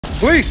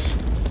Police!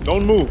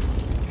 Don't move.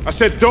 I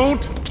said don't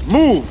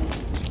move!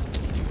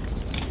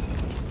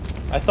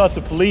 I thought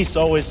the police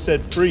always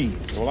said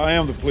freeze. Well, I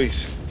am the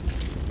police.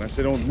 And I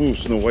say don't move,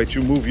 Snow White.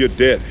 You move, you're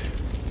dead.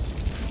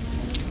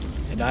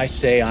 And I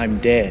say I'm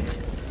dead.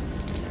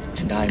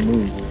 And I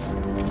move.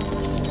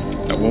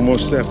 Now, one more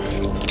step.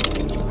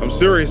 I'm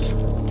serious.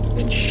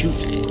 Then shoot,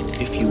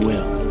 if you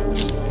will.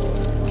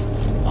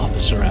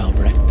 Officer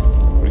Albrecht.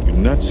 What are you,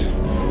 nuts?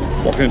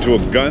 Walking into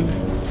a gun?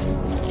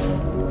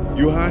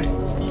 You high?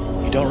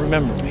 You don't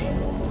remember me.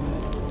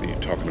 What are you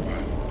talking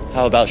about?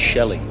 How about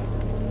Shelley?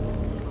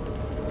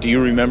 Do you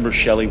remember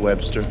Shelley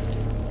Webster?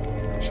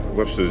 Shelley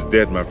Webster is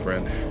dead, my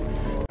friend.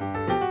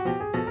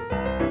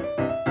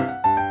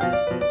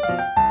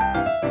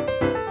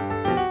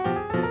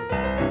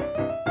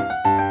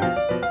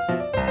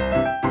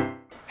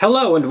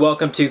 Hello and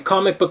welcome to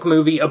Comic Book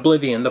Movie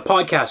Oblivion, the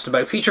podcast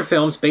about feature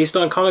films based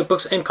on comic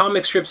books and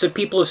comic strips that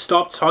people have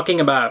stopped talking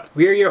about.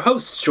 We're your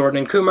hosts, Jordan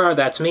and Kumar,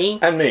 that's me.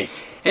 And me.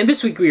 And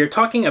this week we are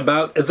talking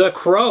about The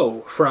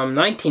Crow from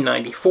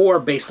 1994,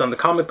 based on the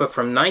comic book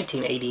from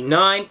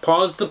 1989.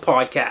 Pause the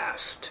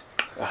podcast.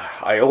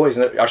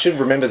 I should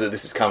remember that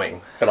this is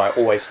coming, but I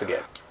always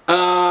forget.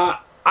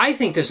 I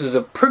think this is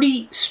a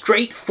pretty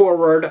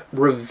straightforward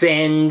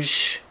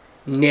revenge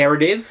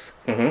narrative.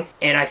 Mm-hmm.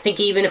 And I think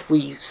even if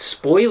we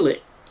spoil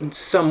it in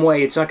some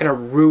way, it's not going to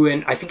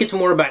ruin... I think it's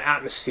more about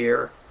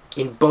atmosphere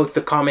in both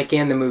the comic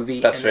and the movie.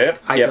 That's fair.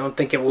 I don't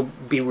think it will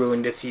be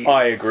ruined if you...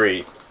 I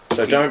agree.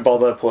 So don't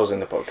bother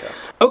pausing the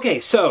podcast. Okay,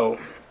 so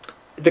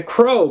The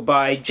Crow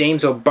by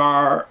James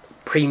O'Barr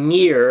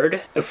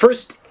premiered. The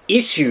first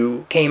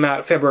issue came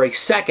out February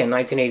 2nd,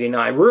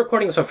 1989. We're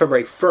recording this on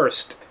February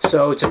 1st,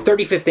 so it's a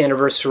 35th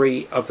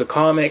anniversary of the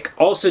comic.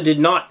 Also did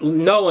not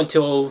know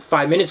until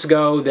 5 minutes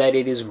ago that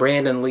it is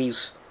Brandon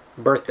Lee's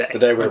birthday. The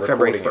day we're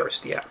February recording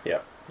 1st, yeah. Yeah.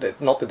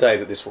 Not the day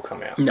that this will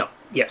come out. No,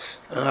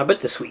 yes.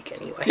 But this week,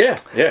 anyway. Yeah.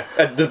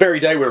 The very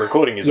day we're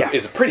recording is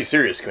a pretty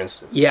serious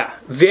coincidence. Yeah,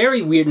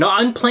 very weird, not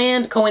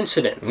unplanned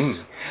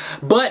coincidence.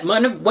 But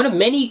one of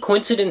many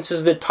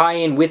coincidences that tie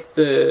in with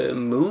the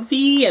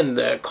movie and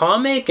the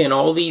comic and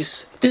all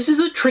these... This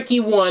is a tricky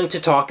one to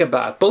talk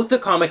about, both the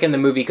comic and the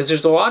movie, because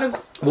there's a lot of...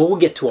 Well, we'll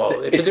get to all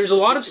of it, but there's a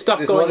lot of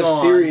stuff going on. There's a lot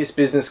of serious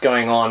business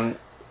going on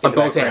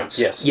both ends.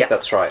 Yes, yeah.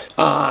 That's right.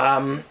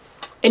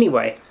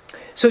 Anyway...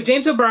 So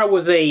James O'Barr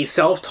was a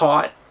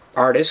self-taught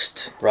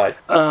artist. Right.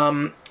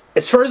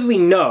 As far as we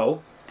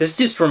know, this is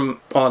just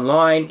from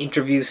online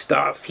interview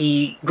stuff.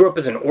 He grew up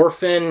as an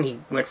orphan. He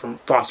went from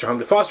foster home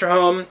to foster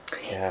home.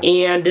 Yeah.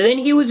 And then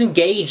he was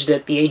engaged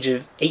at the age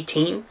of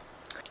 18.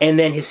 And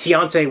then his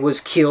fiancée was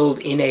killed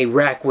in a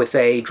wreck with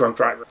a drunk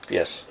driver.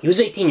 Yes. He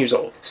was 18 years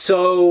old.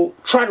 So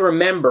try to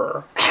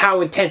remember how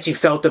intense you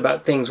felt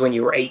about things when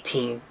you were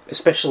 18,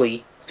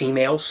 especially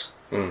females.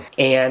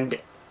 And...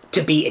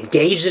 to be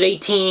engaged at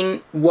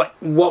 18,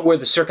 what were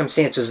the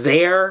circumstances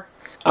there?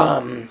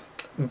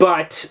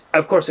 But,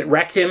 of course, it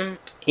wrecked him,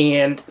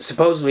 and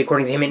supposedly,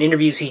 according to him in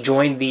interviews, he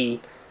joined the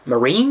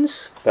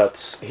Marines?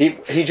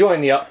 He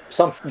joined the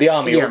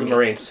Army or the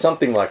Marines,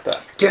 something like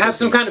that. To have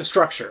some kind of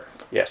structure.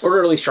 Yes.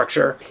 Orderly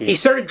structure. He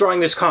started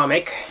drawing this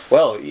comic.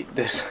 Well,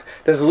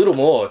 there's a little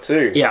more,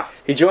 too. Yeah.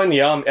 He joined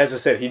the Army, as I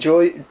said, he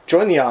joined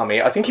the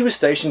Army. I think he was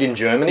stationed in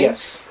Germany.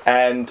 Yes.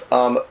 And,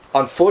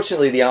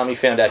 unfortunately, the Army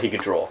found out he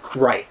could draw.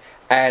 Right.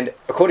 And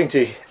according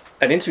to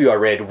an interview I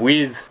read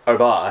with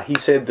O'Barr, he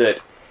said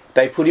that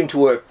they put him to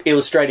work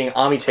illustrating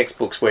army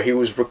textbooks where he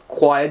was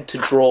required to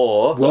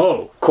draw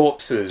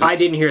corpses. I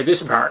didn't hear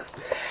this part.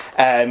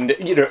 And,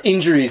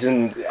 injuries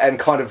and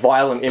kind of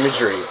violent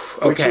imagery.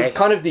 Which is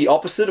kind of the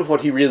opposite of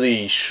what he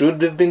really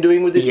should have been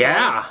doing with this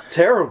time.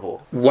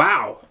 Terrible.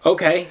 Wow.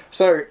 Okay.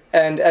 So,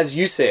 and as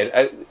you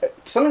said,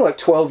 something like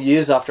 12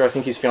 years after I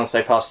think his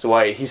fiancée passed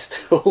away, he's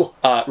still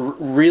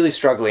really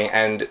struggling,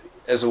 and...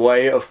 as a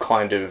way of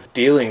kind of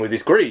dealing with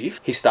his grief,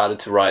 he started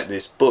to write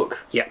this book.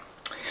 Yeah.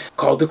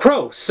 Called The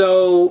Crow.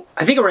 So,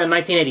 I think around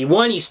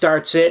 1981 he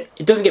starts it.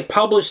 It doesn't get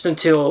published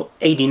until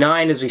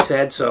 89, as we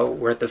said, so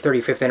we're at the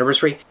 35th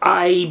anniversary.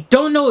 I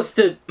don't know if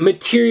the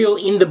material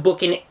in the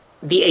book in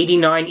the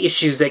 89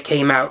 issues that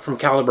came out from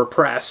Caliber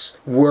Press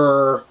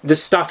were the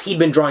stuff he'd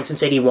been drawing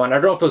since 81. I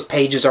don't know if those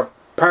pages are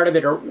part of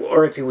it,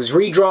 or if he was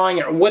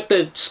redrawing, or what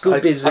the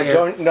scoop is there. I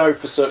don't know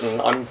for certain.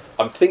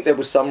 I think there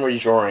was some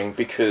redrawing,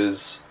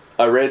 because...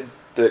 I read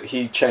that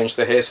he changed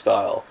the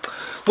hairstyle.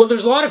 Well,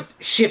 there's a lot of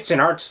shifts in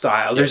art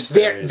style. Yes,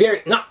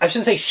 I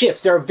shouldn't say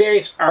shifts. There are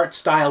various art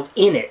styles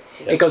in it.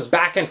 Yes. It goes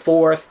back and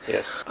forth.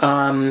 Yes.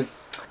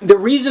 The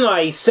reason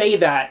I say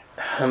that,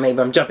 maybe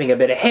I'm jumping a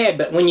bit ahead,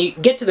 but when you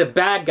get to the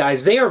bad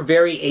guys, they are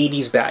very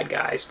 80s bad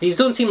guys. These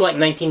don't seem like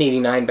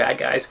 1989 bad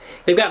guys.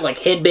 They've got like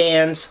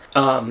headbands.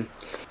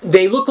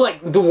 They look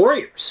like the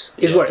Warriors,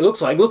 is what it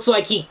looks like. Looks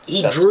like he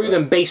drew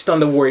them based on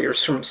the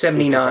Warriors from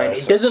 79.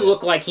 It doesn't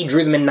look like he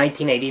drew them in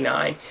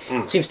 1989.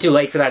 It seems too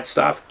late for that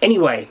stuff.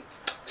 Anyway,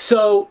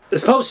 so it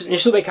was published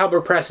initially by Caliber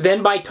Press,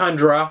 then by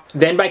Tundra,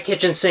 then by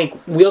Kitchen Sink.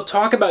 We'll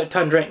talk about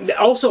Tundra.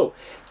 Also,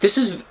 this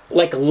is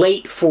like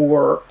late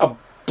for a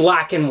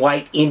black and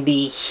white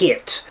indie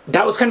hit.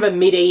 That was kind of a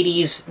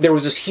mid-80s, there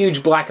was this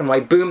huge black and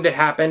white boom that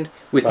happened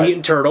with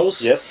Mutant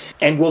Turtles. Yes.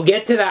 And we'll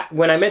get to that.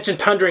 When I mentioned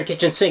Tundra and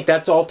Kitchen Sink,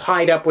 that's all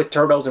tied up with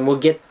Turtles, and we'll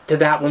get to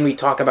that when we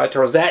talk about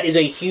Turtles. That is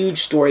a huge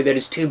story that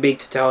is too big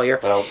to tell here.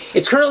 Well,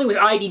 it's currently with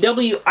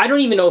IDW. I don't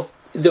even know if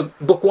the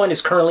book 1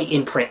 is currently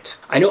in print.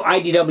 I know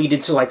IDW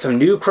did some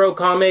new Crow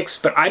comics,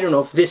 but I don't know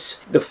if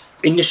the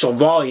initial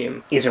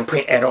volume is in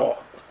print at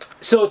all.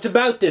 So it's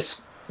about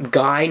this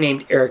guy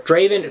named Eric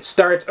Draven. It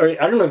starts, or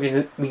I don't know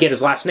if we get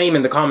his last name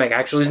in the comic,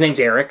 actually. His name's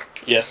Eric.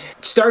 Yes.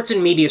 It starts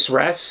in medias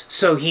res,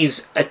 so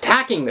he's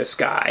attacking this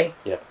guy.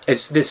 Yeah.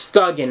 It's this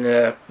thug in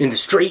the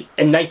street,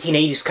 a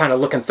 1980s kind of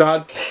looking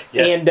thug.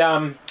 Yeah.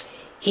 And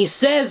he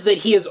says that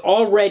he has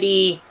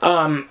already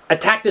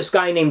attacked this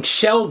guy named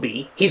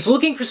Shelby. He's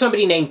looking for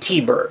somebody named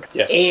T-Bird.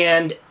 Yes.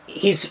 And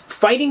he's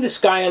fighting this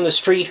guy on the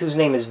street whose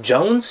name is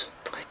Jones.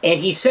 And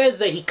he says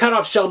that he cut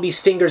off Shelby's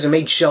fingers and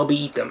made Shelby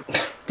eat them.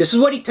 This is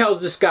what he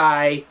tells this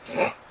guy,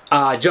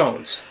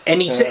 Jones.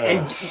 And he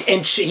said,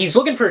 he's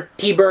looking for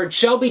T-Bird.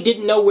 Shelby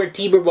didn't know where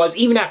T-Bird was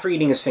even after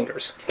eating his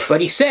fingers.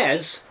 But he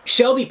says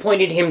Shelby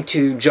pointed him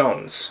to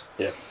Jones.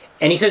 Yeah.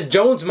 And he says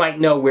Jones might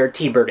know where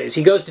T-Bird is.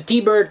 He goes to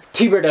T-Bird.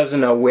 T-Bird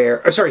doesn't know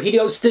where. He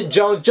goes to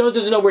Jones. Jones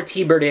doesn't know where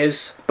T-Bird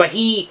is. But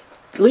he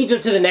leads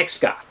him to the next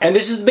guy. And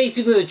this is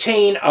basically the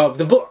chain of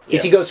the book.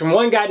 Is he goes from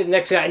one guy to the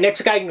next guy.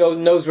 Next guy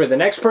knows where the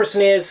next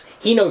person is.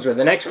 He knows where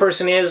the next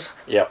person is.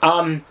 Yeah.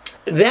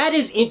 That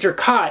is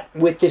intercut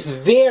with this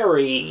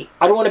very,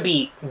 I don't want to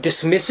be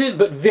dismissive,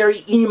 but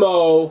very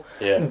emo,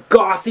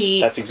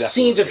 gothy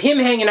scenes of him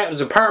hanging out in his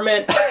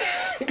apartment,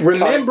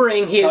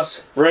 remembering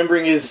his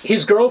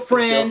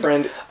girlfriend.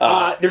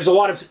 There's a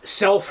lot of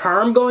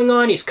self-harm going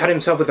on. He's cut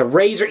himself with a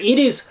razor. It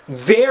is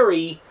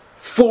very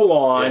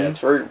full-on, it's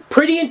very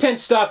pretty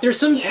intense stuff. There's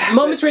some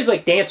moments where he's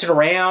like dancing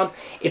around.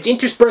 It's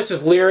interspersed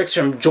with lyrics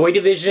from Joy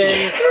Division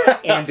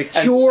and The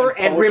Cure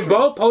and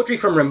Rimbaud, poetry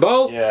from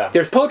Rimbaud. Yeah.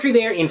 There's poetry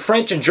there in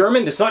French and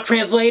German that's not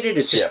translated.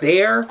 It's just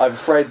there. I'm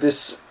afraid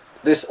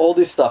all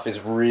this stuff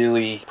is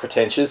really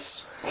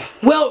pretentious.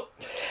 Well,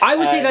 I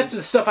would say that's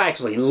the stuff I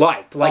actually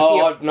liked.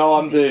 Like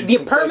the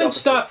apartment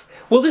stuff.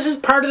 Well, this is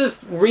part of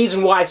the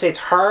reason why I say it's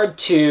hard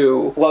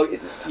to... Well,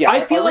 yeah.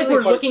 I feel like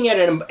we're looking at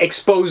an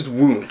exposed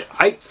wound.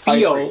 I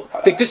feel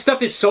like this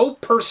stuff is so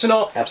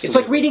personal. Absolutely. It's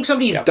like reading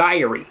somebody's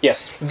diary.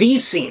 Yes.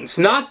 These scenes,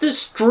 not the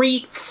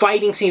street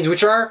fighting scenes,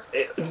 which are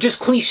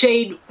just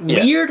cliched,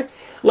 weird.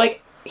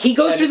 Like, he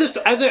goes through this,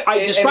 as I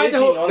described the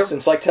whole...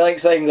 nonsense, like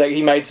saying like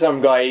he made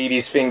some guy eat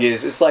his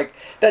fingers. It's like,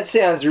 that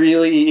sounds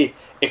really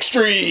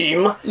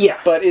extreme. Yeah.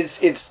 But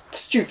it's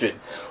stupid.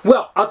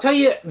 Well, I'll tell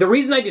you, the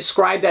reason I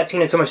describe that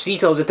scene in so much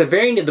detail is at the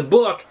very end of the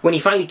book, when he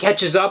finally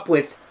catches up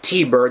with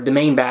T-Bird, the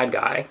main bad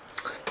guy,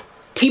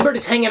 T-Bird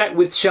is hanging out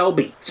with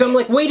Shelby. So I'm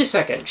like, wait a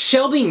second,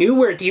 Shelby knew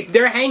where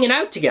they're hanging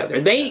out together.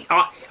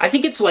 I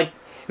think it's like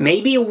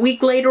maybe a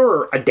week later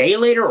or a day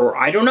later, or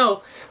I don't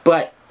know,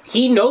 but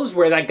he knows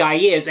where that guy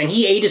is, and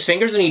he ate his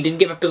fingers and he didn't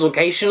give up his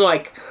location,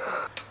 like...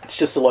 It's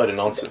just a load of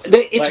nonsense.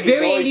 It's like,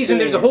 very 80s, and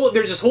there's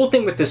this whole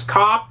thing with this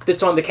cop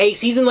that's on the case.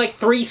 He's in like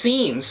 3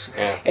 scenes,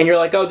 and you're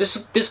like, oh,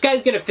 this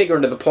guy's gonna figure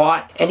into the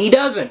plot, and he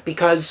doesn't,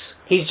 because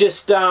he's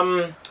just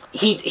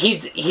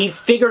he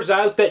figures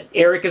out that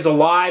Eric is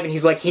alive, and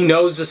he's like, he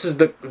knows this is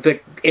the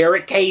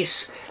Eric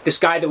case, this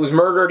guy that was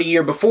murdered a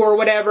year before or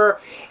whatever.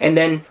 And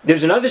then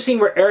there's another scene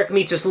where Eric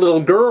meets this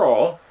little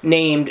girl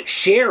named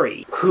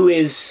Sherry, who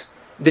is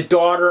the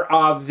daughter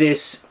of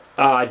this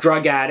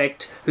drug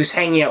addict who's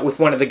hanging out with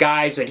one of the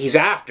guys that he's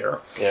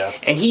after. Yeah.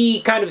 And he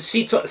kind of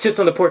sits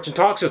on the porch and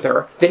talks with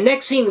her. The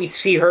next scene we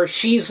see her,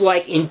 she's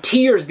like in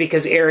tears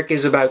because Eric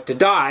is about to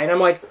die. And I'm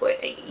like,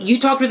 you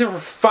talked with her for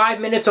 5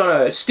 minutes on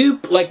a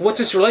stoop? Like, what's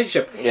this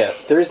relationship? Yeah,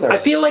 there is no... I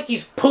feel like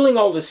he's pulling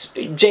all this,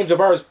 James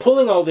O'Barr's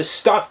pulling all this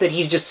stuff that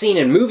he's just seen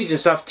in movies and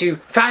stuff to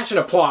fashion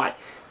a plot,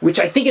 which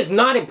I think is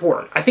not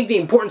important. I think the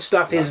important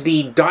stuff is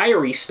the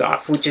diary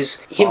stuff, which is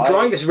him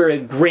drawing this very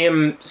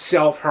grim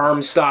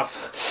self-harm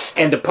stuff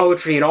and the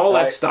poetry and all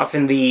that stuff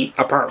in the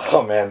apartment.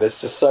 Oh man,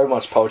 there's just so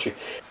much poetry.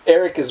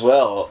 Eric as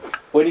well,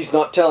 when he's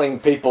not telling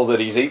people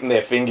that he's eaten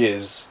their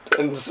fingers,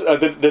 and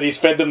that he's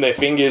fed them their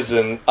fingers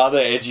and other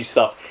edgy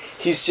stuff,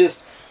 he's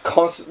just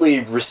constantly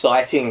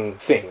reciting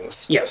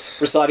things.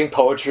 Yes. Reciting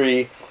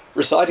poetry,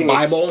 reciting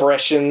Bible.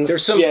 Expressions.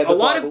 There's a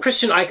lot of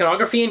Christian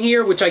iconography in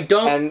here, which I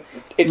don't... And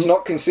it's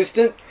not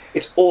consistent.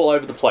 It's all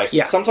over the place.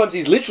 Yeah. Sometimes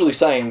he's literally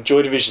saying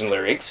Joy Division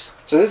lyrics.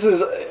 So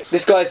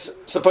this guy's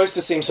supposed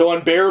to seem so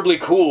unbearably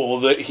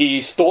cool that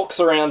he stalks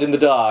around in the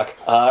dark,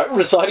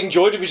 reciting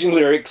Joy Division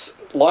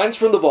lyrics, lines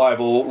from the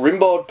Bible,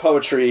 Rimbaud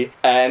poetry,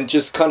 and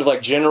just kind of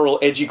like general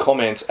edgy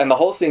comments. And the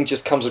whole thing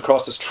just comes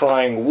across as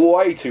trying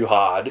way too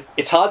hard.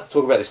 It's hard to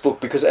talk about this book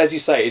because, as you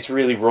say, it's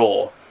really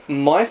raw.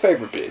 My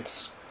favourite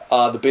bits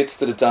are the bits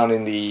that are done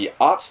in the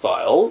art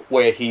style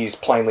where he's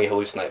plainly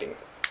hallucinating.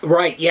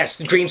 Right, yes,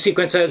 the dream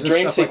sequences and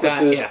stuff like that.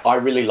 Dream sequences I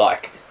really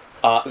like.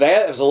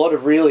 There's a lot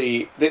of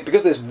really...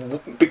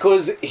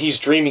 Because he's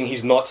dreaming,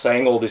 he's not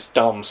saying all this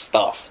dumb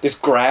stuff. This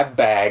grab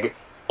bag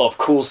of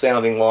cool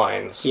sounding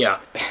lines. Yeah.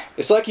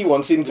 It's like he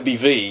wants him to be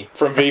V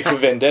from V for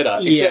Vendetta.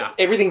 Yeah. Except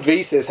everything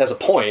V says has a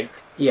point,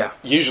 Yeah.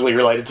 usually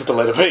related to the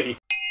letter V.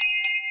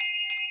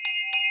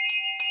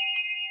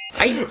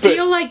 I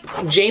feel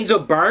like James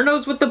O'Barr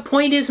knows what the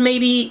point is,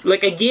 maybe.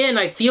 Like, again,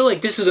 I feel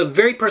like this is a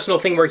very personal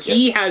thing where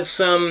he has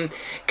some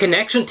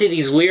connection to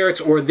these lyrics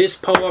or this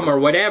poem or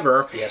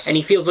whatever, Yes. and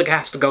he feels like it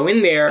has to go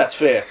in there. That's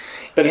fair.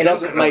 But it And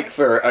doesn't make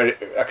for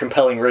a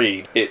compelling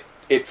read.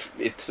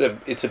 It's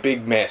a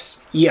big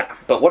mess. Yeah.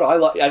 But what I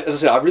like, as I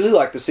said, I really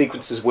like the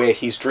sequences where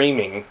he's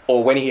dreaming,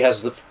 or when he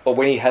has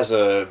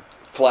a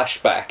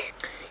flashback.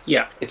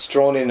 Yeah. It's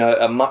drawn in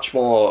a much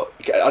more.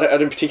 I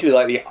don't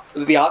particularly like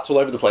the art's all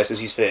over the place,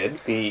 as you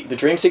said. The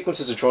dream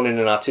sequences are drawn in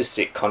an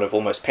artistic kind of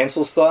almost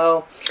pencil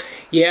style.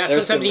 Yeah,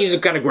 There's sometimes he uses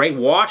kind of great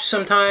wash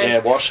sometimes. Yeah,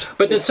 washed.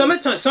 But then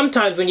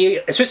sometimes when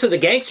you, especially the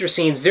gangster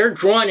scenes, they're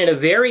drawn in a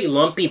very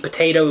lumpy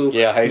potato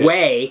Yeah, I hate it.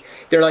 way.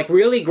 They're like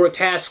really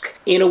grotesque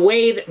in a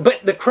way that,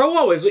 but the Crow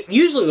always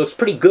usually looks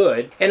pretty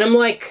good. And I'm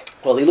like,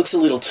 Well, he looks a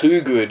little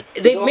too good.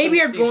 They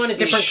maybe are drawn at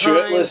different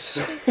shirtless.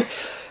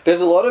 There's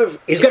a lot of.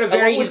 he's got an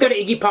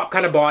Iggy Pop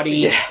kind of body.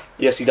 Yeah,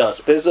 yes, he does.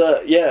 There's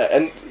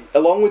and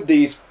along with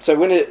these, so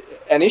when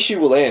an issue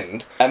will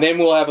end, and then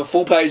we'll have a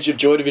full page of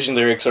Joy Division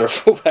lyrics or a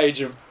full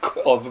page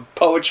of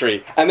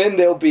poetry, and then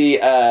there'll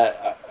be,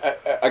 I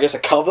guess, a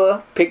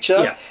cover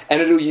picture, and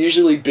it'll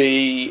usually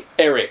be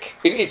Eric.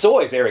 It's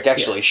always Eric,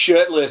 actually,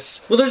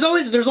 shirtless. Well, there's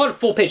a lot of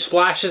full page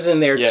splashes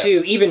in there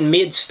too, even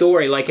mid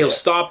story. Like he'll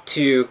stop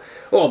to.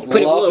 Well, put a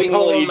little Lovingly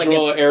poem draw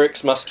against...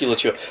 Eric's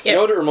musculature. Do you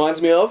know what it reminds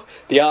me of?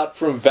 The art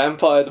from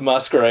Vampire the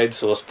Masquerade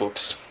source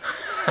books.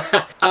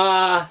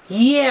 Yeah,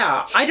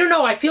 I don't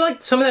know. I feel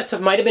like some of that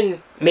stuff might have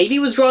been... Maybe it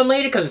was drawn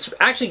later, because it's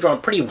actually drawn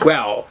pretty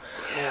well.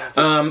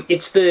 Yeah.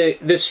 It's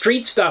the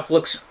street stuff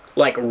looks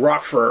like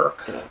rougher.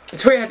 Yeah.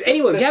 It's very hard.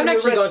 Anyway, we haven't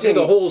actually gone through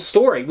the whole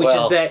story, which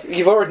is that...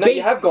 You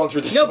have gone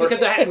through the story. No,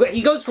 because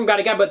he goes from guy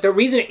to guy, but the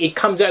reason it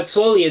comes out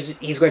slowly is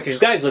he's going through his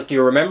guys. Look, do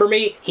you remember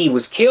me? He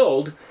was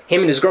killed. Him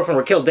and his girlfriend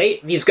were killed.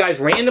 These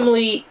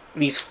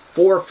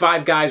 4 or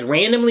 5 guys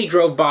randomly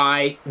drove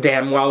by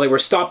them while they were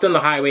stopped on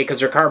the highway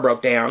because their car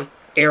broke down.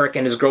 Eric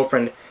and his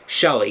girlfriend,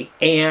 Shelley.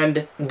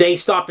 And they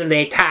stopped and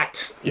they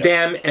attacked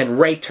them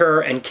and raped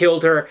her and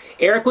killed her.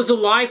 Eric was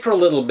alive for a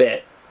little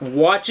bit,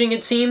 watching,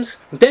 it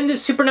seems. Then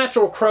this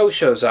supernatural crow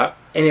shows up,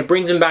 and it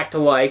brings him back to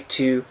life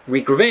to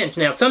wreak revenge.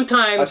 Now,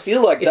 sometimes I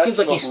feel like it seems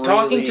like he's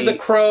talking to the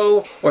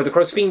crow, or the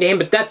crow speaking to him,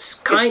 but that's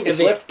kind of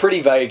It's left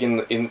pretty vague in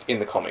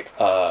the comic.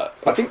 I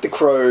think the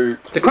crow's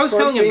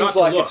telling him not seems to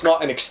like look. it's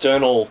not an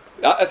external...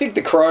 I think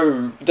the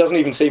crow doesn't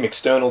even seem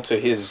external to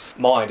his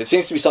mind. It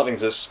seems to be something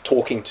that's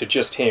talking to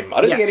just him.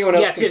 I don't think anyone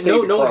else can see the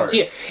crow. No one can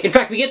see it. In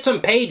fact, we get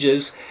some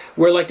pages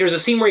where, like, there's a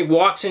scene where he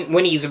walks in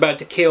when he's about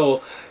to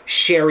kill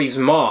Sherry's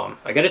mom.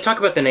 I got to talk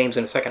about the names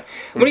in a second.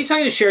 When he's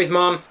talking to Sherry's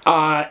mom,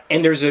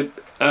 and there's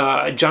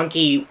a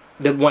junkie,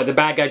 the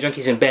bad guy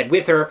junkie's in bed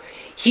with her.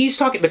 He's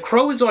talking. The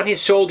crow is on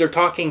his shoulder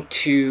talking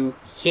to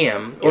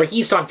him, or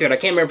he's talking to it. I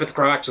can't remember if the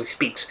crow actually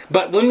speaks.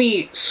 But when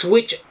we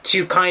switch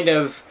to kind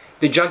of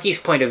the junkie's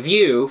point of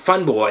view,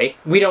 Fun Boy,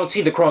 we don't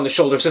see the crow on the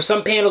shoulder. So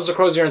some panels the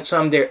crow's there and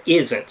some there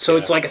isn't. So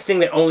it's like a thing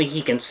that only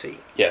he can see.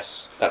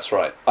 Yes, that's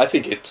right. I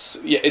think it's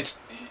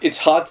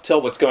hard to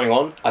tell what's going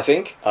on, I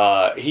think.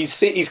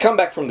 He's come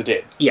back from the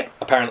dead. Yeah.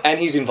 Apparently. And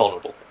he's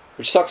invulnerable,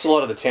 which sucks a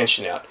lot of the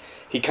tension out.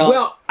 He can't...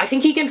 Well, I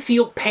think he can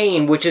feel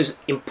pain, which is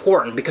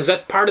important, because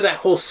that's part of that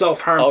whole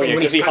self-harm thing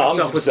when he harms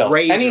himself with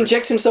razors. And he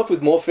injects himself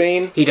with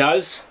morphine. He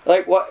does.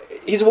 Like, what?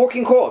 He's a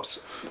walking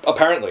corpse,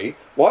 apparently.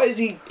 Why is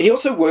he... He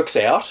also works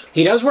out.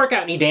 He does work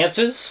out and he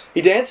dances.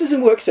 He dances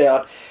and works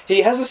out.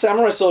 He has a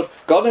samurai sword,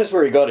 God knows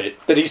where he got it,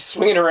 that he's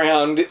swinging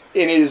around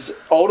in his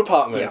old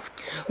apartment. Yeah.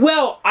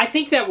 Well, I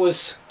think that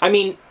was... I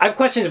mean, I have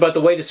questions about the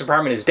way this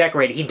apartment is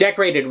decorated. He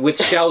decorated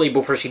with Shelley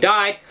before she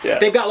died. Yeah.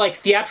 They've got, like,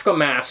 theatrical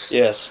masks.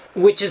 Yes.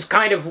 Which is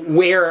kind of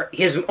where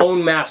his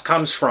own mask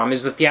comes from,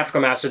 is the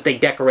theatrical mask that they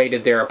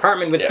decorated their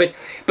apartment with. Yeah.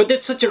 But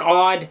that's such an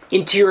odd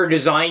interior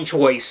design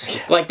choice.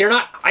 Yeah. Like, they're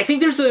not... I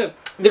think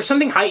there's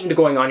something heightened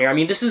going on here. I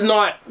mean, this is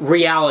not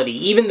reality.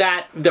 Even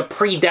the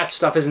pre-death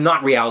stuff is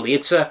not reality.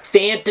 It's a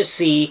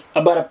fantasy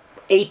about a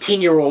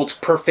 18-year-old's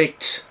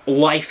perfect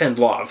life and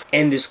love,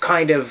 and this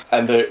kind of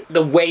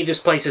the way this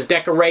place is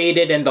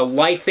decorated, and the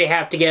life they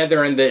have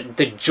together, and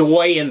the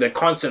joy and the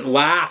constant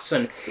laughs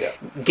and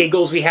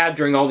giggles we have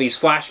during all these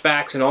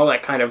flashbacks, and all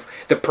that kind of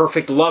the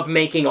perfect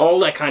lovemaking, all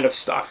that kind of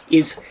stuff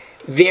is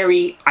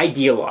very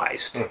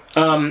idealized.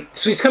 So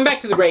he's come back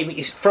to the grave.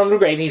 He's from the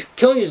grave. He's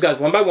killing these guys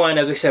one by one,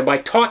 as I said, by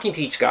talking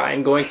to each guy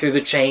and going through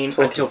the chain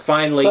until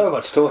finally. So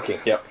much talking.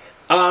 Yep.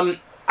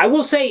 I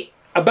will say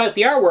about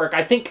the artwork,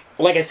 I think,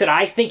 like I said,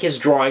 I think his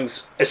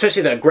drawings,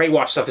 especially the gray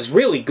wash stuff, is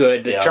really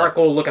good. The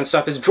charcoal looking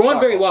stuff is drawn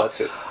very well. That's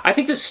it. I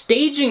think the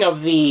staging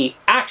of the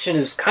action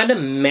is kind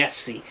of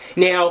messy.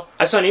 Now,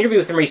 I saw an interview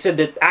with him where he said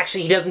that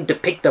actually he doesn't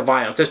depict the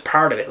violence as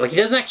part of it. Like, he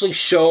doesn't actually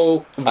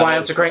show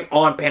violence occurring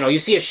on panel. You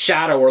see a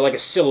shadow or like a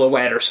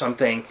silhouette or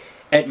something,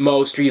 at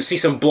most, or you see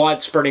some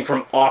blood spurting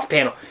from off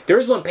panel. There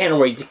is one panel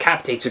where he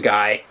decapitates a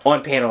guy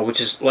on panel, which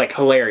is like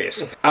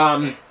hilarious.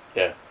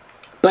 Yeah.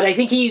 But I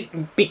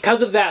think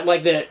because of that,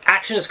 like, the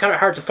action is kind of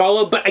hard to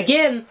follow. But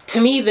again,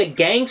 to me, the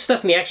gang stuff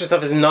and the action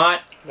stuff is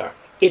not... No.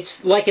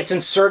 It's like it's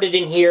inserted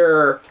in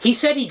here. He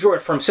said he drew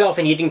it for himself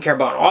and he didn't care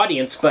about an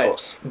audience,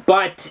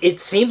 but it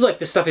seems like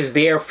this stuff is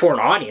there for an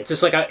audience.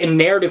 It's like a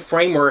narrative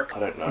framework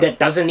that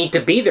doesn't need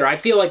to be there. I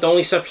feel like the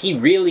only stuff he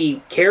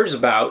really cares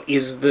about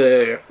is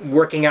the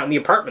working out in the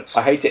apartments.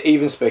 I hate to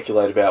even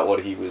speculate about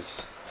what he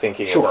was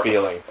thinking or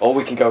feeling. All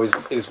we can go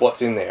is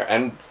what's in there.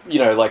 And, you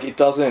know, like, it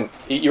doesn't...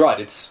 You're right,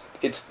 it's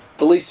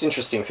the least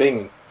interesting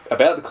thing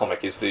about the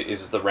comic is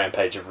the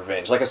rampage of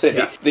revenge. Like I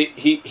said,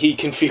 he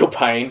can feel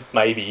pain,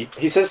 maybe.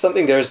 He says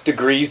something, there's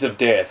degrees of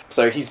death.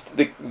 So he's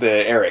the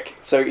Eric.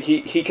 So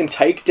he can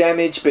take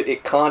damage, but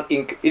it can't...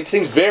 It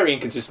seems very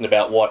inconsistent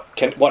about what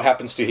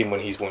happens to him when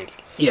he's wounded.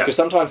 Yeah. Because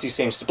sometimes he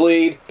seems to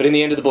bleed, but in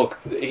the end of the book,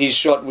 he's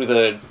shot with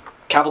a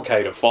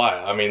cavalcade of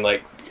fire. I mean,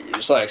 like,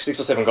 it's like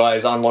 6 or 7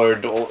 guys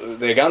unload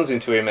their guns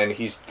into him and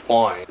he's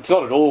fine. It's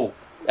not at all...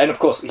 And of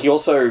course, he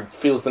also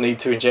feels the need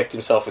to inject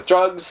himself with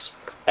drugs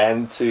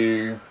and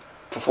to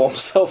perform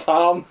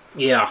self-harm.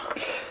 Yeah.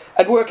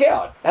 And work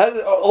out.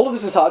 All of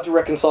this is hard to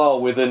reconcile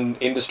with an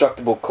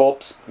indestructible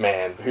corpse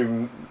man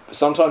who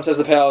sometimes has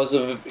the powers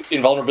of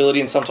invulnerability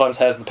and sometimes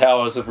has the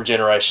powers of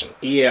regeneration.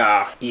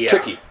 Yeah.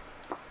 Tricky.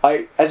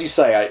 As you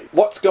say,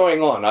 what's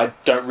going on? I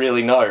don't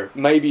really know.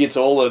 Maybe it's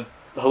all a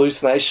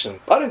hallucination.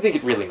 I don't think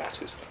it really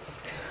matters.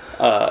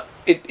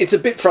 It's a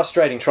bit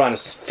frustrating trying to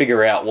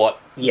figure out what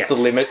the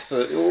limits.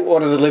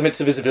 What are the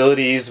limits of his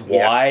abilities?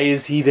 Why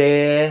is he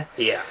there?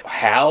 Yeah.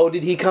 How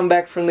did he come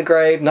back from the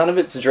grave? None of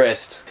it's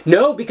addressed.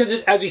 No, because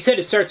as we said,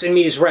 it starts in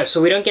medias res,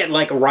 so we don't get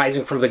like a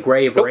rising from the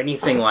grave or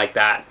anything like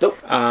that. Nope.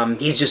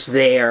 He's just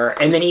there,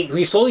 and then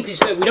he slowly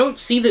pieces it. We don't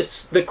see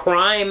the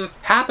crime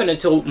happen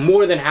until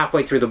more than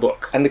halfway through the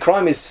book. And the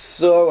crime is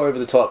so over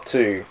the top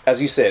too,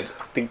 as you said.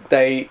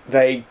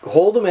 They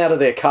haul them out of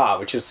their car,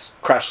 which is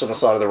crashed on the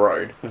side of the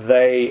road.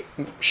 They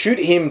shoot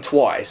him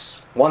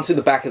twice, once in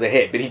the back of the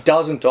head, but he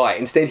doesn't die.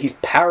 Instead, he's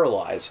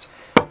paralyzed,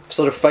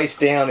 sort of face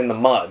down in the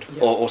mud,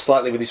 or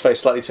slightly with his face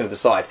slightly turned to the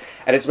side.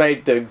 And it's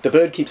made, the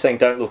bird keeps saying,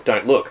 don't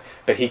look,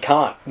 but he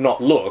can't not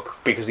look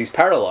because he's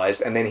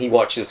paralyzed, and then he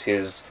watches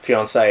his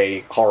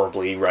fiancée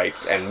horribly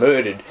raped and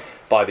murdered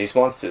by these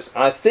monsters.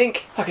 And I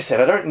think, like I said,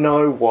 I don't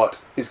know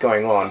what is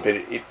going on,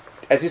 but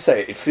as you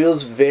say, it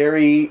feels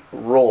very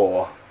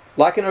raw.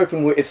 Like an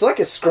open... It's like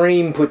a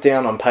scream put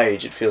down on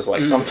page, it feels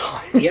like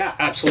sometimes. Yeah,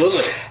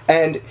 absolutely.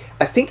 And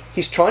I think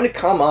he's trying to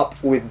come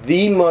up with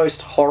the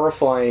most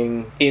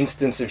horrifying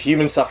instance of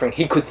human suffering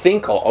he could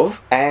think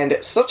of, and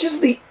such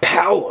is the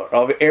power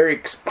of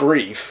Eric's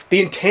grief,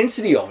 the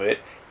intensity of it,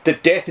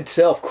 that death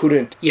itself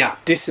couldn't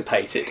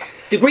dissipate it.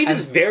 The grief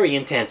is very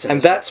intense. And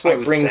that's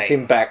what brings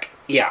him back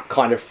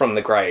kind of from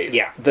the grave.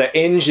 Yeah. The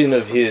engine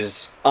of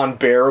his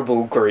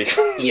unbearable grief.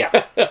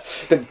 Yeah.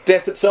 The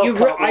death itself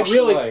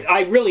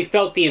I really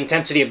felt the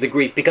intensity of the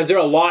grief because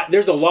there's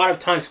a lot of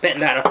time spent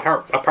in that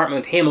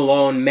apartment with him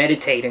alone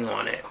meditating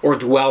on it or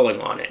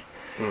dwelling on it.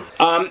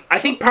 I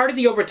think part of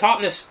the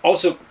overtopness,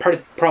 also part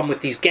of the problem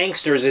with these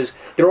gangsters is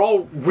they're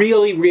all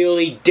really,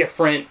 really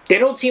different. They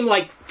don't seem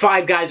like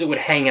 5 guys that would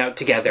hang out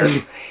together.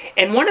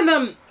 And one of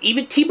them,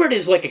 even T-Bird,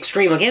 is like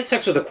extreme. Like, he had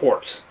sex with a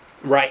corpse.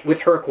 Right,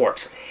 with her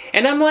corpse.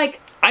 And I'm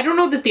like, I don't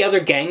know that the other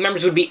gang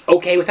members would be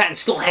okay with that and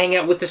still hang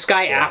out with this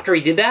guy after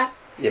he did that.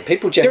 Yeah,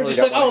 people generally they're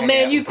just like, oh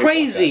man, you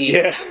crazy.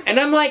 Like and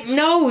I'm like,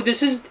 no,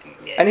 this is...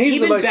 And he's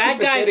even the most bad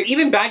guys.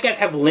 Even bad guys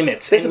have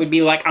limits. And would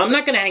be like, I'm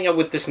not going to hang out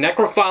with this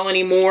necrophile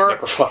anymore.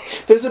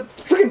 There's a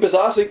freaking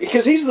bizarre thing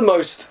because he's the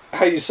most,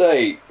 how you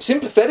say,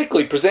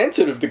 sympathetically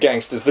presented of the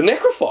gangsters. The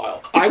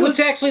necrophile. I would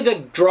say actually the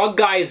drug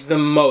guy is the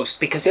most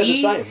because they're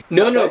the same.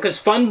 No, because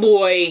Fun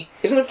Boy.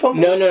 Isn't it Fun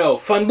Boy? No.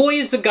 Fun Boy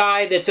is the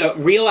guy that's a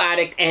real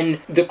addict, and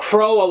the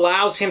Crow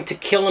allows him to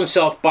kill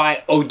himself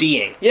by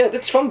ODing. Yeah,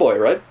 that's Fun Boy,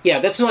 right? Yeah,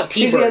 that's not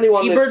T-Bird. He's the only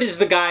one. T-Bird is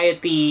the guy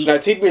at the. No,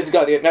 T-Bird's the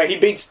guy. No, he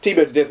beats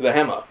T-Bird to death with a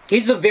hammer.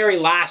 He's the very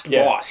last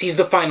boss. He's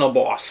the final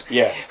boss.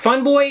 Yeah.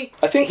 Fun Boy.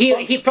 I think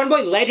Fun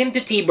Boy led him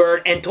to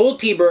T-Bird and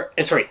told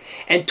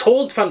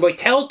Fun Boy,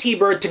 tell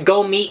T-Bird to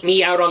go meet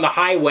me out on the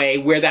highway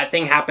where that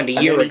thing happened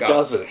a year ago. He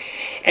doesn't.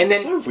 And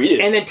then, so weird.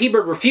 And then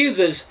T-Bird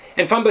refuses,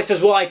 and Fun Boy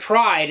says, well, I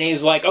tried. And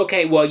he's like,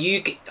 okay, well,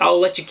 I'll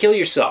let you kill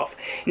yourself.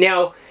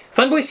 Now,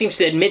 Fun Boy seems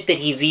to admit that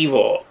he's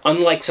evil,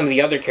 unlike some of the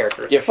other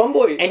characters. Yeah, Fun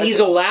Boy... And he's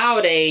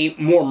allowed a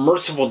more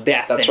merciful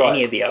death than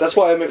any of the others.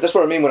 That's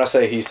what I mean when I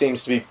say he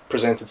seems to be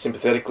presented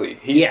sympathetically.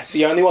 He's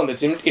the only one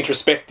that's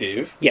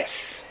introspective.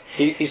 Yes.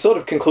 He sort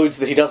of concludes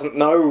that he doesn't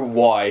know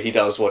why he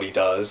does what he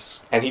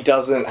does, and he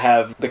doesn't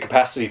have the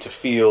capacity to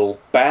feel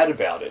bad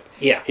about it.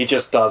 Yeah. He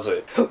just does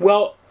it.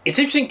 Well... It's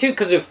interesting, too,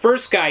 because the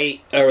first guy,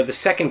 or the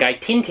second guy,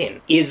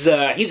 Tintin, he's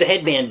a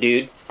headband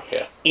dude.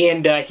 Yeah.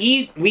 And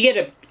we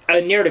get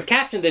a narrative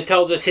caption that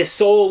tells us his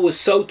soul was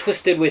so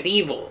twisted with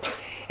evil.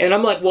 And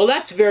I'm like, well,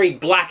 that's very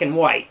black and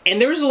white. And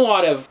there's a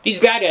lot of, these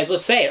bad guys,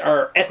 let's say it,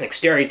 are ethnic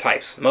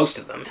stereotypes, most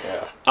of them.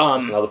 Yeah,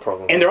 that's another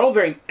problem. And they're all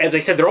very, as I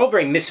said, they're all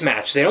very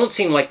mismatched. They don't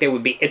seem like they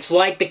would be, it's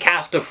like the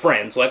cast of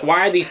Friends. Like,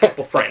 why are these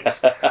people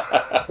friends?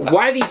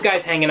 Why are these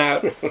guys hanging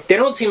out? They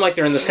don't seem like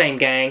they're in the same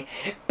gang.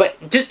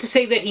 But just to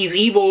say that he's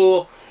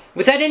evil,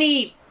 without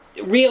any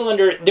real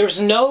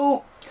there's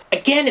no...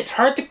 Again, it's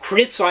hard to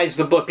criticize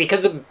the book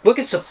because the book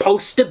is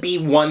supposed to be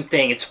one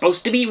thing. It's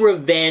supposed to be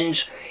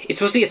revenge. It's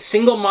supposed to be a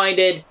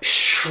single-minded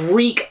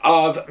shriek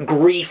of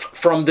grief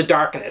from the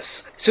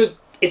darkness. So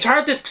it's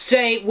hard to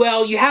say,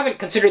 well, you haven't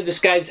considered this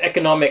guy's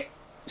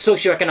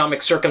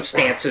socioeconomic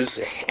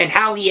circumstances and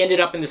how he ended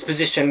up in this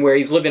position where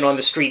he's living on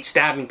the street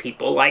stabbing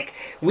people. Like,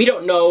 we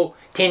don't know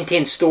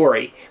Tintin's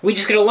story. We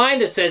just get a line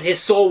that says his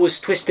soul was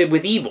twisted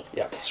with evil.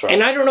 Yeah, that's right.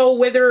 And I don't know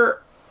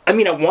whether... I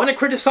mean, I want to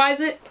criticize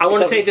it. I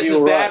want to say this is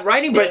bad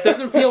writing, but it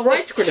doesn't feel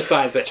right to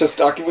criticize it.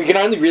 Just we can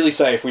only really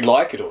say if we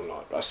like it or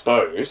not, I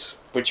suppose,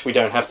 which we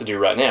don't have to do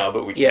right now,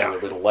 but we can do a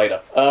little later.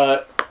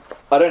 I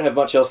don't have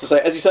much else to say.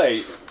 As you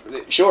say,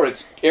 sure,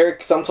 it's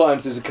Eric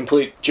sometimes is a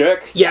complete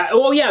jerk. Yeah,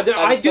 well, yeah,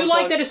 I do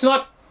like that it's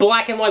not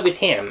black and white with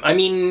him. I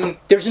mean,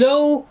 there's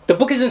no... The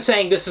book isn't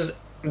saying this is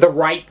the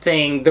right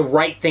thing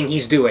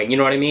he's doing. You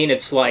know what I mean?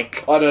 It's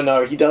like... I don't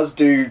know. He does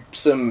do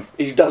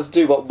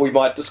what we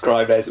might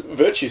describe as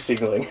virtue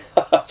signaling.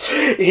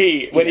 When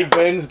he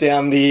burns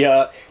down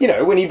the,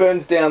 when he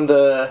burns down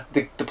the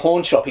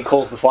pawn shop, he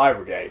calls the fire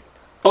brigade.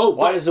 Oh,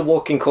 why does a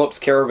walking corpse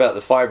care about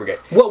the fire brigade?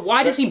 Well,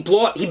 why does he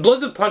blow... He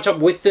blows the pawn shop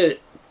with the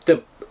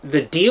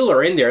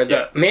dealer in there,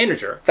 the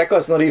manager. That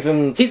guy's not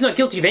even... He's not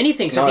guilty of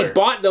anything, so he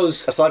bought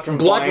those aside from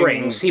blood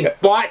rings.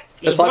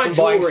 Aside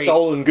from buying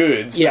stolen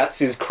goods, that's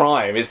his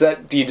crime.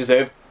 Do you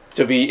deserve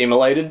to be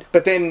immolated?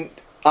 But then,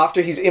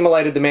 after he's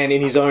immolated the man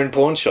in his own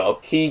pawn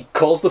shop, he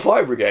calls the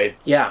fire brigade.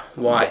 Yeah,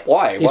 why?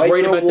 Why? He's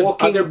worried about the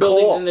other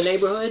buildings corpse in the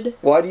neighborhood?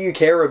 Why do you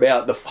care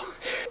about the...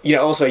 he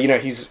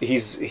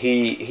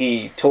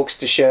talks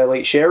to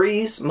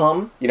Sherry's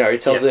mum. He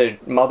tells her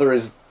mother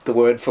is the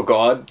word for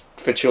God,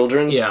 for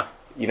children. Yeah.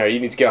 You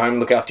need to go home and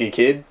look after your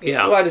kid.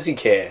 Yeah. Why does he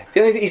care? The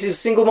only thing, he's a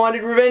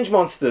single-minded revenge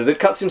monster that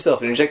cuts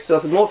himself and injects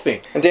himself with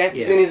morphine and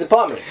dances in his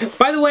apartment.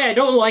 By the way, I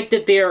don't like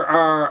that there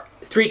are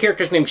 3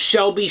 characters named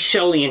Shelby,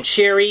 Shelley, and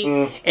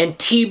Sherry, and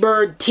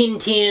T-Bird,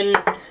 Tintin.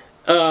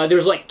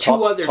 There's like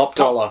 2 other... Top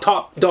dollar.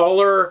 Top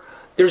dollar.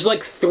 There's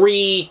like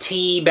 3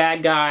 T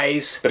bad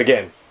guys. But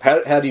again,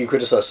 how do you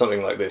criticize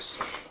something like this?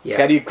 Yeah.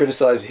 How do you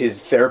criticize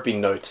his therapy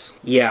notes?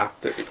 Yeah.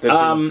 That have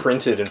been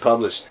printed and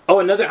published? Oh,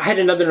 I had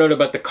another note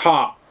about the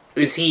cop.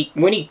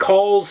 When he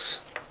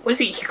calls... What is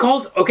he? He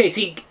calls... Okay,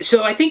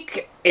 so I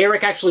think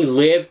Eric actually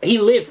lived... He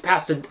lived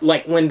past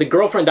when the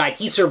girlfriend died,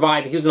 he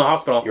survived. He was in the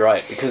hospital. You're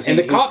right, because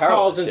the cop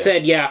calls and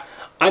said,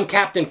 I'm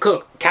Captain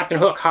Hook,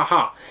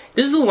 haha.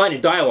 This is a line of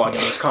dialogue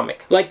in this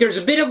comic. Like, there's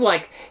a bit of,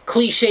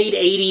 cliched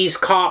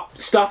 80s cop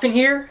stuff in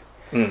here.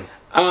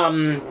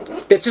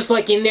 That's just,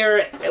 in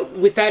there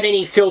without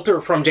any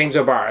filter from James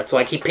O'Barr. It's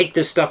like he picked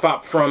this stuff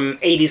up from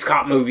 80s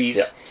cop movies.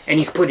 Yeah. And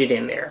he's put it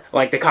in there.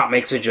 Like, the cop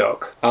makes a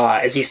joke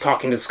as he's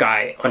talking to this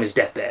guy on his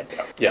deathbed.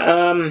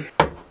 Yeah.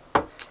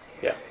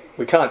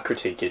 We can't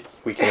critique it.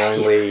 We can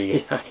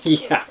only...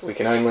 We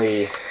can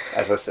only,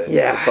 as I said,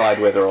 decide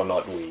whether or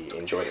not we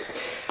enjoyed it.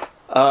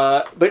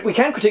 But we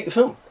can critique the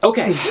film.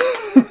 Okay.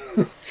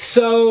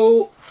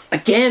 So,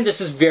 again,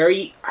 this is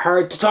very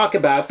hard to talk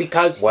about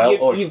because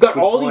you've got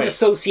all these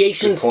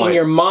associations in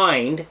your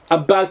mind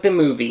about the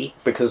movie.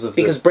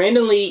 Because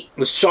Brandon Lee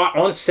was shot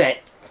on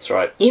set. That's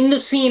right. In the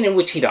scene in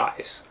which he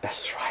dies.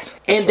 That's right.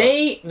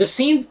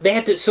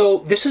 So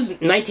this is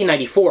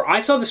 1994. I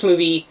saw this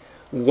movie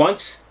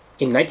once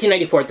in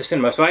 1994 at the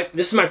cinema. So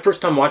this is my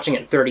first time watching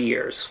it in 30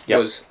 years. It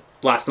was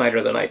last night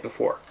or the night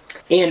before.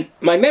 And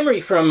my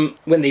memory from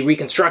when they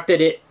reconstructed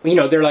it,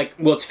 they're like,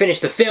 well, let's finish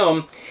the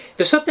film.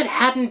 The stuff that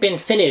hadn't been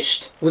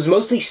finished was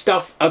mostly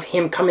stuff of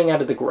him coming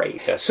out of the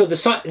grave. Yes. So the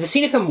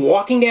scene of him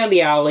walking down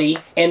the alley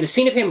and the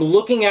scene of him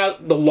looking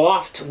out the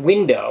loft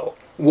window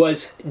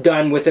was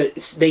done with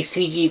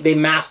they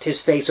masked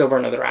his face over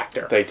another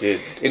actor. They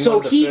did. So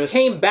he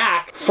came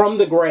back from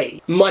the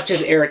grave, much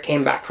as Eric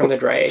came back from the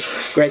grave.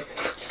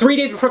 3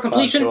 days before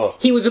completion,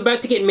 he was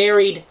about to get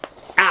married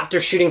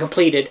after shooting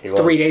completed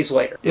 3 days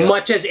later. Yes.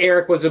 Much as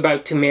Eric was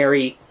about to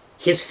marry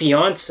his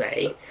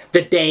fiancée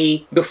the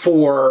day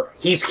before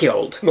he's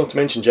killed. Not to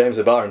mention James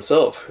O'Barr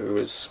himself,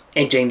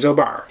 and James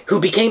O'Barr, who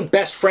became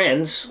best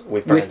friends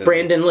with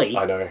Brandon Lee.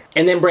 I know.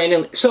 And then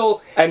Brandon...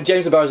 And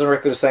James O'Barr is on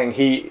record as saying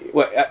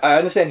I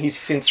understand he's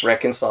since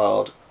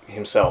reconciled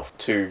himself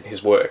to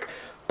his work,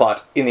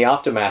 but in the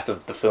aftermath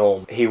of the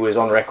film, he was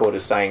on record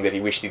as saying that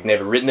he wished he'd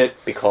never written it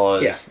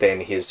because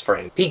then his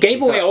friend... He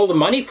gave away all the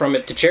money from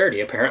it to charity,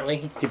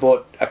 apparently. He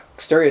bought a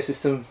stereo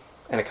system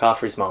and a car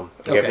for his mum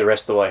and gave the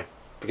rest away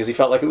because he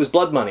felt like it was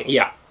blood money.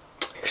 Yeah.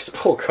 He's a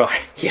poor guy.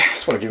 Yeah. I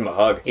just want to give him a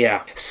hug.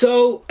 Yeah.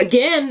 So,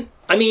 again,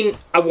 I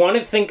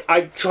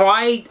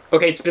tried...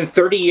 Okay, it's been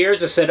 30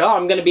 years. I said,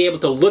 I'm going to be able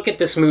to look at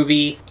this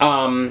movie,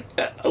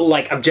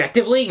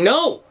 objectively.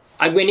 No!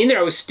 I went in there,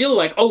 I was still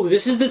like, oh,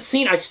 this is the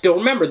scene. I still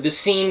remember the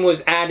scene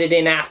was added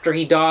in after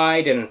he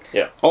died, and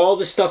all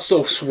this stuff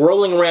still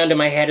swirling around in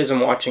my head as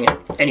I'm watching it.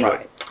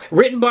 Anyway,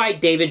 written by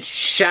David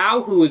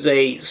Schow, who is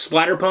a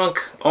splatterpunk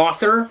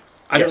author.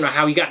 I don't know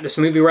how he got this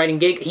movie writing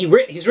gig. He's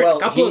written a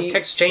couple of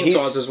Texas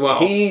Chainsaws as well.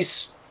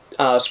 He's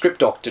script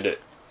doctored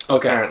it.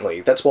 Apparently,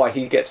 that's why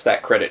he gets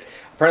that credit.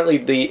 Apparently,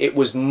 it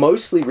was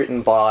mostly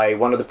written by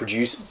one of the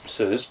producers,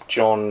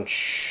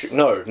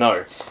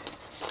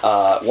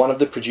 one of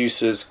the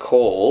producers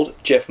called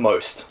Jeff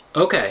Most.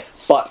 Okay.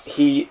 But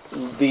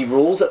the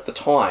rules at the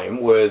time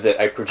were that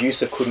a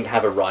producer couldn't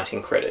have a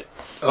writing credit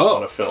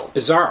on a film.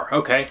 Bizarre.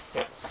 Okay.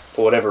 Yeah.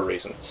 For whatever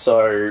reason.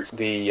 So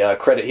the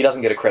credit, he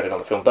doesn't get a credit on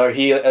the film, though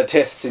he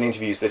attests in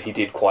interviews that he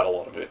did quite a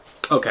lot of it.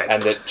 Okay.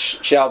 And that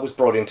Schow was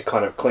brought in to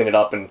kind of clean it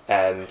up and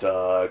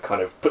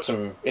kind of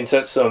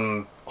insert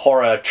some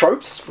horror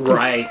tropes.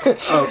 Right.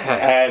 Okay.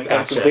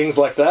 and some things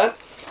like that.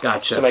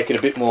 Gotcha. To make it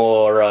a bit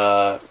more,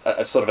 a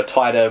sort of a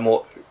tighter,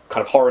 more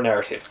kind of horror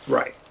narrative.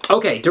 Right.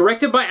 Okay,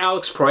 directed by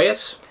Alex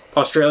Proyas,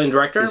 Australian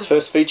director. His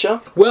first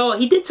feature? Well,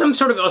 he did some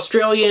sort of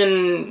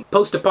Australian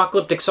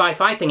post-apocalyptic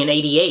sci-fi thing in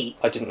 '88.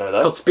 I didn't know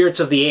that. Called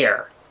Spirits of the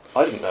Air.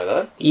 I didn't know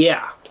that.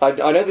 Yeah. I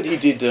know that he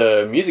did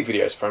music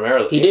videos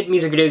primarily. He did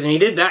music videos, and he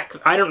did that.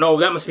 I don't know,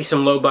 that must be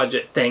some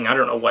low-budget thing. I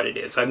don't know what it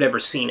is. I've never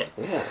seen it.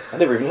 Yeah, I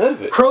never even heard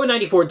of it. Crow in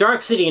 '94,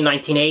 Dark City in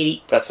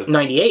 1980. That's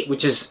 98,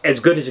 which is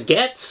as good as it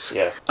gets.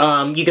 Yeah.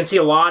 You can see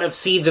a lot of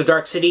seeds of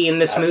Dark City in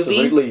this movie.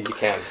 Absolutely, you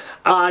can.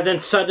 Then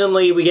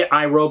suddenly we get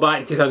iRobot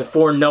in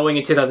 2004, Knowing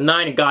in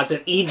 2009, and Gods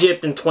of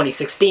Egypt in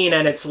 2016,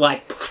 and it's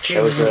like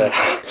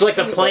it's like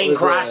the plane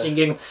crashing.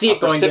 You can see it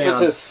going down.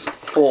 Precipitous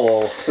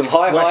fall, some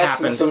high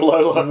heights and some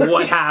low lows.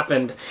 What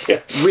happened?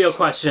 Yeah. Real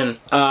question.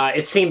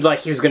 It seemed like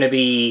he was going to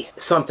be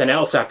something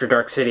else after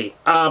Dark City.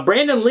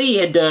 Brandon Lee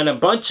had done a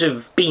bunch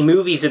of B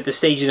movies at the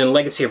stage in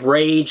Legacy of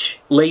Rage,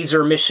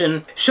 Laser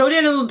Mission, Showdown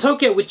in Little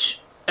Tokyo, which,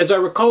 as I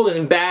recall,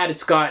 isn't bad.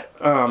 It's got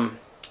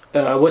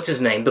what's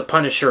his name? The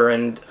Punisher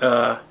and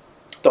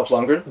Dolph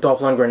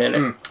Lundgren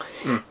in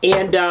it.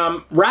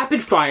 And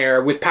Rapid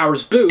Fire with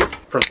Powers Booth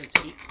from Sin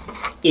City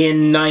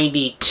in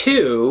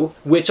 '92,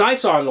 which I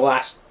saw in the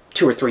last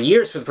 2 or 3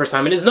 years for the first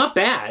time, and it's not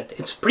bad.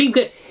 It's pretty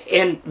good.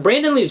 And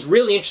Brandon Lee is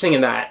really interesting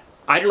in that.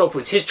 I don't know if it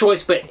was his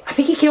choice, but I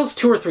think he kills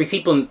 2 or 3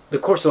 people in the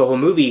course of the whole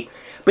movie,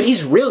 but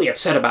he's really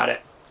upset about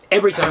it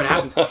every time it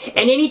happens.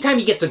 And anytime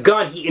he gets a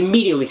gun, he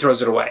immediately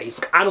throws it away. He's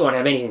like, I don't want to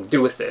have anything to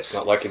do with this.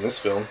 Not like in this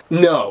film.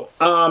 No.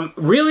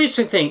 Really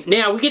interesting thing.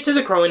 Now, we get to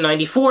The Crow in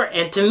 '94,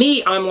 and to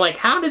me, I'm like,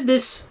 how did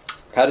this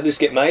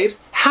get made?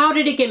 How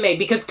did it get made?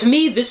 Because to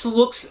me,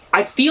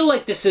 I feel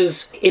like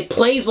it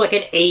plays like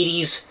an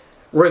 80s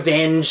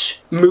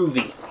revenge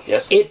movie.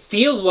 Yes. It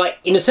feels like,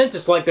 in a sense,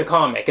 it's like the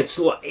comic. It's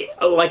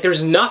like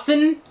there's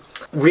nothing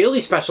really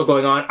special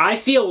going on. I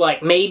feel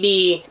like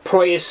maybe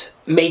Proyas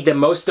made the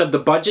most of the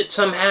budget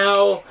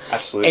somehow.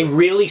 Absolutely. And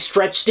really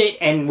stretched it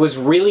and was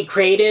really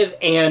creative,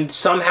 and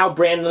somehow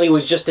Brandon Lee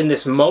was just in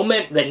this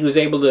moment that he was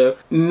able to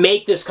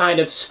make this kind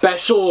of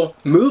special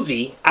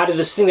movie out of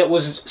this thing that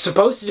was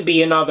supposed to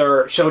be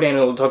another Showdown in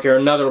Little Tokyo or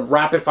another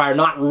Rapid Fire,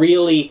 not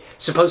really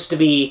supposed to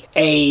be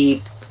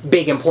a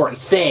big important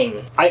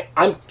thing.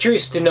 I'm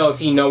curious to know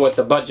if you know what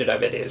the budget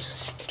of it is.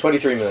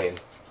 $23 million.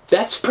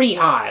 That's pretty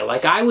high.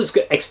 Like, I was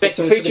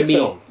expecting it's a it to be...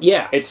 film.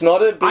 Yeah. It's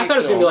not a big I thought it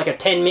was going to be like a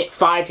 $10 million.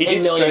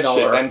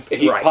 And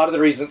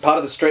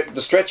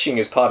the stretching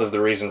is part of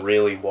the reason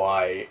really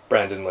why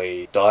Brandon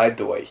Lee died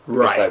the way,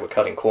 because they were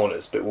cutting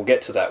corners. But we'll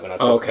get to that when I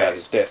talk about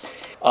his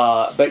death.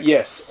 But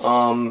yes,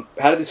 how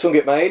did this film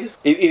get made?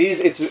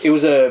 It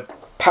was a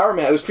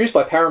Paramount. It was produced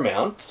by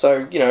Paramount,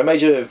 so a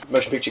major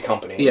motion picture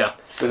company. Yeah.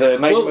 With a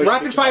major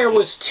Rapid Fire budget.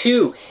 Was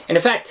 2. And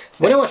in fact,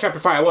 when I watched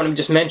Rapid Fire, I want to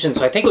just mention,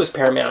 so I think it was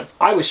Paramount.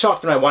 I was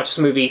shocked when I watched this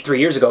movie 3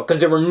 years ago, because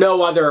there were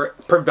no other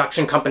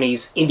production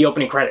companies in the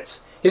opening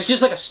credits. It was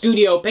just like a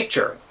studio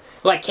picture.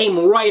 Like, came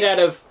right out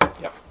of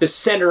the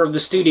center of the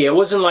studio. It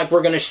wasn't like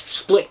we're going to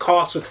split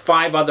costs with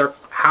 5 other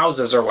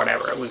houses or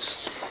whatever. It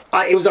was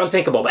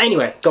unthinkable. But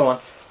anyway, go on.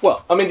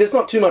 Well, I mean, there's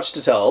not too much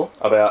to tell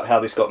about how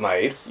this got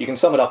made. You can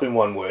sum it up in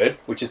one word,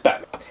 which is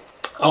Batman.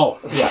 Oh,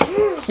 yeah.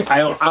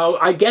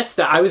 I guess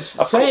that. I was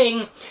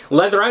saying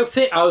leather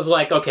outfit. I was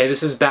like, okay,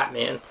 this is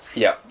Batman.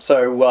 Yeah.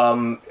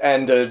 So,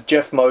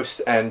 Jeff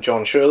Most and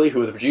John Shirley, who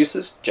were the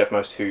producers, Jeff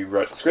Most, who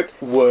wrote the script,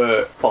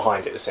 were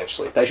behind it,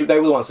 essentially. They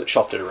were the ones that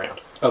shopped it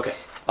around. Okay.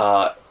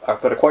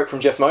 I've got a quote from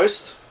Jeff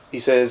Most. He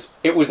says,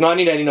 "It was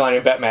 1989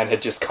 and Batman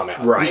had just come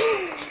out." Right.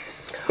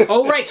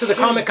 Oh, right. So the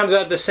comic comes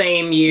out the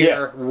same year.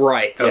 Yeah.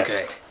 Right. Okay.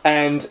 Yes.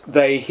 And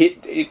they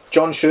hit it.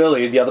 John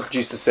Shirley, the other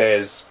producer,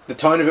 says, "The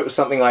tone of it was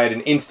something I had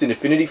an instant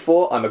affinity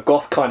for. I'm a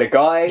goth kind of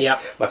guy.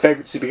 Yep. My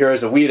favourite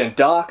superheroes are weird and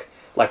dark,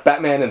 like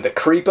Batman and the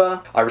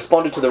Creeper. I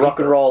responded to the rock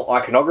and roll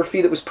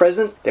iconography that was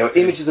present. There were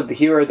images of the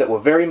hero that were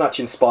very much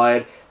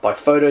inspired by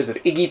photos of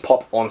Iggy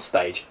Pop on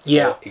stage."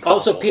 Yeah.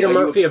 Also, Peter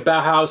Murphy of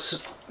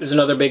Bauhaus is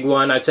another big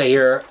one I'd say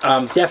here.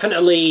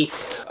 Definitely,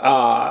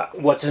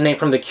 what's his name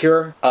from The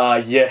Cure?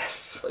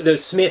 Yes. The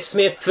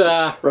Smith,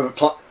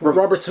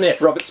 Robert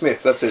Smith. Robert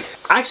Smith, that's it.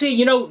 Actually,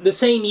 you know, the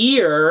same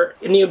year,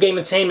 Neil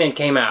Gaiman's Sandman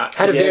came out.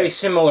 Had a very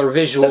similar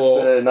visual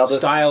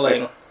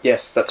styling.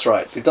 Yes, that's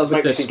right. It does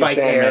make me think of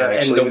Sandman,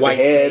 actually, with the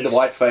hair, the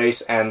white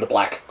face, and the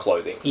black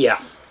clothing.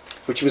 Yeah.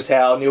 Which was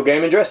how Neil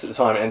Gaiman dressed at the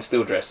time, and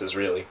still dresses,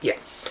 really. Yeah.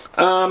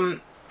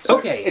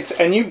 Okay.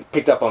 And you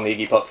picked up on the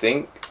Iggy Pop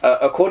thing.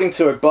 According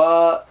to a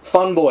bar,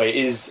 Fun Boy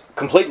is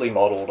completely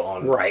modelled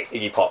on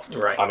Iggy Pop.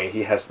 Right. I mean,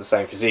 he has the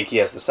same physique, he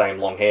has the same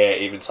long hair,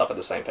 even some of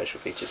the same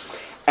facial features.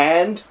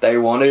 And they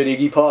wanted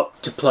Iggy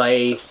Pop to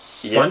play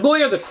Fun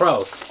Boy or the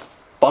Crow?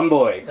 Fun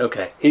Boy.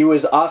 Okay. He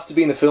was asked to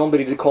be in the film, but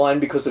he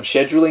declined because of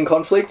scheduling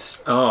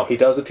conflicts. Oh. He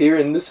does appear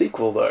in the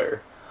sequel, though.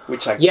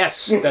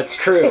 Yes, that's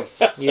true.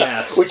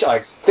 Yes. Which I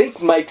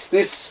think makes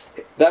this...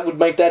 That would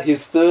make that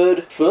his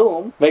third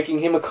film, making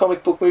him a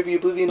comic book movie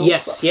Oblivion All-Star.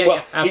 Yes,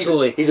 yeah,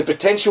 absolutely. He's a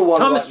potential one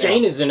Thomas right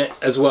Jane now. is in it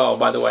as well,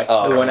 by the way.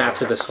 The one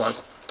after this one.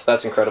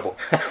 That's incredible.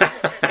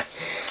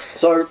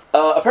 So,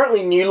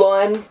 apparently New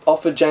Line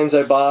offered James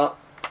O'Barr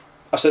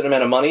a certain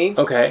amount of money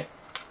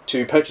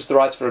to purchase the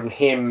rights from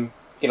him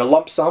in a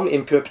lump sum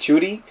in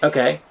perpetuity.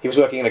 Okay. He was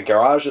working in a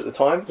garage at the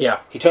time.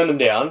 Yeah. He turned them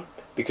down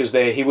because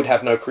he would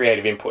have no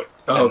creative input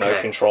and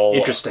no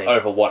control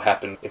over what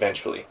happened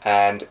eventually.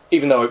 And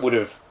even though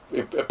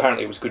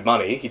apparently it was good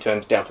money, he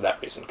turned it down for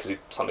that reason, because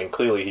it's something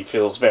clearly he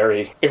feels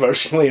very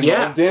emotionally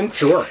involved in.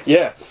 Sure.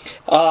 Yeah.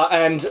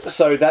 And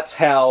so that's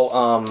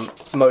how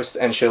Most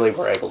and Shirley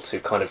were able to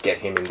kind of get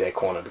him in their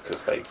corner,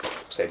 because they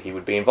said he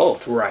would be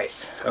involved. Right.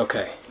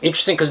 Okay.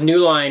 Interesting, because New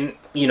Line,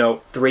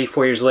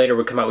 3-4 years later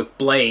would come out with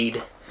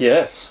Blade.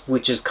 Yes.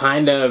 Which is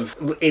kind of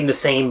in the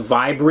same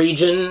vibe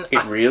region.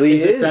 It really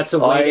is. If that's a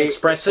way to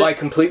express it. I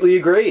completely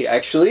agree,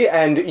 actually.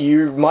 And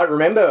you might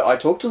remember I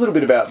talked a little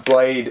bit about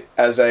Blade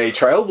as a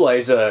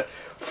trailblazer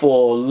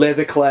for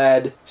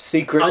leather-clad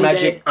secret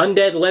magic.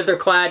 Undead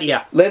leather-clad,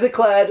 yeah.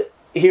 Leather-clad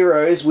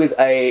heroes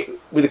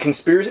with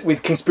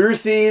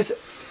conspiracies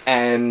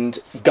and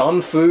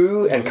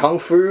gun-fu and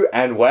kung-fu.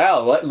 And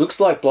wow, it looks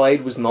like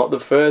Blade was not the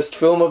first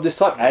film of this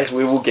type, as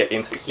we will get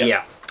into. Yep.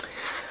 Yeah.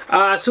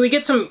 So we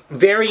get some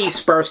very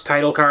sparse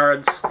title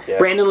cards. Yeah.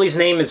 Brandon Lee's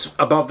name is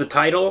above the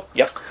title.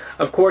 Yep.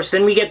 Of course,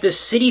 then we get this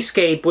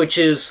cityscape, which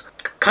is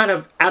kind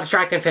of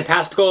abstract and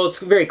fantastical. It's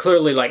very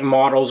clearly like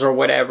models or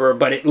whatever,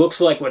 but it looks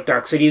like what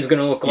Dark City is going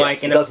to look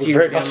like in a few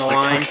years down the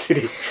line.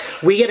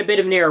 We get a bit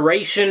of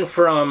narration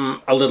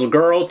from a little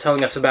girl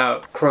telling us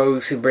about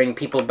crows who bring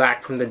people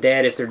back from the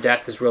dead if their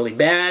death is really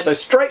bad.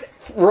 So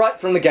right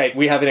from the gate,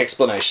 we have an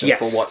explanation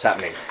for what's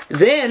happening.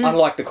 Then,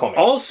 unlike the comic,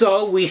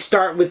 also we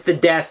start with the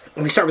death.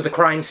 We start with the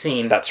crime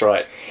scene. That's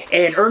right.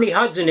 And Ernie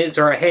Hudson is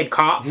our head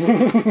cop,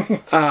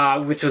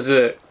 which was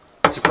a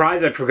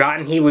surprise. I'd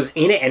forgotten he was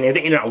in it, and in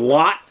it a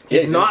lot.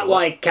 He's not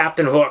like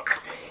Captain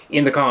Hook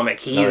in the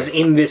comic. He is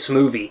in this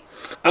movie.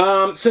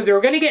 So they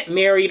were going to get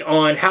married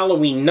on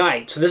Halloween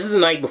night. So this is the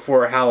night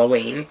before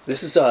Halloween.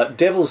 This is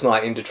Devil's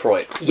Night in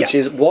Detroit, which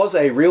was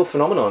a real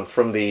phenomenon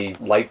from the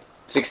late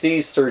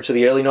 60s through to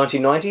the early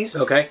 1990s.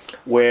 Okay.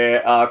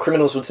 Where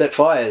criminals would set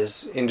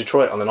fires in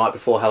Detroit on the night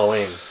before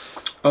Halloween.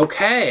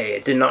 Okay, I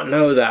did not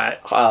know that.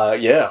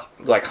 Yeah,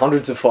 like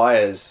hundreds of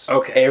fires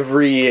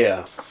every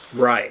year.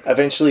 Right.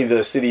 Eventually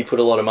the city put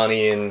a lot of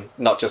money in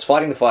not just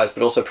fighting the fires,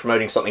 but also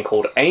promoting something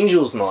called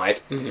Angels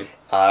Night,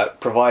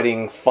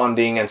 providing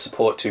funding and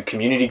support to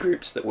community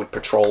groups that would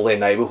patrol their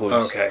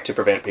neighborhoods to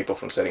prevent people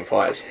from setting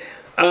fires.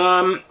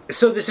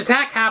 So this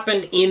attack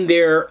happened in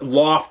their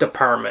loft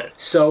apartment.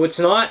 So it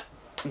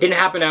didn't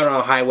happen out on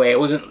a highway. It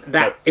wasn't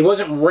that. It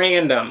wasn't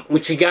random,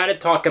 which we got to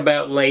talk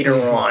about later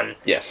on.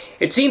 Yes.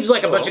 It seems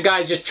like a bunch of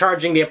guys just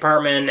charging the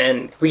apartment,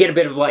 and we get a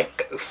bit of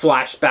like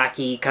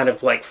flashbacky kind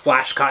of like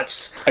flash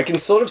cuts. I can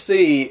sort of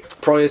see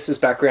Proyas'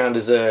 background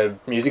as a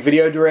music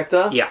video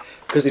director. Yeah.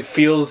 Because it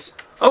feels...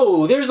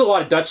 Oh, there's a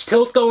lot of Dutch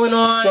tilt going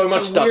on. So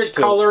much some Dutch weird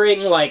tilt. Coloring,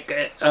 like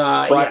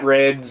bright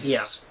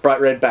reds, bright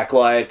red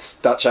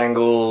backlights, Dutch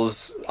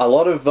angles, a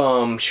lot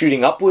of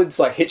shooting upwards,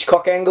 like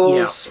Hitchcock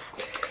angles.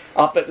 Yeah.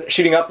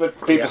 Shooting up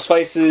at people's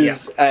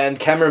faces and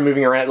camera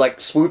moving around,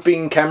 like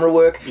swooping camera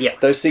work. Yeah.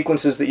 Those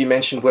sequences that you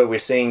mentioned where we're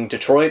seeing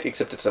Detroit,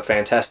 except it's a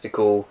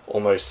fantastical,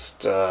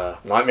 almost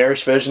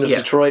nightmarish version of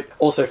Detroit,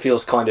 also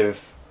feels kind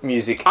of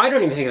music. I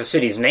don't even think the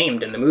city's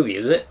named in the movie,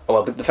 is it? Oh,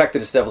 well, but the fact that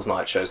it's Devil's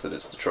Night shows that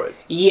it's Detroit.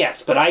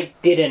 Yes, but I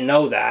didn't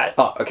know that.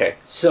 Oh, okay.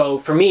 So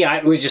for me,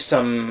 it was just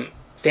some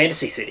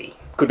fantasy city.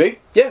 Could be.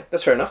 Yeah,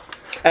 that's fair enough.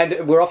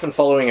 And we're often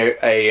following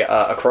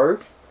a crow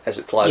as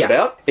it flies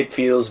about. It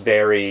feels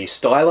very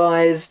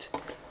stylized.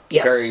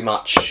 Yes. Very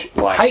much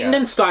like... heightened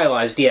and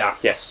stylized,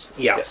 Yes.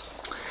 Yeah. Yes.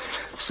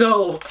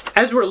 So,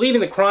 as we're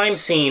leaving the crime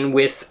scene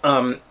with...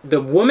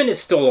 the woman is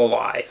still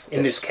alive,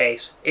 in this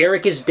case.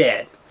 Eric is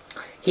dead.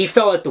 He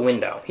fell out the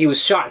window. He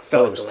was shot and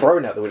fell out the window. He was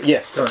thrown out the window.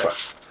 Yeah, that's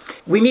right.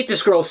 We meet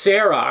this girl,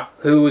 Sarah,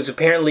 who is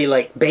apparently,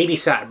 like,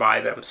 babysat by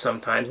them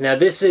sometimes. Now,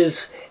 this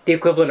is the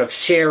equivalent of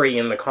Sherry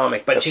in the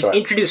comic, but she's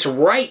introduced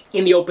right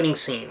in the opening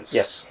scenes.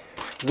 Yes.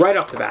 Right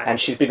off the bat. And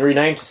she's been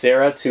renamed to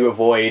Sarah to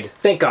avoid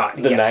Thank God.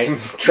 the name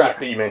trap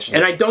that you mentioned.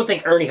 And I don't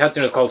think Ernie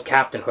Hudson is called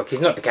Captain Hook.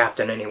 He's not the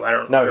captain anyway. I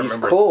don't remember. He's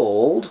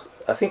called,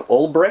 I think,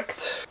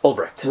 Albrecht.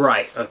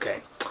 Right,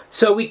 okay.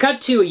 So we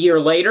cut to a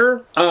year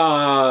later.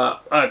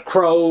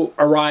 Crow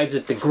arrives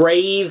at the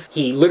grave.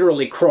 He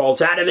literally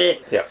crawls out of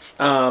it. Yeah.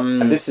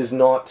 And this is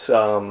not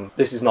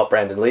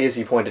Brandon Lee, as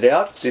you pointed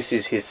out. This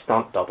is his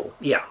stunt double.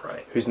 Yeah,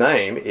 right. Whose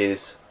name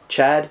is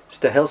Chad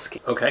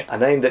Stahelski. Okay. A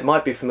name that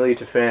might be familiar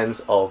to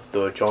fans of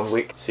the John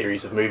Wick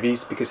series of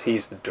movies because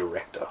he's the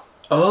director.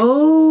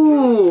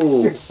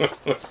 Oh!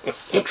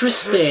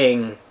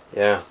 Interesting.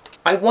 Yeah.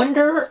 I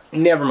wonder...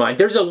 Never mind.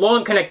 There's a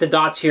long connect the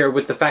dots here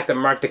with the fact that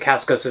Mark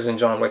Dacascos is in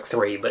John Wick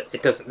 3, but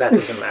that doesn't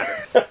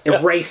matter.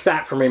 Erase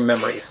that from your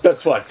memories.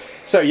 That's fine.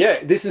 So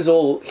yeah, this is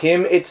all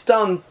him. It's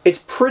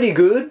pretty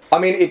good. I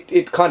mean,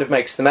 it kind of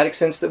makes thematic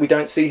sense that we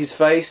don't see his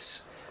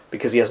face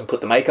because he hasn't put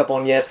the makeup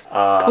on yet.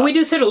 We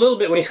do see it a little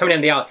bit when he's coming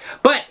down the alley.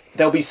 But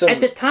there'll be some... At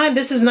the time,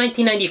 this is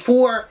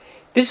 1994.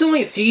 This is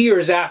only a few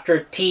years after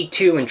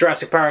T2 and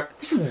Jurassic Park.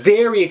 This is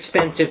very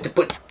expensive to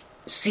put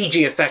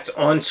CG effects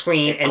on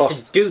screen and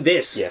to do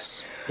this.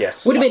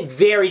 Yes. Would have been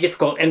very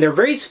difficult, and they're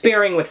very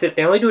sparing with it.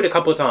 They only do it a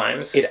couple of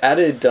times. It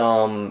added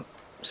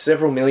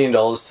several $1 million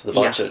to the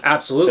budget. Yeah,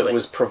 absolutely. That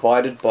was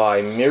provided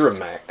by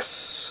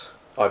Miramax,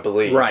 I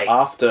believe. Right.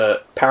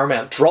 After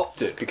Paramount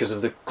dropped it because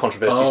of the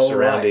controversy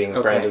surrounding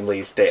Brandon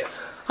Lee's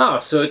death. Oh,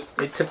 so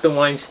it took the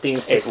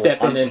Weinsteins to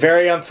step in and...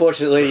 Very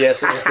unfortunately,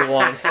 yes, it was the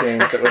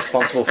Weinsteins that were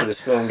responsible for this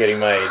film getting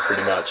made,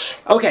 pretty much.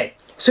 Okay.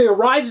 So he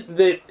arrives,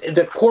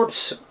 the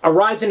corpse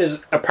arrives in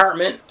his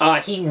apartment.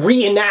 He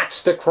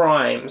reenacts the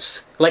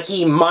crimes. Like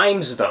he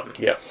mimes them.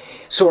 Yeah.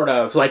 Sort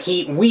of. Like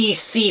we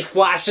see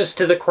flashes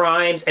to the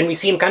crimes and we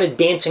see him kind of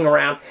dancing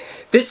around.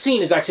 This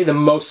scene is actually the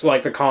most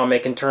like the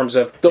comic in terms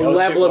of the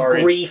level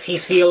of grief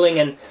he's feeling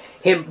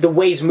and the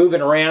way he's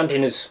moving around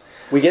in his...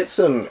 We get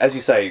some, as you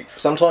say,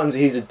 sometimes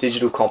he's a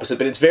digital composite,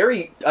 but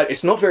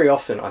it's not very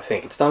often, I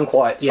think. It's done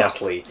quite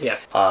subtly. Yeah.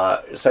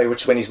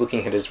 Which when he's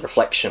looking at his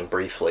reflection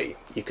briefly,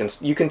 you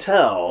can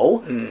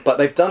tell, but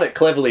they've done it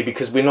cleverly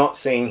because we're not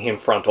seeing him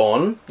front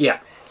on. Yeah.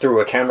 Through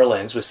a camera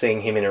lens, we're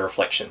seeing him in a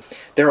reflection.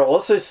 There are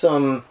also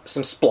some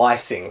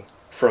splicing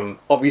from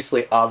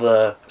obviously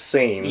other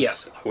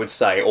scenes, I would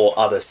say, or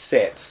other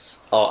sets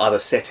or other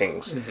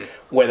settings,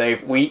 where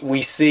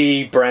we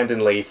see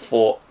Brandon Lee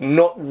for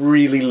not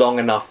really long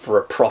enough for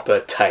a proper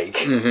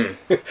take,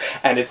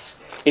 and it's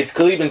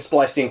clearly been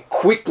spliced in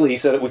quickly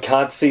so that we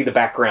can't see the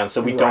background,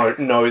 so we don't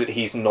know that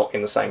he's not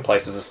in the same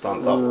place as a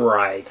stunt double.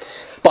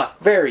 Right. But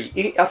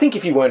I think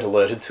if you weren't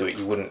alerted to it,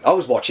 you wouldn't. I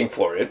was watching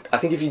for it. I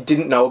think if you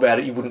didn't know about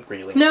it, you wouldn't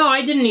really. No,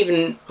 I didn't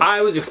even.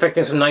 I was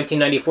expecting some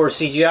 1994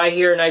 CGI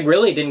here, and I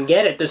really didn't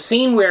get it. The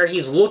scene where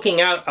he's looking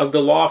out of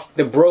the loft,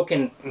 the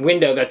broken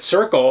window, that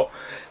circle,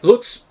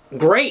 looks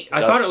great.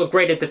 I thought it looked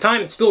great at the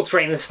time. It still looks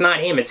great, and it's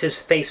not him. It's his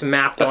face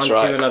mapped onto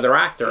another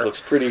actor. It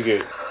looks pretty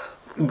good.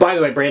 By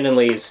the way, Brandon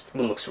Lee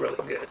looks really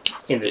good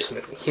in this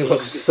movie. He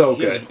looks so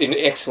good. He's in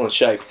excellent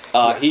shape.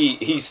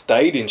 He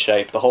stayed in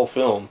shape the whole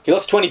film. He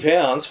lost 20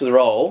 pounds for the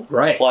role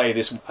to play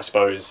this, I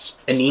suppose,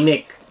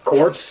 anemic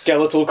corpse,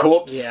 skeletal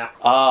corpse.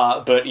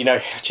 Yeah. But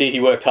he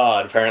worked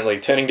hard. Apparently,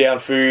 turning down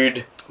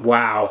food.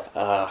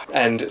 Wow.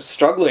 And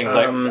struggling.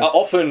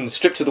 Often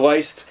stripped to the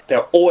waist.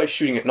 They're always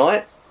shooting at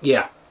night.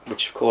 Yeah.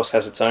 Which of course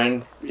has its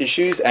own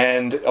issues,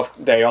 and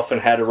they often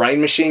had a rain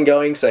machine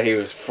going, so he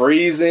was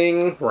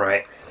freezing.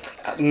 Right.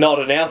 Not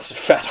an ounce of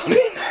fat on him.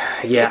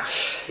 Yeah.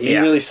 He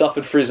really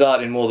suffered for his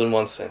art in more than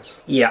one sense.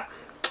 Yeah.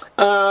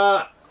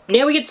 Now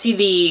we get to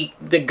see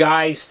the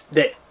guys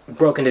that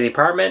broke into the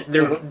apartment.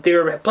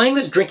 They're playing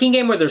this drinking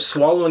game where they're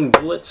swallowing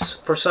bullets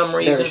for some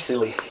reason. Very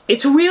silly.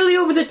 It's really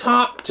over the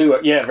top.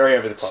 Very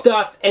over the top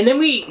stuff. And then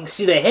we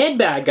see the head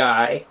bad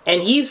guy,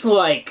 and he's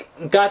like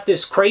got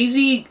this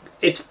crazy.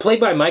 It's played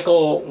by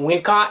Michael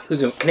Wincott,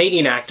 who's a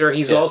Canadian actor.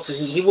 He's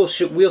also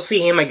we'll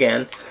see him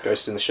again.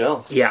 Ghost in the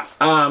Shell. Yeah.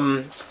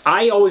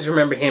 I always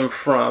remember him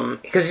from,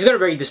 because he's got a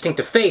very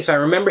distinctive face. I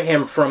remember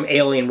him from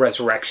Alien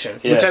Resurrection,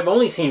 which I've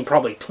only seen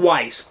probably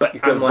twice. But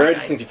you've got a very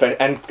distinctive face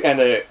and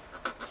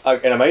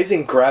an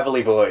amazing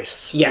gravelly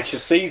voice. Yes. Which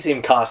sees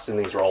him cast in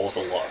these roles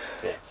a lot.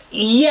 Yeah.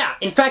 Yeah,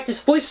 in fact,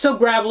 his voice is so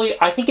gravelly,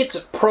 I think it's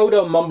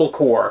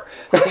proto-mumblecore.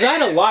 Because I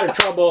had a lot of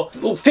trouble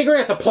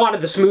figuring out the plot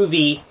of this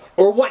movie,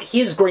 or what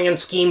his grand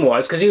scheme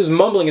was, because he was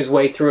mumbling his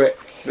way through it.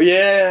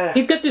 Yeah.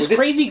 He's got this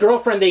crazy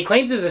girlfriend that he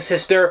claims is a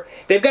sister.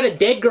 They've got a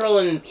dead girl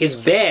in his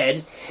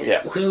bed,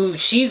 who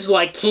she's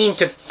like keen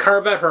to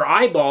carve out her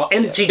eyeball,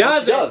 and she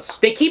does.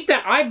 They keep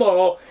that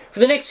eyeball for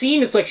the next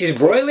scene. It's like she's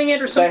broiling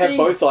it or something. They have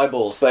both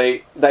eyeballs.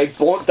 They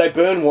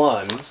burn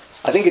one.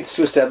 I think it's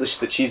to establish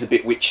that she's a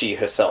bit witchy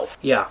herself.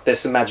 Yeah. There's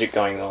some magic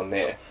going on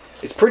there.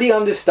 It's pretty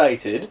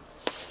understated,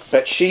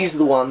 but she's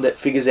the one that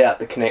figures out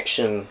the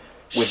connection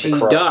with the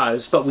crow. She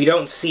does, but we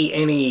don't see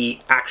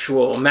any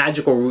actual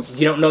magical...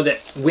 You don't know that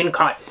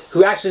Wincott,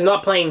 who actually is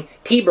not playing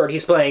T-Bird,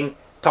 he's playing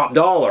Top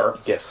Dollar.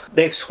 Yes.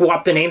 They've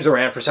swapped the names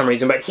around for some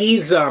reason, but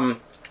he's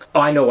Oh,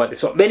 I know what they've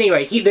swapped. But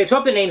anyway, they've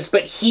swapped the names,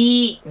 but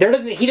he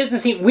doesn't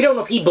seem. We don't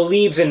know if he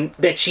believes in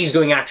that she's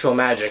doing actual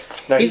magic.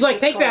 No, he's like,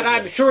 take that.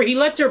 I'm sure he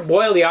lets her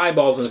boil the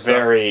eyeballs and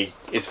stuff.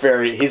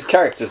 His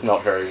character's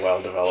not very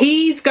well developed.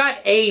 He's got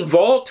a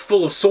vault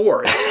full of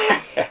swords,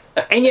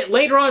 and yet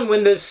later on,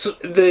 when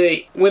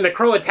the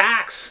crow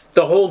attacks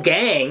the whole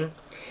gang,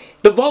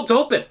 the vault's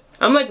open.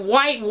 I'm like,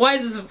 why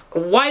is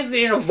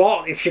it in a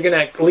vault if you're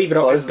gonna leave it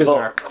open? It's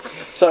bizarre.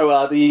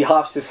 So the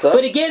half sister.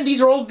 But again,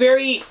 these are all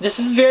this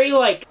is very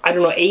like, I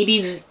don't know,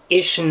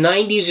 80s-ish,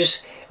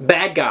 90s-ish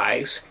bad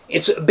guys.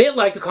 It's a bit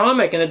like the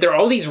comic in that there are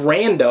all these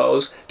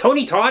randos.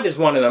 Tony Todd is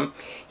one of them.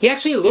 He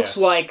actually looks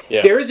like,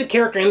 there is a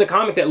character in the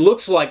comic that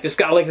looks like this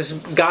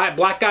guy,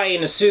 black guy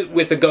in a suit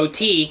with a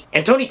goatee,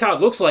 and Tony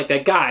Todd looks like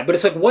that guy, but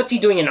it's like, what's he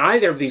doing in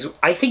either of these?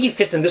 I think he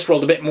fits in this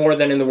world a bit more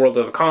than in the world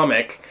of the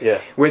comic,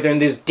 where they're in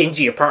these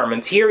dingy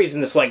apartments. Here he's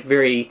in this like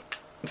very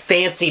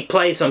fancy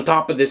place on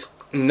top of this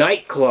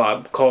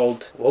nightclub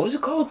called, what was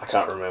it called? I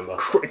can't remember.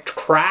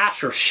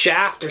 Crash or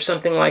Shaft or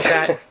something like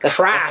that.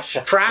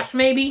 Trash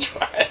maybe?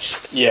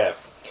 Trash. Yeah.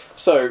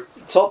 So,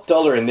 top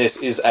dollar in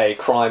this is a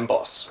crime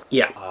boss.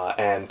 Yeah.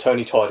 And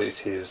Tony Todd is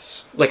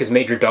his... like his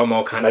major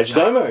domo kind of major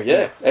domo,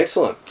 yeah.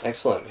 Excellent.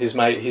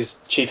 His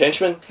chief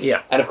henchman.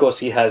 Yeah. And of course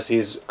he has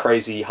his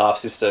crazy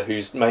half-sister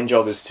whose main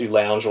job is to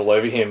lounge all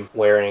over him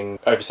wearing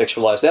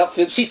over-sexualized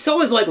outfits. She's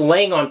always like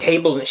laying on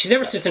tables and she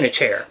never sits in a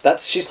chair.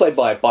 She's played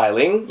by Bai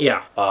Ling.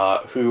 Yeah.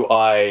 Who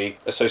I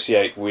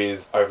associate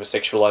with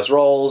over-sexualized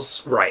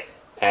roles. Right.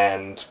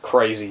 And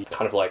crazy,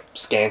 kind of like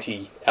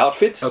scanty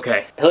outfits.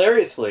 Okay.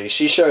 Hilariously,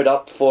 she showed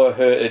up for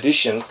her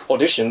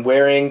audition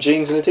wearing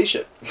jeans and a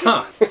t-shirt.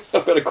 Huh.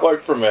 I've got a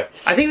quote from her.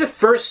 I think the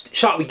first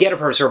shot we get of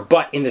her is her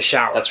butt in the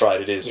shower. That's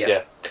right, it is,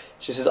 yeah.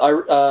 She says,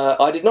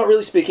 I did not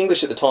really speak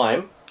English at the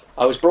time.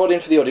 I was brought in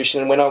for the audition,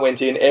 and when I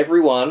went in,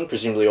 everyone,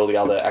 presumably all the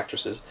other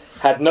actresses,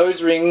 had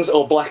nose rings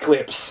or black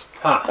lips.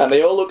 Huh. And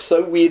they all looked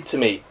so weird to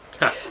me.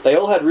 Huh. They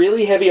all had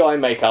really heavy eye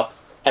makeup,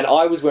 and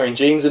I was wearing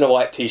jeans and a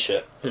white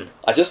t-shirt.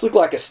 I just looked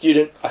like a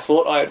student. I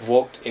thought I had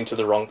walked into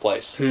the wrong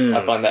place. I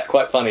find that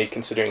quite funny,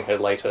 considering her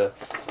later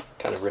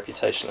kind of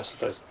reputation, I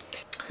suppose.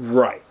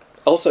 Right.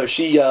 Also,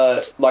 she,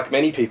 like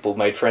many people,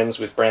 made friends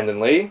with Brandon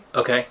Lee.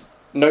 Okay.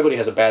 Nobody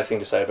has a bad thing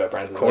to say about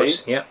Brandon Lee. Of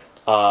course, yeah.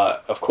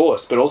 Of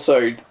course, but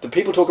also, the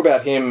people talk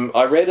about him...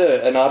 I read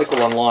an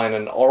article online,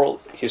 an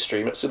oral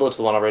history, similar to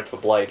the one I read for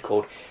Blade,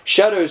 called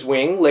Shadow's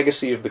Wing,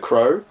 Legacy of the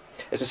Crow.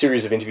 It's a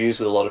series of interviews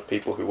with a lot of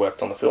people who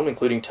worked on the film,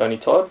 including Tony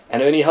Todd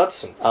and Ernie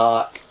Hudson.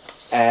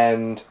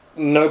 And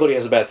nobody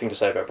has a bad thing to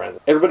say about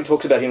Brandon. Everybody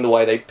talks about him the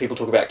way people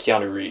talk about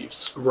Keanu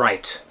Reeves.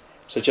 Right.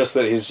 So just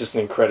that he's just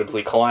an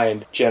incredibly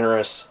kind,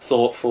 generous,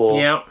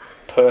 thoughtful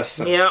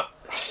person. Yeah.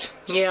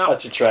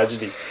 Such a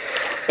tragedy.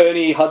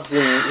 Ernie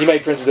Hudson, he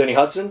made friends with Ernie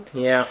Hudson.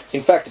 Yeah.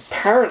 In fact,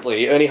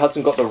 apparently, Ernie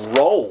Hudson got the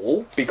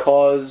role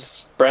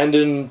because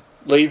Brandon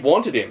Lee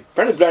wanted him.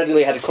 Brandon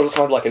Lee had kind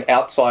of like an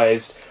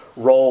outsized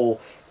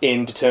role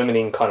in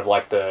determining kind of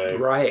like the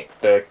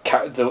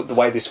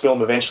way this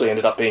film eventually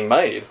ended up being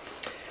made.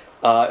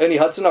 Ernie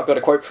Hudson, I've got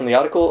a quote from the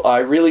article. I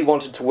really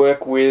wanted to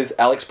work with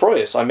Alex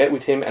Proyas. I met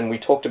with him and we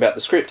talked about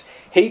the script.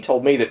 He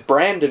told me that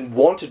Brandon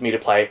wanted me to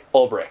play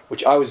Albrecht,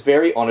 which I was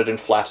very honoured and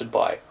flattered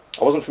by.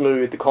 I wasn't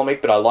familiar with the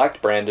comic, but I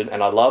liked Brandon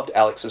and I loved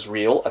Alex's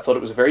reel. I thought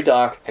it was a very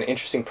dark and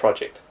interesting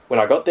project. When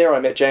I got there, I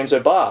met James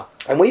O'Barr,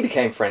 and we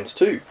became friends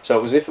too. So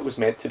it was as if it was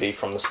meant to be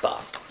from the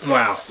start.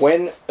 Wow.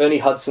 When Ernie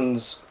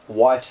Hudson's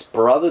wife's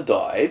brother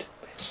died,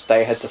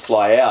 they had to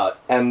fly out.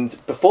 And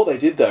before they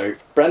did, though,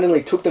 Brandon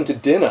Lee took them to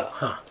dinner.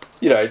 Huh.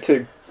 You know,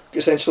 to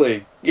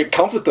essentially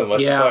comfort them, I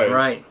suppose. Yeah,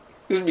 right.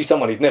 This would be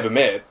someone he'd never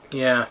met.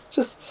 Yeah.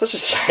 Just such a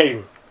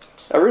shame.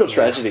 A real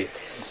tragedy.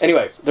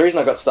 Anyway, the reason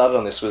I got started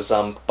on this was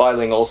Bai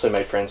Ling also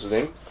made friends with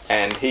him.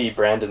 And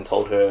Brandon,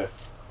 told her,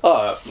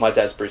 "Oh, my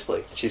dad's Bruce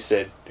Lee." She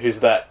said, "Who's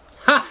that?"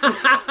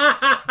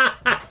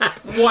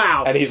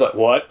 Wow. And he's like,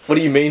 "What? What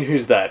do you mean,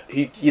 who's that?"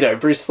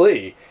 Bruce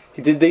Lee.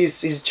 He did these,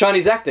 he's a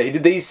Chinese actor, he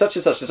did these such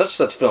and such and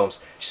such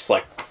films. She's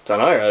like, "Don't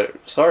know,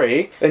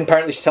 sorry." Then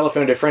apparently she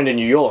telephoned her friend in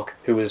New York,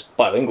 who was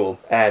bilingual,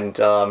 and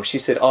she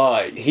said,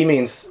 "Oh, he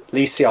means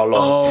Li Xiaolong."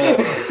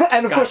 Oh,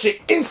 and of course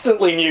she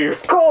instantly knew,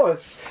 of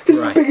course!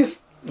 He's the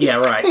biggest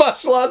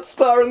martial arts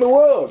star in the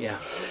world. Yeah.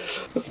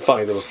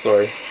 Funny little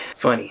story.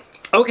 Funny.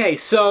 Okay,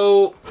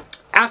 so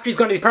after he's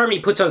gone to the apartment, he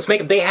puts on his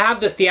makeup. They have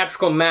the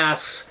theatrical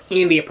masks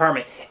in the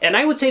apartment. And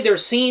I would say there are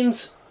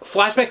scenes,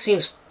 flashback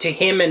scenes to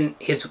him and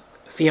his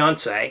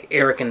fiancée,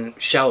 Eric and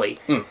Shelley,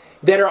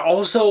 that are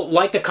also,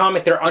 like the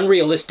comic, they're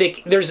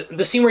unrealistic. There's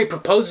the scene where he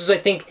proposes, I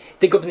think.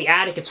 They go up in the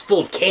attic, it's full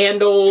of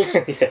candles,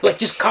 like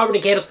just covered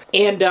in candles.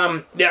 And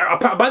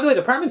by the way,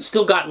 the apartment's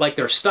still got like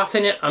their stuff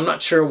in it. I'm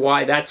not sure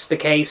why that's the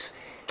case.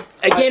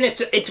 Again,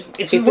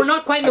 we're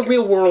not quite in the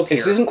real world here.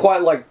 This isn't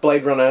quite like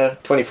Blade Runner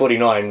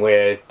 2049,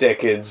 where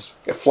Deckard's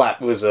flat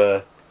was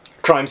a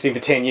crime scene for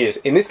 10 years.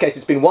 In this case,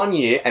 it's been 1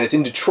 year, and it's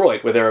in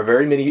Detroit, where there are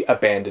very many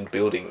abandoned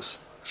buildings.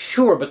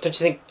 Sure, but don't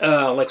you think,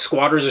 like,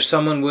 squatters or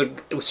someone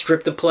would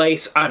strip the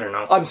place? I don't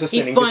know. I'm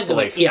suspending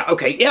disbelief. Yeah,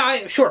 okay.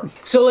 Yeah, sure.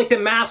 So, like, the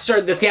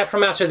theatrical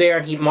master there,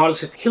 and he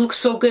models... He looks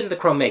so good in the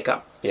Crow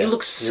makeup. Yeah, he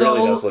looks so... He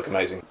really does look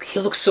amazing. He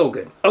looks so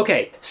good.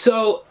 Okay,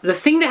 so the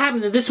thing that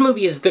happens in this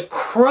movie is the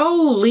Crow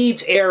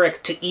leads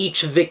Eric to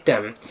each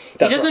victim. He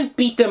doesn't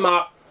beat them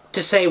up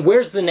to say,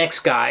 where's the next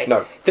guy?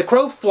 No. The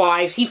Crow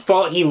flies, he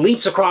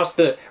leaps across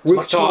the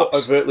rooftops. Much more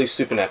overtly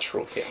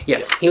supernatural here.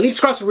 Yeah. He leaps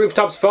across the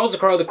rooftops, follows the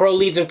Crow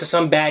leads him to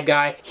some bad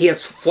guy. He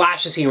has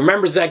flashes, he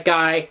remembers that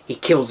guy, he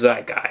kills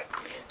that guy.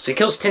 So he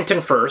kills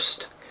Tintin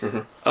first.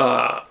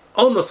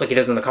 Almost like he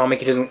does in the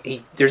comic.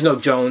 There's no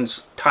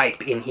Jones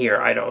type in here,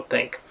 I don't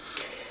think.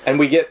 And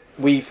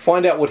we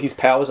find out what his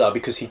powers are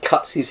because he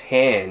cuts his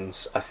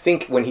hands, I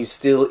think, when he's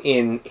still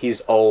in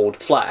his old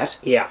flat.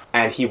 Yeah.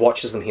 And he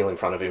watches them heal in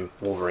front of him,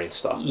 Wolverine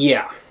style.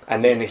 Yeah.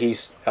 And then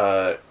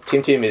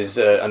Tim is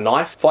a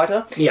knife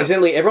fighter. Yeah.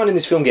 Incidentally, everyone in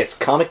this film gets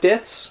karmic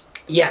deaths.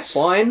 Yes.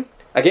 Fine.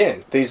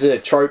 Again, these are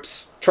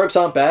tropes. Tropes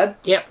aren't bad.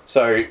 Yep.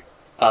 So...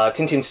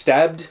 Tintin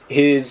stabbed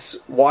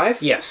his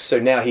wife. Yes. So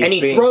now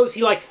he's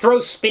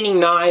throws spinning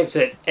knives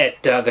at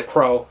the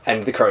Crow.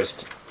 And the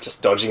Crow's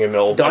just dodging him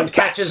all. Don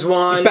catches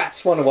one. He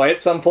bats one away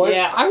at some point.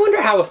 Yeah, I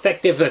wonder how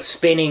effective a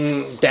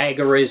spinning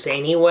dagger is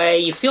anyway.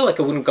 You feel like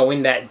it wouldn't go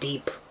in that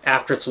deep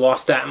after it's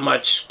lost that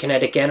much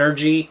kinetic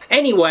energy.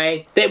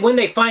 Anyway, when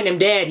they find him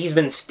dead,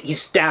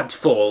 he's stabbed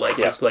full,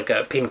 he's like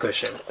a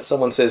pincushion.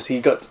 Someone says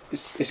he's got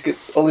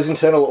all his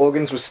internal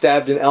organs were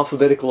stabbed in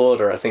alphabetical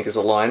order, I think is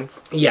a line.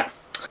 Yeah.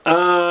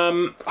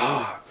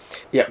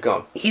 Yeah, go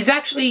on. He's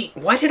actually...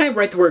 Why did I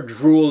write the word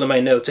drool in my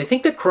notes? I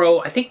think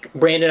I think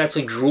Brandon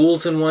actually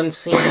drools in one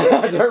scene.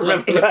 I don't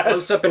remember that.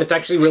 Close-up, and it's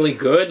actually really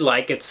good.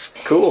 It's...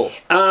 Cool.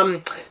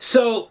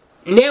 So,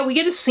 now we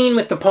get a scene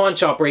with the pawn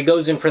shop where he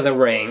goes in for the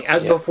ring.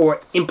 As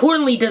before,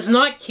 importantly, does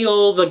not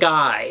kill the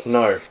guy.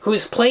 No.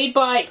 Who's played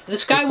by...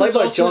 This guy was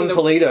played by also Jon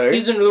Polito.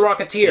 He's in The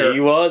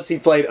Rocketeer. He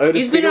played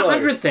Otis He's been in Bigelow.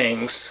 100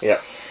 things. Yeah.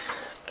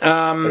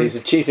 But he's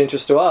of chief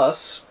interest to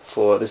us.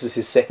 This is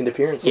his second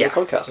appearance on the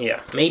podcast. Yeah,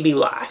 maybe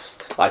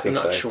last. I think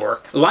I'm not so.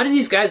 sure. A lot of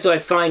these guys that I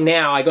find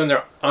now, I go in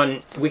there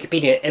on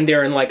Wikipedia, and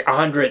they're in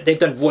 100. They've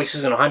done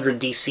voices in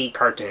 100 DC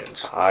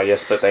cartoons.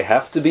 Yes, but they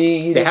have to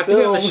be. They have to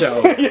be on the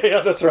show.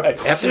 Yeah, that's right.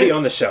 They have to be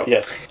on the show.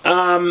 Yes.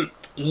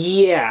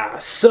 Yeah.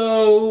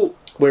 So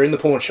we're in the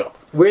pawn shop.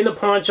 We're in the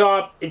pawn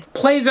shop. It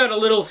plays out a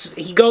little.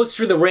 He goes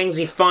through the rings.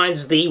 He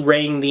finds the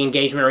ring, the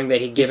engagement ring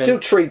that he'd given. He still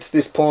treats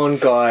this pawn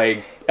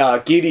guy.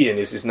 Gideon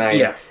is his name.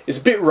 Yeah. It's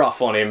a bit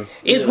rough on him.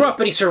 It's rough,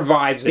 but he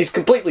survives it. He's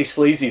completely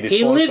sleazy, this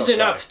He pawn lives shop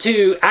enough guy.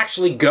 to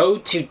actually go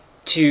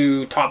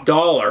to Top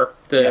Dollar,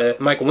 the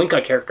Michael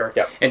Wincott character,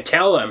 and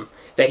tell him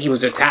that he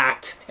was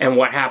attacked and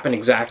what happened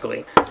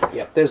exactly.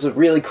 Yeah, there's a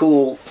really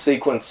cool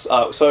sequence.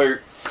 So,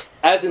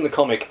 as in the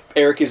comic,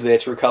 Eric is there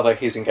to recover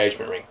his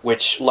engagement ring,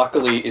 which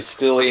luckily is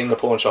still in the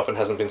pawn shop and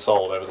hasn't been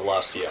sold over the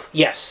last year.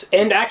 Yes,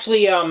 and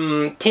actually,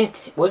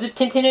 was it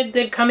Tintin that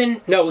had come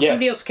in? No,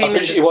 somebody else came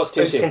in. It was Tintin.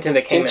 It was Tintin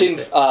that came in.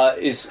 Tintin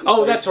is...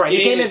 Oh, that's right.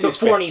 He came in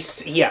before and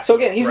he's... Yeah. So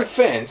again, he's a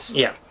fence.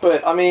 Yeah.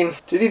 But, I mean,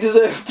 did he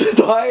deserve to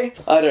die?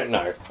 I don't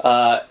know.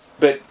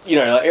 But,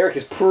 Eric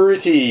is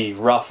pretty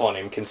rough on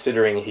him,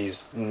 considering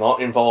he's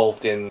not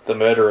involved in the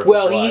murder of his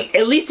wife.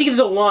 At least he gives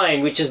a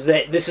line, which is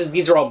that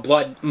these are all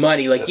blood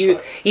money.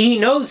 He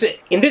knows that,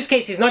 in this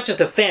case, he's not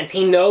just a fence.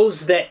 He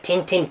knows that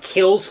Tintin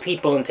kills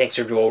people and takes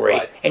their jewelry.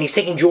 Right. And he's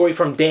taking jewelry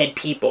from dead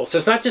people. So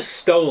it's not just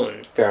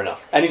stolen. Fair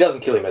enough. And he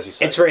doesn't kill him, as you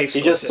say. It's very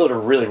He just sort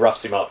of really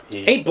roughs him up.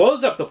 He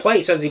blows up the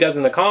place, as he does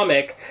in the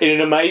comic. In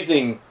an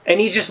amazing... And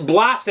he's just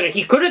blasted.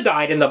 He could have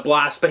died in the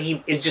blast, but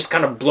he is just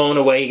kind of blown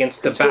away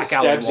against the back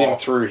alley wall. Stabs him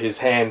through his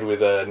hand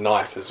with a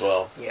knife as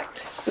well. Yeah.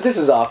 But this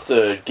is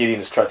after Gideon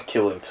has tried to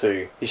kill him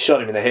too. He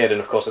shot him in the head,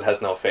 and of course it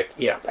has no effect.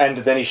 Yeah. And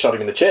then he shot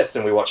him in the chest,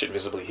 and we watch it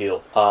visibly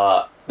heal.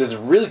 There's a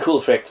really cool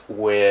effect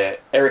where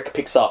Eric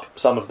picks up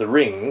some of the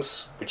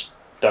rings, which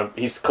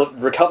he's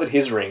recovered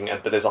his ring,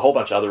 but there's a whole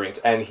bunch of other rings,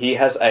 and he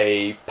has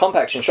a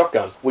pump-action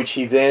shotgun, which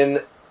he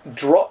then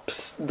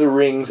drops the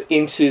rings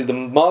into the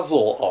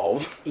muzzle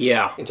of,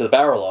 into the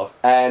barrel of,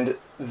 and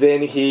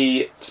then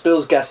he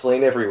spills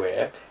gasoline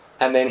everywhere,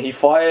 and then he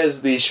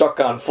fires the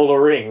shotgun full of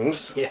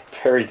rings,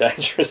 very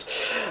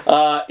dangerous,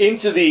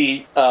 into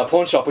the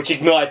pawn shop, which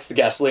ignites the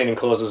gasoline and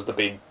causes the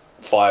big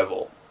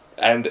fireball.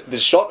 And the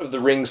shot of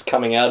the rings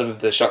coming out of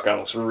the shotgun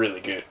looks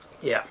really good.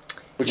 Yeah.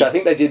 Which I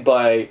think they did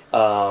by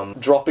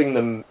dropping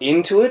them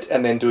into it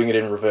and then doing it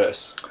in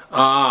reverse.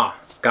 Ah,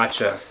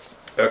 gotcha.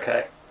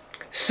 Okay.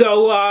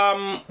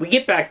 So, we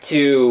get back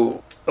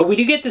to... we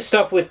do get the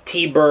stuff with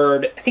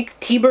T-Bird. I think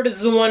T-Bird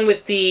is the one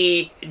with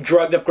the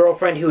drugged-up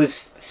girlfriend who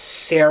is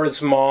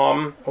Sarah's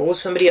mom. Or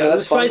was somebody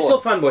else? Still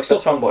Fun Boy. Still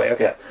Fun Boy,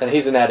 okay. Yeah. And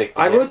he's an addict.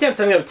 I wrote down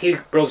something about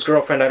T-Bird's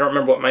girlfriend. I don't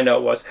remember what my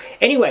note was.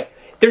 Anyway,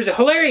 there's a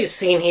hilarious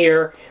scene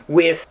here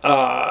with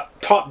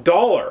Top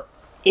Dollar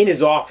in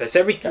his office.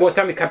 One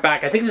time we cut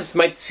back, I think this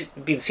might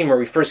be the scene where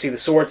we first see the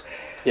swords.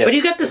 Yes, but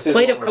he's got this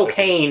plate of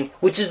cocaine,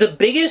 which is the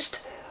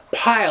biggest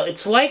pile.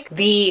 It's like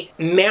the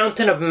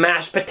mountain of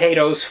mashed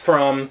potatoes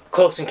from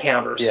Close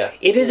Encounters. Yeah,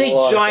 it is a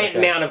lot giant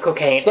of amount of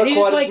cocaine. It's not And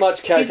quite as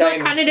much cocaine. He's not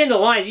cutting it into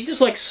lines. He's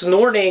just like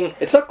snorting.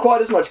 It's not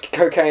quite as much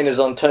cocaine as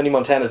on Tony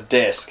Montana's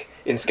desk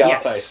in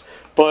Scarface, Yes.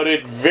 but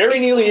it very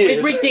nearly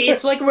is.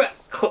 It's like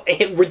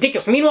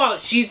ridiculous. Meanwhile,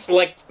 she's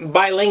like,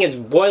 Bai Ling is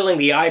boiling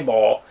the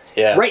eyeball.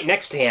 Yeah. Right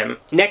next to him,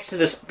 next to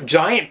this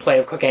giant plate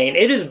of cocaine.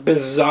 It is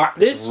bizarre.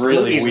 This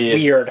really movie is weird.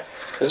 weird.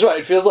 That's right.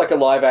 It feels like a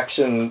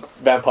live-action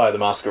Vampire the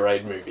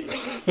Masquerade movie.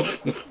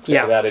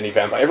 Yeah. Without any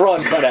vampire.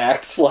 Everyone kind of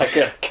acts like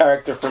a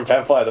character from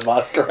Vampire the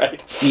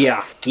Masquerade.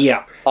 Yeah.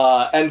 Yeah.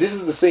 And this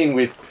is the scene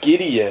with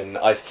Gideon,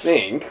 I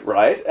think,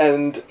 right?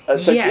 And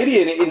so Yes.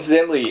 Gideon,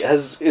 incidentally,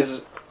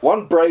 is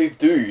one brave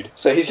dude.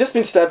 So he's just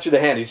been stabbed through the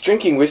hand. He's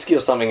drinking whiskey or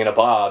something in a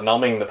bar,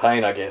 numbing the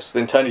pain, I guess.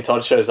 Then Tony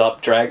Todd shows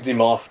up, drags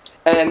him off.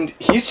 And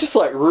he's just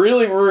like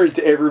really rude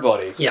to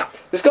everybody. Yeah.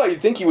 This guy,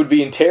 you'd think he would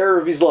be in terror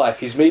of his life.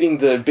 He's meeting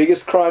the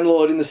biggest crime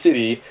lord in the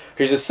city,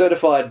 who's a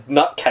certified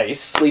nutcase,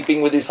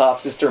 sleeping with his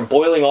half-sister and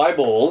boiling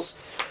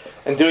eyeballs,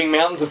 and doing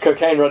mountains of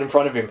cocaine right in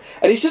front of him.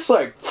 And he's just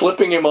like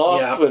flipping him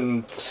off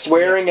and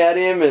swearing at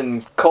him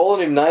and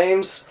calling him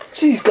names.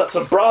 He's got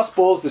some brass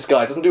balls, this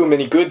guy. Doesn't do him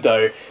any good,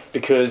 though,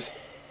 because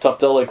Top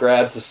Dollar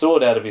grabs the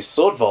sword out of his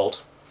sword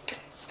vault.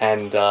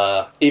 And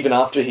even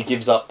after he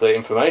gives up the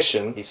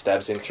information, he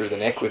stabs him through the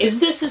neck with it. Is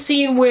this a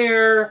scene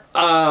where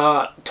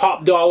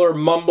Top Dollar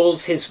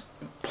mumbles his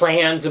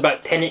plans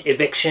about tenant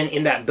eviction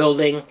in that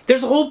building?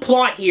 There's a whole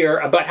plot here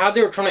about how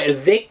they were trying to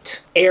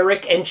evict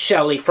Eric and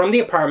Shelley from the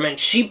apartment.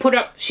 She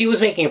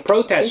was making a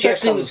protest. She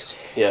actually was.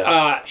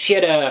 Yeah. She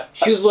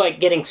was like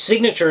getting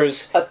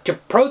signatures to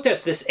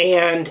protest this,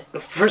 and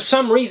for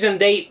some reason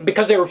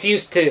because they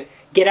refused to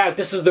get out,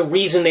 this is the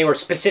reason they were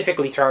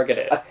specifically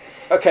targeted.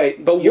 Okay,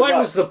 But what right.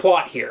 was the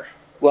plot here?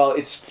 Well,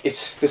 it's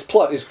this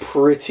plot is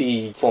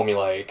pretty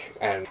formulaic,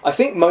 and I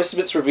think most of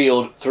it's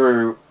revealed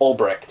through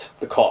Albrecht,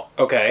 the cop.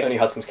 Okay. Ernie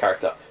Hudson's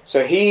character.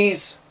 So he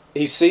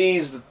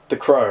sees the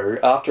Crow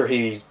after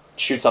he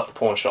shoots up the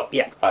pawn shop.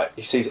 Yeah. Right.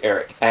 He sees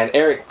Eric, and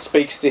Eric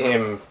speaks to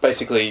him.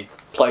 Basically,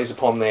 plays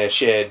upon their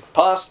shared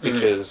past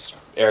because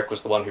Albrecht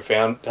was the one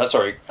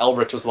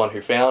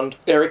who found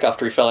Eric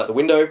after he fell out the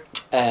window.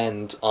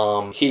 And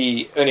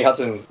Ernie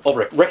Hudson,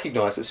 Albrecht,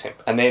 recognises him.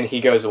 And then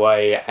he goes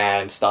away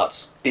and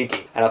starts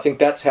digging. And I think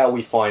that's how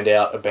we find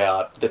out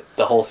about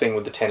the whole thing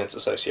with the Tenants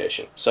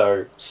Association.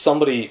 So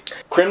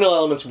criminal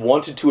elements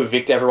wanted to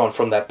evict everyone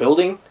from that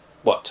building.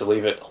 What, to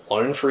leave it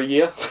alone for a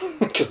year?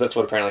 Because that's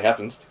what apparently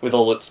happens, with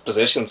all its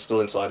possessions still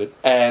inside it.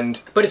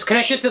 But it's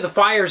connected to the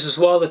fires as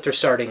well that they're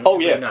starting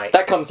every night.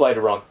 That comes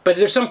later on. But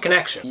there's some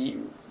connection.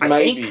 Maybe. I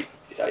think.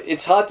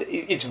 It's hard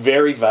it's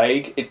very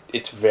vague.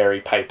 It's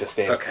very paper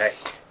thin. Okay.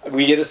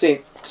 We get a scene.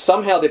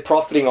 Somehow they're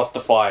profiting off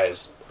the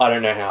fires. I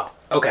don't know how.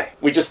 Okay.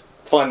 We just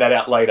find that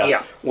out later.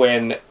 Yeah.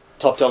 When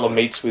Top Dollar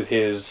meets with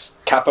his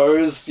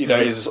capos,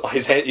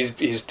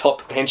 his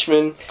top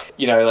henchmen,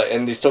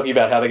 and he's talking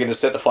about how they're going to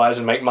set the fires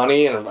and make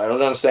money, and I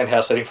don't understand how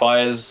setting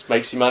fires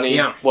makes you money,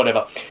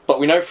 whatever. But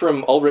we know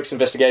from Albrecht's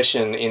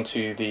investigation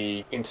into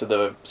the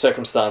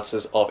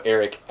circumstances of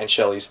Eric and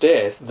Shelley's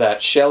death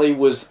that Shelley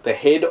was the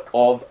head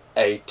of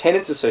a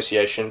tenants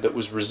association that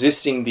was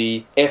resisting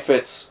the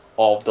efforts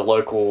of the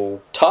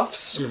local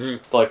toughs, the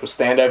local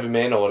standover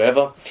men or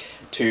whatever,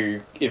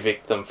 to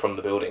evict them from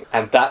the building.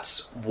 And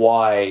that's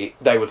why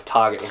they were the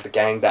target of the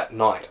gang that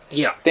night.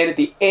 Yeah. Then at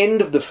the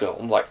end of the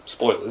film, like,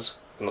 spoilers,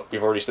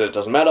 we've already said it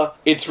doesn't matter,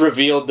 it's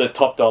revealed that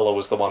Top Dollar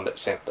was the one that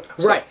sent them.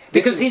 Right.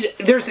 So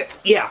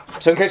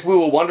So in case we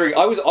were wondering,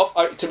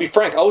 to be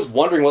frank, I was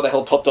wondering what the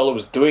hell Top Dollar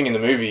was doing in the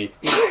movie.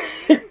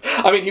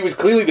 I mean, he was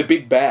clearly the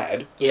big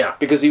bad. Yeah.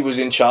 Because he was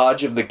in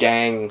charge of the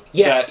gang.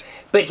 Yes.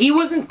 But he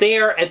wasn't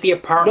there at the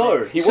apartment.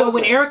 No, he wasn't. So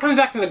when Eric comes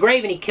back from the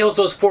grave and he kills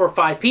those 4 or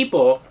 5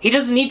 people, he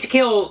doesn't need to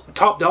kill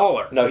Top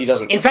Dollar. No, he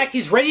doesn't. In fact,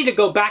 he's ready to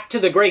go back to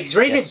the grave. He's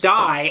ready to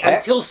die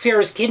until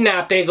Sarah's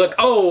kidnapped, and he's like,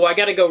 "Oh, I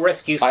got to go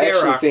rescue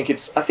Sarah." I think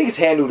it's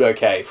handled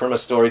okay from a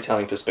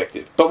storytelling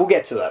perspective. But we'll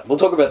get to that. We'll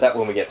talk about that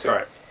when we get to it. All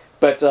right.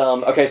 But,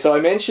 okay, so I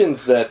mentioned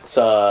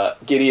that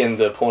Gideon,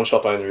 the pawn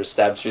shop owner, is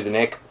stabbed through the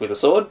neck with a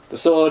sword. The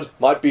sword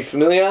might be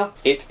familiar.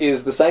 It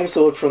is the same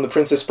sword from The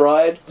Princess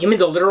Bride. You mean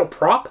the literal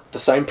prop? The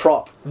same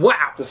prop.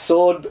 Wow. The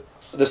sword,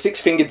 the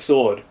six-fingered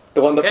sword.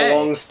 The one that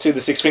belongs to the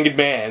six-fingered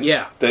man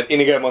that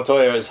Inigo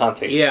Montoya is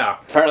hunting. Yeah.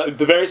 Apparently,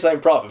 the very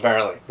same prop,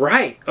 apparently.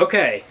 Right,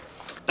 okay.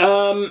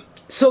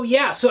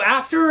 So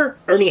after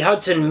Ernie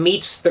Hudson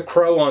meets the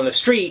Crow on the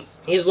street,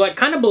 he's like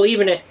kind of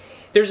believing it.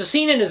 There's a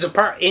scene in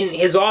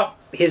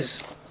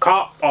his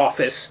cop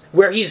office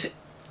where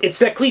it's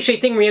that cliche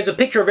thing where he has a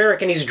picture of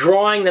Eric and he's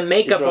drawing the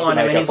makeup on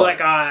him and he's like,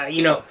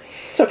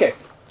 It's okay.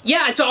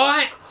 Yeah, it's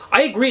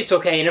I agree it's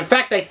okay. And in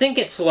fact, I think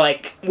it's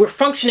like we're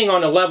functioning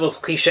on a level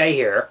of cliche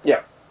here.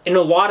 Yeah. In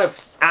a lot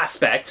of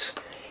aspects.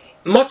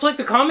 Much like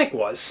the comic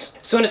was.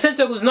 So in a sense,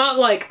 it was not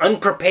like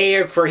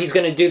unprepared for he's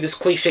going to do this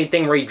cliche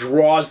thing where he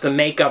draws the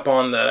makeup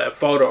on the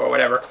photo or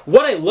whatever.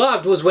 What I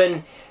loved was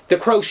when the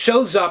Crow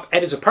shows up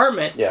at his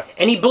apartment,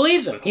 and he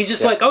believes him. He's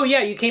just like, "Oh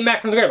yeah, you came back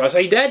from the grave. I saw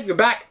you dead. You're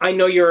back. I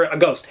know you're a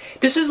ghost."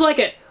 This is like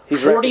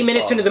 40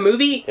 minutes into the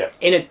movie,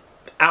 in an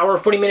hour,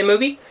 40-minute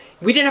movie,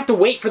 we didn't have to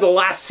wait for the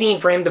last scene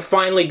for him to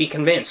finally be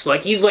convinced.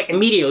 Like, he's like,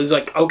 immediately, he's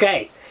like,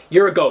 okay,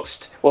 you're a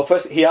ghost. Well,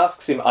 first he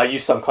asks him, are you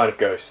some kind of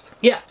ghost?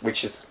 Yeah.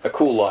 Which is a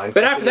cool line.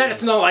 But after that,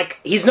 it's not like,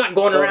 he's not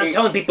going around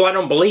telling people I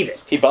don't believe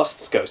it. He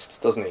busts ghosts,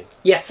 doesn't he?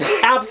 Yes,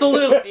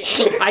 absolutely.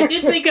 I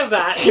did think of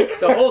that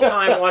the whole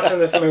time watching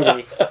this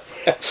movie.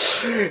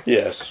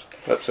 Yes,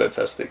 that's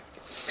fantastic.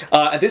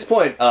 At this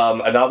point,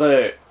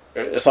 another...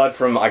 Aside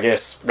from, I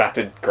guess,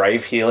 rapid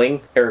grave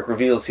healing, Eric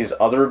reveals his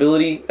other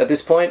ability at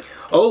this point.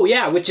 Oh,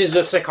 yeah, which is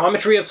a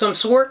psychometry of some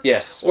sort?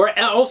 Yes. Or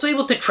also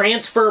able to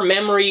transfer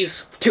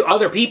memories to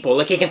other people.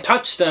 Like, he can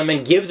touch them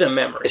and give them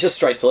memories. It's just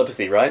straight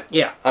telepathy, right?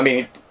 Yeah. I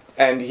mean,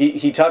 and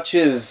he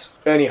touches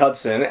Ernie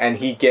Hudson, and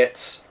he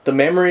gets the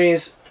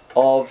memories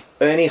of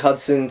Ernie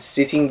Hudson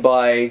sitting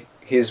by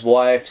his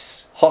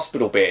wife's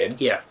hospital bed.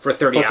 Yeah, for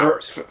 30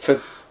 hours.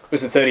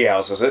 Was it 30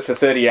 hours, was it? For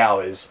 30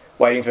 hours,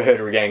 waiting for her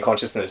to regain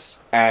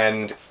consciousness.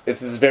 And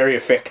it's very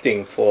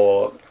affecting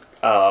for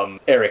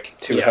Eric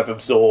to have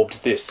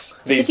absorbed these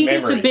memories. He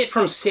gets a bit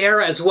from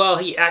Sarah as well.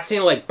 He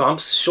accidentally, like,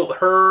 bumps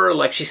her,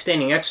 like she's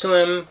standing next to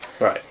him.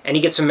 Right. And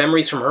he gets some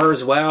memories from her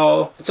as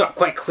well. It's not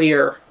quite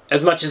clear,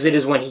 as much as it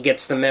is when he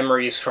gets the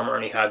memories from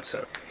Ernie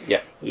Hudson.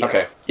 Yeah.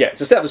 Okay. Yeah,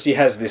 it's established he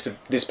has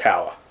this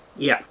power.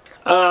 Yeah.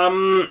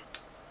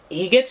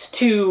 He gets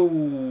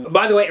to...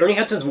 By the way, Ernie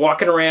Hudson's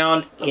walking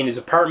around in his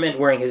apartment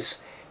wearing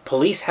his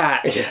police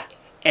hat. Yeah.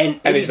 And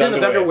he's in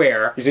his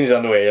underwear. He's in his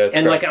underwear, yeah.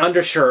 And, like, an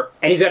undershirt.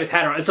 And he's got his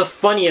hat on. It's the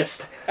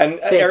funniest And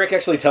thing. Eric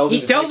actually tells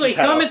him to take his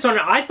hat comments on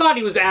it. I thought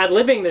he was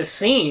ad-libbing this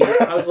scene.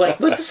 I was like,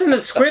 was this in the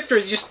script, or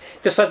is he just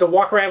decided to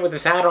walk around with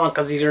his hat on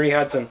because he's Ernie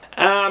Hudson?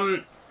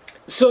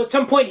 So at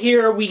some point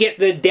here, we get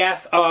the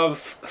death of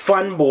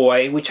Fun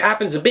Boy, which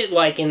happens a bit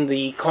like in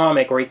the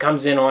comic, where he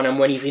comes in on him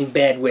when he's in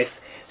bed with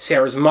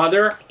Sarah's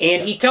mother,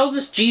 and he tells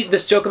us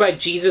this joke about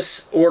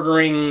Jesus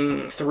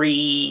ordering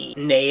 3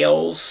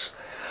 nails.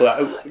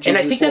 Well, and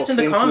I think that's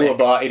in the comic. A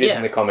bar. It is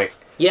in the comic.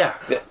 Yeah.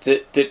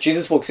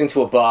 Jesus walks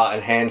into a bar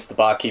and hands the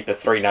barkeeper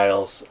 3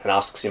 nails and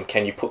asks him,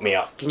 "Can you put me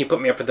up? Can you put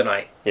me up for the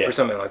night?" Yeah. Or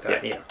something like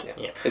that. Yeah.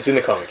 It's in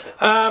the comic.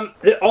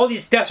 All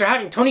these deaths are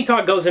happening. Tony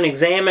Todd goes and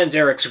examines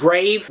Eric's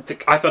grave.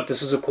 I thought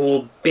this was a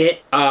cool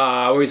bit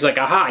where he's like,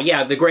 aha,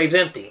 yeah, the grave's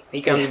empty.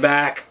 He comes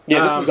back.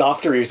 Yeah, this is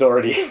after he's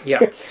already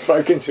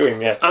spoken to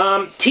him,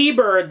 yeah.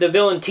 T-Bird, the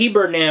villain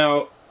T-Bird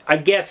now, I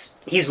guess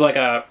he's like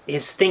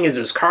his thing is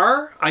his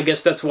car. I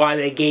guess that's why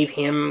they gave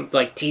him,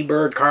 like,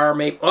 T-Bird car,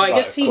 maybe. Well, I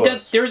guess he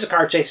does. There's a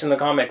car chase in the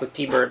comic with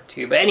T-Bird,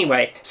 too. But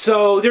anyway,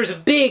 so there's a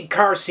big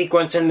car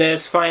sequence in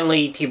this.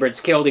 Finally,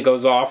 T-Bird's killed. He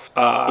goes off.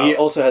 He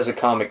also has a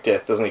karmic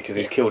death, doesn't he? Because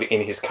he's killed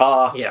in his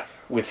car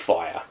with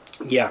fire.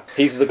 Yeah.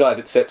 He's the guy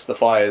that sets the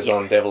fires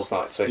on Devil's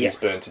Night, so he's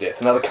burned to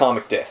death. Another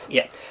karmic death.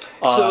 Yeah.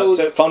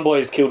 So Fun Boy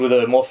is killed with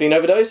a morphine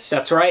overdose.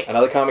 That's right.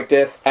 Another karmic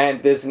death. And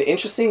there's an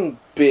interesting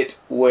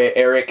bit where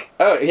Eric...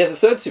 Oh, he has a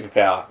third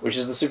superpower, which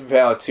is the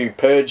superpower to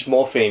purge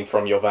morphine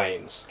from your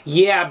veins.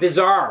 Yeah,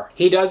 bizarre.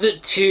 He does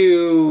it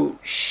to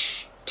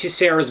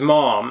Sarah's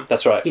mom.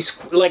 That's right. He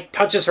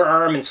touches her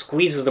arm and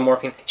squeezes the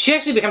morphine. She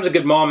actually becomes a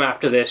good mom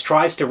after this,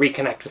 tries to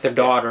reconnect with her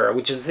daughter,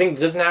 which is the thing that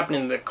doesn't happen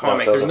in the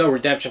comic. There's no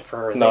redemption for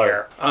her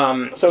there.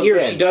 So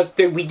here she does.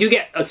 We do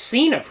get a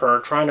scene of her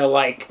trying to,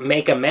 like,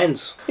 make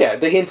amends. Yeah,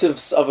 the hint of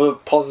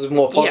a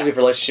more positive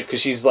relationship, because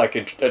she's like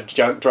a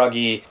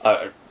druggie,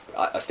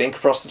 I think a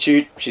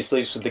prostitute. She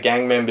sleeps with the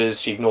gang members.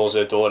 She ignores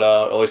her daughter,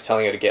 always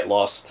telling her to get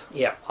lost.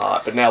 Yeah.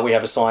 But now we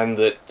have a sign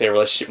that their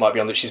relationship might be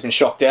on that. She's been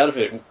shocked out of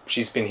it.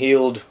 She's been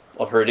healed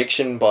of her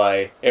addiction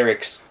by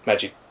Eric's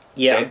magic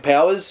dead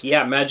powers.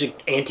 Yeah,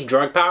 magic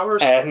anti-drug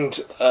powers. And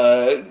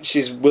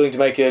she's willing to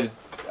make a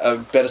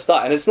better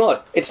start. And it's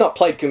not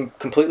played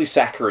completely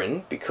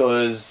saccharine,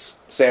 because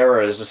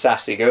Sarah is a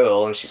sassy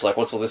girl and she's like,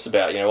 what's all this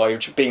about? You know, why are you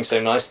being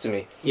so nice to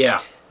me?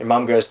 Yeah. Your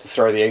mum goes to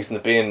throw the eggs in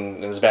the bin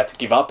and is about to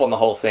give up on the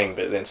whole thing,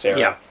 but then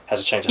Sarah has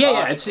a change of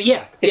heart.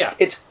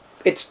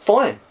 It's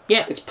fine.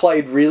 Yeah. It's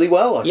played really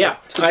well, I think.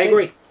 I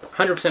agree.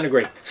 100%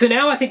 agree. So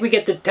now I think we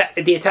get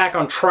the attack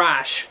on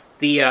Trash,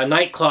 the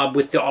nightclub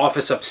with the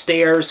office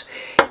upstairs.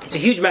 It's a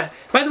huge mess.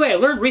 By the way, I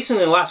learned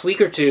recently in the last week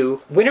or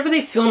two, whenever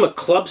they film a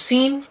club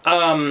scene,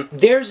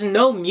 there's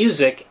no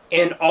music,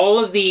 and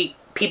all of the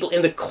people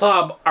in the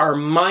club are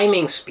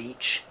miming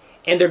speech,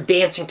 and they're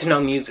dancing to no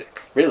music.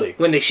 Really?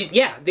 When they shoot,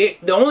 the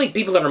only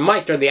people that are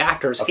mic'd are the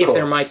actors, if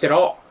they're mic'd at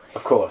all.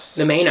 Of course.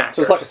 The main actors.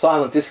 So it's like a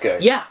silent disco.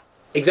 Yeah,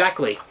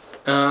 exactly.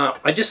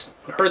 I just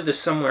heard this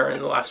somewhere in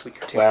the last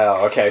week or two.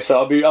 Wow, okay. So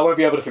I won't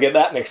be able to forget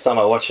that next time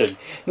I watch it.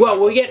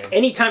 Well, we get,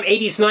 anytime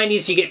 80s,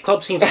 90s, you get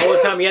club scenes all the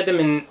time. You had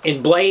them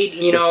in Blade,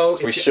 you know.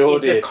 It's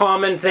a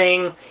common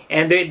thing.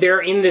 And they're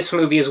in this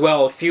movie as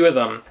well, a few of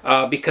them,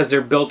 because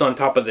they're built on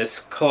top of this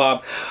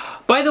club.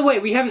 By the way,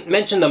 we haven't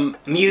mentioned the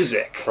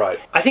music. Right.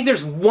 I think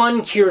there's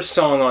one Cure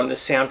song on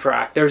this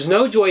soundtrack. There's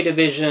no Joy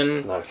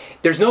Division. No.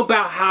 There's no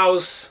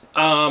Bauhaus.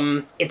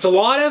 It's a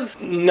lot of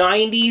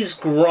 90s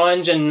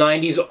grunge and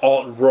 90s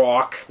alt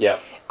rock. Yeah.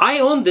 I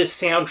owned this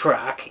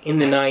soundtrack in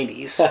the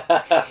 90s.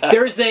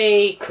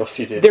 Of course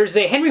you did. There's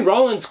a Henry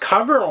Rollins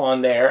cover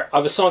on there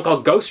of a song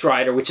called Ghost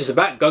Rider, which is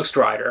about Ghost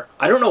Rider.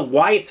 I don't know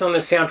why it's on the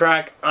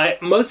soundtrack.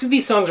 Most of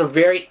these songs are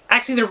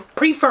actually they're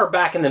pretty far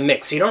back in the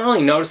mix, so you don't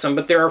really notice them,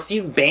 but there are a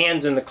few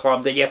bands in the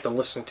club that you have to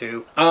listen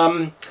to.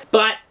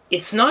 But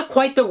it's not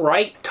quite the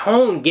right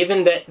tone,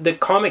 given that the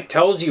comic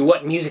tells you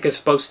what music is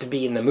supposed to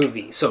be in the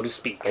movie, so to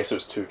speak. I guess it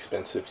was too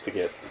expensive to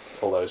get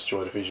all those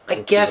Joy Division. I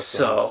guess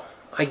so.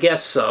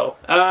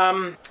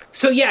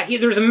 So yeah,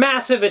 there's a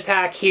massive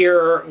attack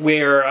here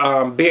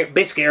where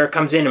basically Eric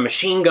comes in and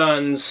machine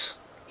guns.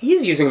 He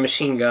is using a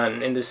machine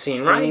gun in this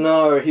scene, right?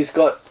 No, he's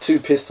got 2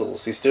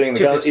 pistols. He's doing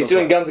He's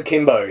doing guns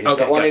akimbo. He's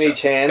got one in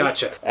each hand.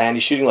 Gotcha. And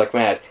he's shooting like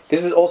mad.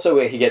 This is also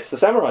where he gets the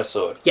samurai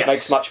sword. Yes.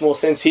 Makes much more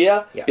sense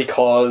here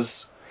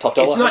because Top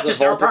Dollar. It's not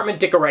just our apartment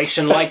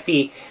decoration like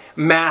the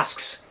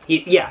masks.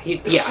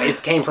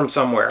 It came from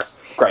somewhere.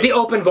 Great. The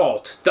open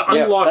vault, the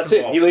unlocked that's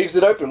it. vault. He leaves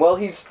it open. Well,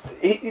 this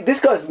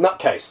guy's a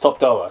nutcase, Top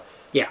Dollar.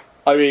 Yeah.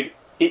 I mean,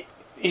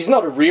 he's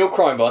not a real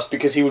crime boss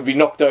because he would be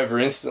knocked over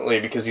instantly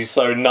because he's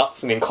so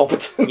nuts and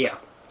incompetent.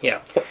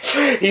 Yeah.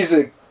 He's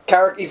a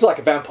character. He's like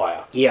a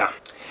vampire. Yeah.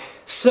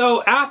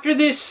 So after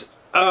this,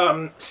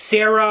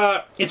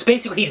 Sarah, it's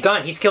basically he's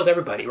done. He's killed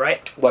everybody,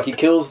 right? Well, he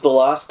kills the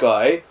last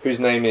guy whose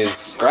name is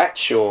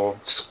Scratch or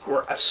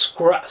Scrud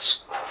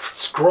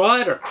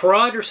or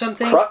Crud or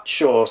something.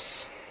 Crutch or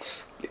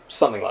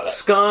something like that.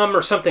 Scum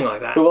or something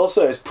like that. Who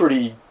also is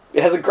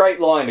it has a great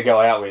line to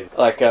go out with.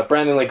 Like,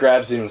 Brandon Lee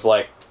grabs him's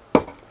like,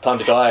 time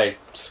to die,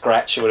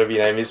 Scratch, or whatever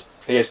your name is.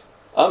 He goes,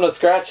 I'm not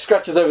Scratch,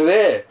 Scratch is over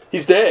there.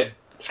 He's dead.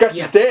 Scratch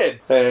is dead.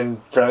 And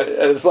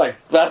it's like,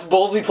 that's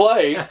ballsy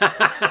play.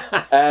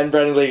 And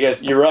Brandon Lee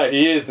goes, you're right,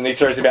 he is. And he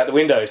throws him out the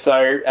window.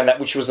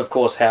 Which was, of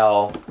course,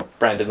 how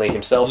Brandon Lee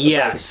himself,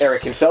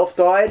 Eric himself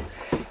died.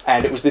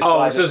 And it was this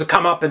guy. So it was a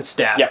comeuppance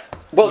death. Yeah.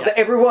 Well,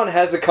 everyone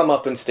has a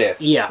comeuppance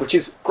death. Yeah. Which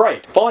is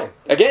great. Fine.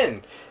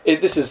 Again,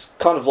 this is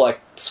kind of like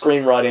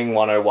screenwriting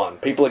 101.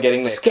 People are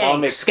getting their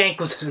comic. Skank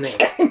was his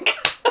name. Skank.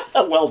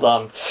 Well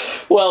done.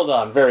 Well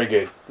done. Very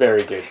good.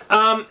 Very good.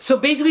 So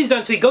basically he's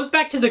done. So he goes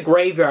back to the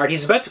graveyard.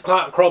 He's about to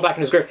crawl back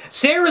in his grave.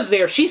 Sarah's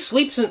there. She's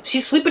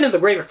sleeping in the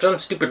graveyard for some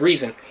stupid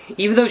reason,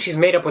 even though she's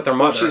made up with her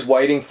mother. Well, she's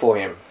waiting for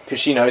him because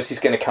she knows he's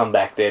going to come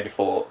back there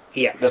before.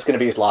 Yeah. That's going to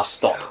be his last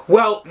stop.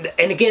 Well,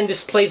 and again,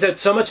 this plays out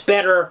so much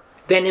better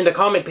than in the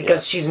comic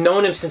because she's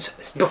known him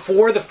since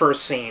before the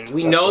first scene.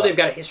 We know they've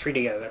got a history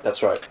together.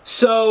 That's right.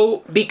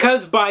 So,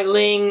 because Bai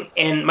Ling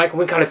and Michael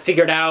Wincott have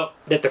figured out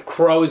that the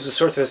crow is the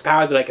source of his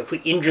power, they're like, if we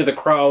injure the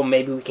crow,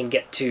 maybe we can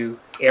get to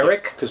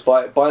Eric. Because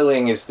Bai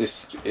Ling is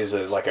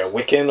like a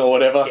Wiccan or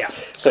whatever. Yeah.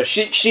 So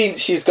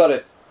she's got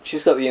it.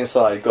 She's got the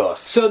inside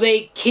goss. So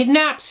they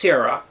kidnap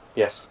Sarah.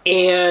 Yes.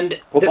 And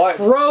the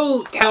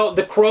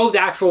crow, the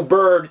actual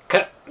bird,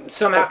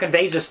 somehow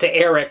conveys us to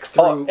Eric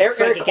through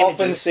Eric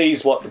often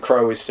sees what the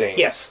crow is seeing.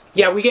 Yes.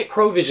 Yeah, we get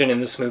crow vision in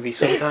this movie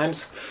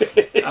sometimes.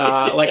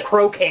 Like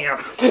crow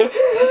cam.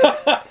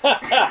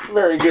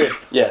 Very good.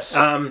 Yes.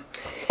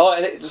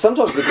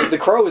 Sometimes the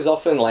crow is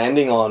often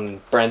landing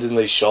on Brandon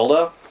Lee's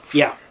shoulder.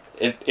 Yeah.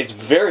 It's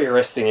very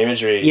arresting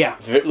imagery. Yeah.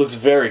 It looks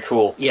very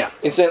cool. Yeah.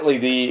 Incidentally,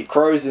 the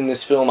crows in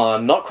this film are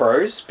not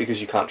crows because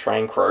you can't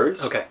train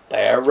crows. Okay.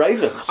 They are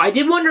ravens. I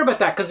did wonder about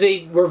that because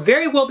they were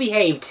very well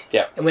behaved.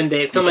 Yeah. When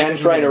they filmed, you can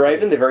train a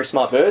raven. They're very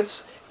smart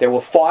birds. There were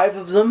 5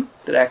 of them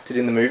that acted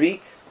in the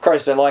movie.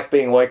 Crows don't like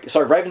being awake.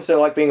 Sorry, ravens don't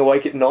like being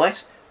awake at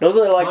night. Nor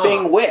do they like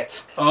being wet.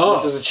 So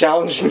this was a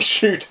challenging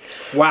shoot.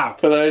 Wow.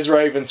 For those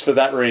ravens for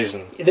that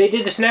reason. If they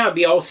did this now, it'd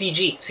be all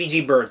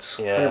CG birds.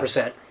 Yeah.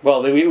 100%.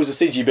 Well, it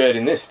was a CG bird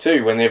in this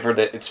too, whenever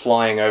it's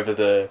flying over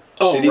the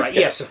cityscape. Right.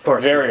 Yes, of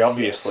course. Very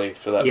obviously,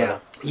 for that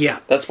matter. Yeah.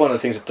 That's one of the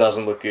things that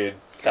doesn't look good,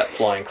 that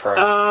flying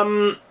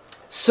crow.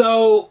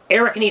 So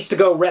Eric needs to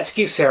go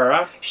rescue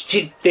Sarah.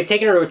 They've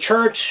taken her to a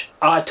church.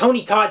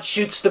 Tony Todd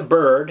shoots the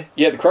bird.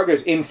 Yeah, the crow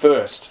goes in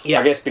first.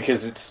 Yeah. I guess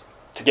because it's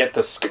to get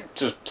the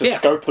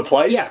scope the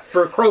place. Yeah,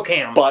 for a crow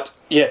cam. But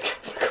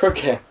crow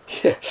cam.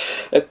 Yeah,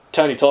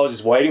 Tony Todd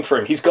is waiting for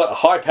him. He's got a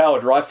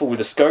high-powered rifle with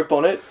a scope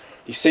on it.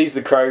 He sees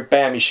the crow,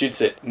 bam, he shoots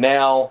it.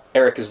 Now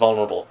Eric is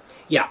vulnerable.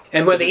 Yeah,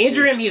 and when they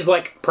injure him, he's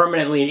like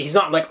permanently. He's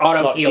not like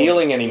auto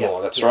healing anymore.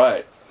 Yeah. That's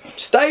right.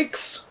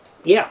 Stakes.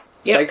 Yeah.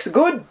 Stakes are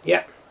good.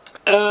 Yeah.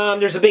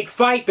 There's a big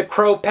fight. The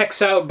crow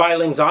pecks out Bai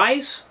Ling's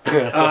eyes.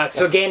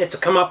 So again, it's a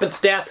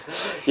comeuppance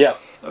death. Yeah.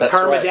 That's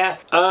karma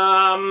death.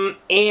 And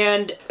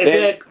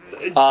the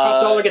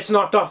top dollar gets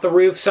knocked off the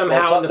roof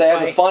somehow in the fight. They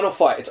have the final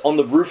fight. It's on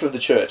the roof of the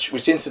church,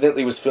 which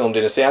incidentally was filmed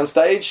in a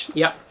soundstage.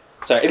 Yep.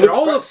 So it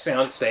all looks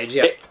soundstage,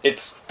 yeah.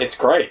 It's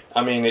great.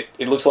 I mean,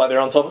 it looks like they're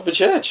on top of a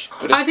church.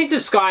 But I think the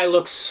sky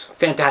looks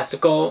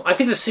fantastical. I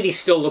think the city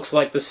still looks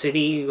like the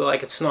city.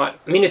 Like, it's not...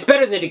 I mean, it's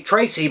better than Dick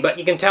Tracy, but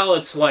you can tell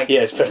it's like... Yeah,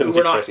 it's better than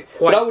Dick Tracy.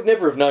 But I would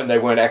never have known they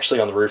weren't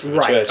actually on the roof of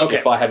a church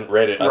if I hadn't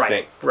read it, I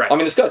think. Right. I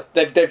mean, the skies,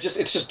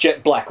 it's just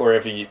jet black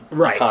wherever you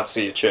can't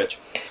see a church.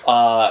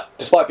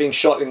 Despite being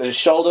shot in the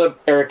shoulder,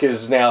 Eric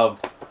is now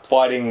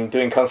fighting,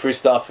 doing kung fu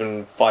stuff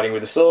and fighting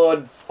with a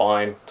sword.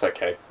 Fine, it's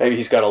okay. Maybe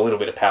he's got a little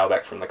bit of power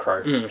back from the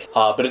crow.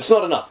 But it's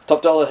not enough.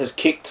 Top Dollar has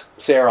kicked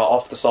Sarah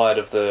off the side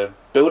of the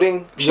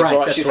building. She's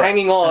She's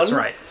hanging on. That's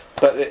right.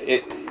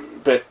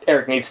 But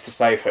Eric needs to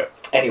save her.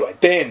 Anyway,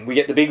 then we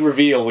get the big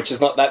reveal, which is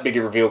not that big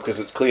a reveal because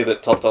it's clear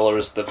that Top Dollar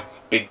is the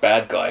big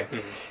bad guy.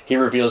 He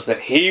reveals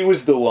that he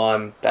was the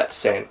one that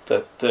sent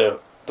the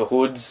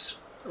hoods,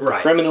 the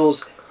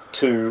criminals,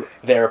 to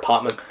their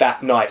apartment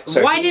that night.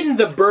 So why didn't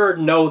the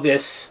bird know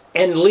this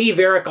and leave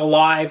Eric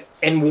alive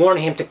and warn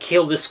him to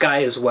kill this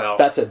guy as well?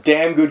 That's a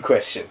damn good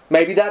question.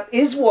 Maybe that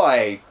is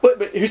why. But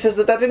who says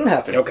that didn't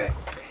happen? Okay.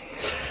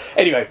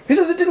 Anyway, who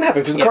says it didn't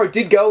happen? Because the crow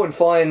did go and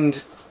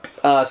find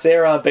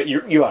Sarah, but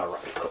you are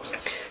right, of course.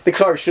 The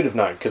crow should have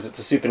known because it's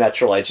a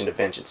supernatural agent of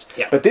vengeance.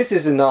 Yeah. But this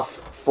is enough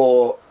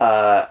for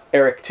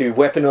Eric to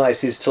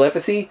weaponize his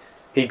telepathy.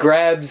 He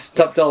grabs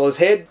Top Dollar's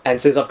head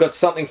and says, I've got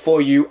something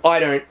for you. I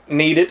don't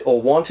need it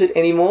or want it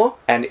anymore.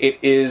 And it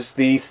is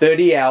the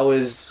 30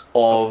 hours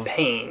of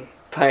pain.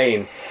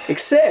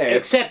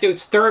 Except it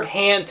was third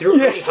hand through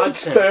Ernie Hudson.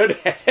 It's third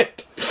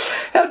hand.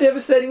 How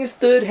devastating is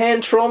third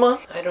hand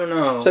trauma? I don't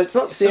know. So it's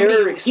not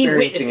Sarah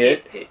experiencing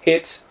it.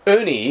 It's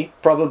Ernie,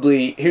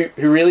 probably,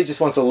 who really just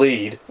wants a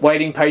lead,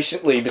 waiting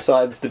patiently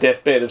beside the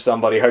deathbed of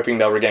somebody, hoping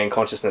they'll regain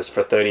consciousness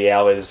for 30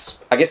 hours.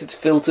 I guess it's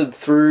filtered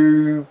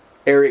through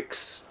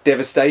Eric's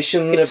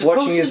devastation of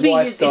watching his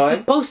wife die. It's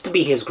supposed to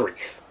be his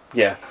grief.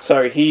 Yeah.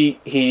 So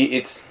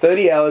it's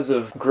 30 hours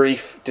of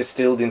grief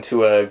distilled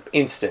into an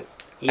instant.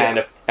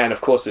 Yeah. And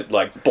of course it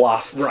like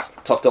blasts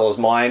Top Dollar's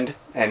mind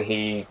and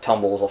he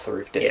tumbles off the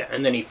roof dead. Yeah,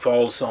 and then he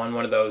falls on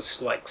one of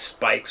those like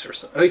spikes or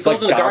something. He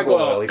falls on a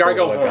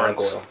gargoyle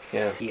horns.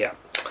 Yeah. Yeah.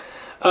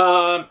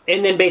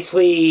 And then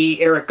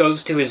basically Eric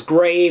goes to his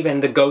grave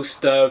and the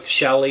ghost of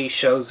Shelley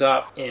shows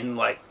up in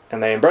like...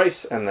 And they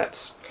embrace and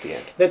that's the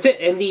end. That's it.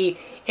 And the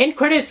end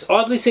credits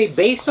oddly say,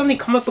 based on the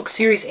comic book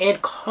series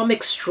and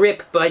comic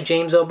strip by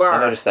James O'Barr. I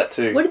noticed that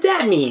too. What did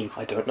that mean?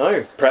 I don't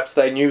know. Perhaps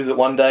they knew that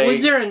one day...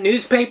 Was there a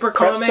newspaper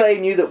comic? Perhaps they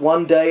knew that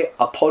one day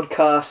a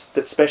podcast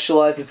that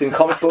specialises in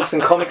comic books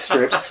and comic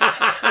strips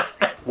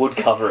would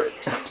cover it.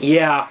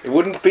 Yeah. It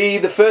wouldn't be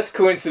the first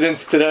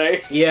coincidence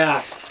today.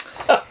 Yeah.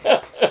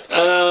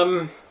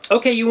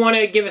 Okay, you want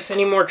to give us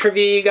any more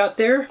trivia you got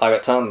there? I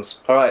got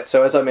tons. Alright,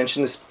 so as I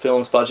mentioned, this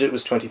film's budget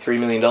was $23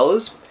 million.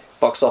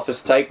 Box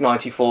office take,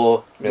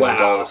 $94 million.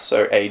 Wow.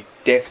 So a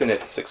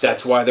definite success.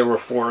 That's why there were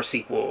 4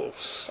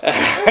 sequels.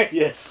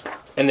 Yes.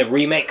 And the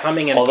remake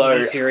coming in a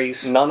TV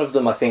series. None of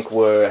them, I think,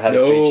 had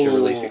a feature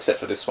release except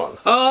for this one.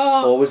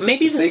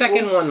 Maybe the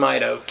second one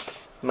might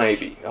have.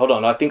 Maybe. Hold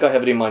on, I think I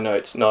have it in my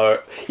notes. No.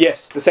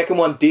 Yes, the second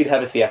one did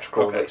have a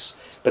theatrical release.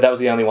 But that was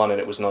the only one and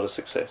it was not a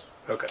success.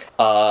 Okay.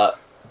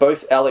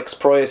 Both Alex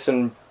Proyas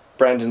and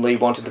Brandon Lee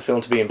wanted the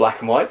film to be in black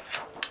and white.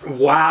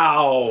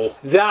 Wow.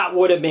 That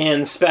would have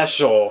been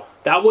special.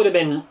 That would have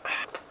been...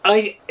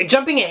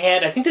 Jumping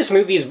ahead, I think this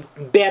movie is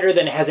better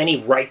than it has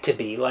any right to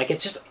be. Like,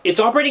 it's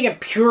operating in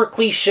pure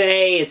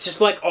cliche. It's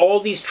just like all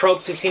these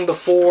tropes we've seen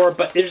before,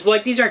 but there's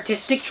like these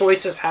artistic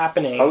choices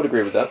happening. I would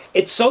agree with that.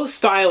 It's so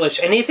stylish,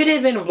 and if it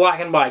had been in black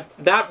and white,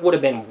 that would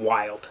have been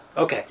wild.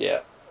 Okay.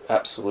 Yeah,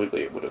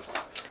 absolutely it would have.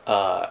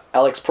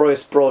 Alex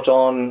Proyas brought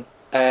on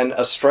an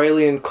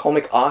Australian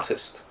comic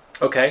artist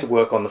to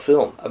work on the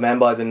film. A man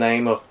by the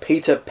name of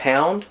Peter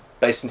Pound,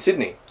 based in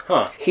Sydney.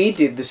 Huh. He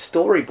did the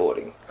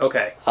storyboarding.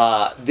 Okay.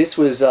 This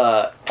was...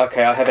 I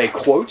have a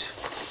quote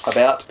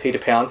about Peter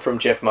Pound from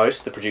Jeff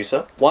Most, the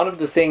producer. One of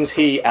the things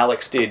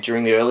Alex, did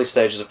during the early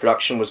stages of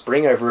production was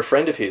bring over a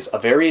friend of his, a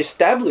very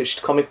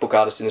established comic book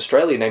artist in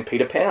Australia named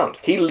Peter Pound.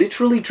 He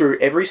literally drew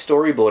every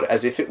storyboard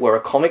as if it were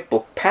a comic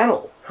book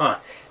panel. Huh.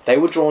 They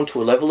were drawn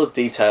to a level of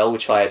detail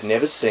which I had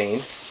never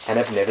seen and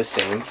have never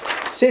seen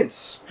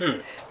since.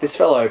 This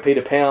fellow,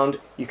 Peter Pound,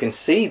 you can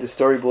see the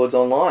storyboards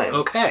online.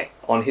 Okay.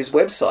 On his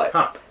website.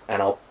 Huh.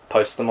 And I'll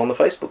post them on the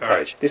Facebook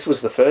page. This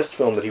was the first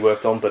film that he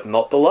worked on, but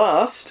not the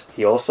last.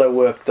 He also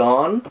worked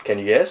on, can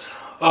you guess?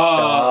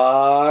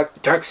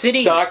 Dark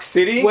City. Dark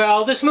City?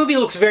 Well, this movie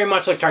looks very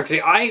much like Dark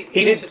City.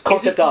 He did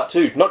concept art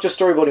too, not just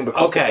storyboarding, but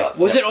concept art.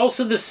 Was it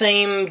also the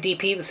same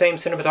DP, the same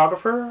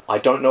cinematographer? I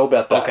don't know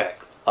about that. Okay.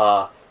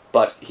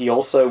 But he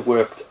also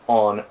worked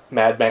on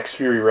Mad Max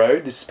Fury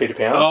Road. This is Peter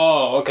Pound.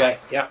 Oh, okay.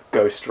 Yeah.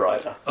 Ghost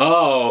Rider.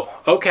 Oh,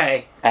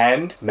 okay.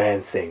 And Man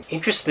Thing.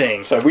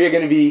 Interesting. So we are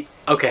going to be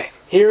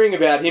hearing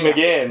about him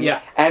again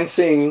and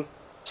seeing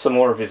some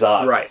more of his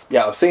art. Right.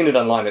 Yeah, I've seen it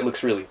online. It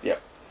looks really... Yeah.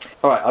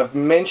 Alright, I've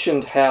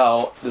mentioned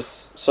how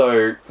this...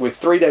 So, with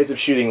 3 days of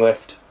shooting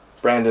left,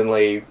 Brandon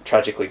Lee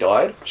tragically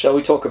died. Shall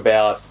we talk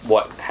about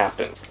what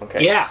happened?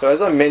 Okay. Yeah. So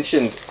as I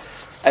mentioned,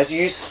 as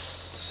you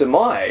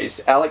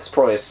surmised, Alex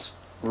Proyas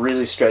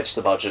really stretched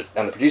the budget,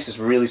 and the producers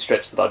really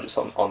stretched the budgets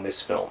on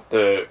this film.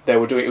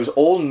 It was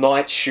all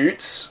night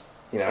shoots,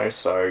 you know,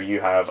 so you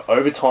have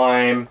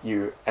overtime,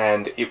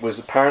 and it was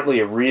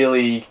apparently a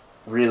really,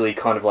 really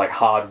kind of like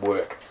hard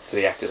work for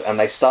the actors, and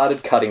they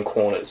started cutting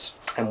corners.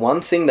 And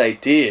one thing they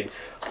did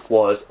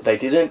was they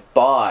didn't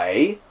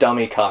buy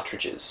dummy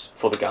cartridges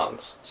for the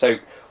guns. So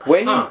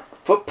when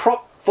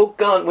For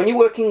when you're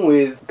working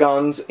with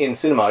guns in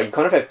cinema, you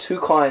kind of have two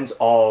kinds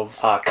of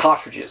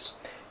cartridges.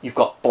 You've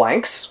got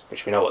blanks,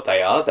 which we know what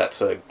they are.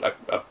 That's a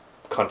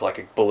kind of like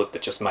a bullet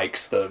that just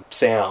makes the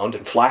sound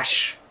and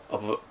flash,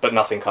 but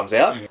nothing comes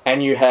out.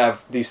 And you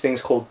have these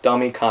things called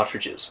dummy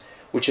cartridges,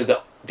 which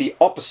are the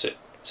opposite.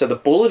 So the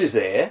bullet is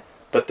there,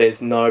 but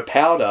there's no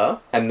powder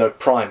and no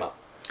primer.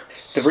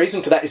 The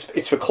reason for that is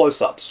it's for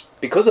close-ups.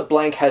 Because a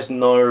blank has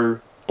no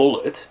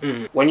bullet,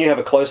 when you have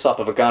a close-up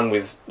of a gun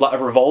with, like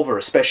a revolver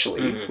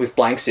especially, with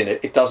blanks in it,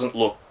 it doesn't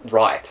look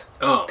right.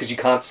 Oh. Because you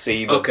can't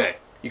see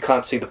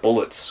the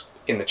bullets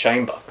in the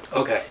chamber.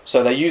 Okay.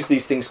 So they use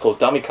these things called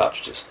dummy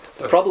cartridges.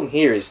 The problem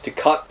here is to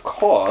cut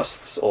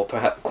costs, or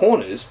perhaps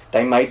corners,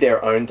 they made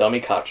their own dummy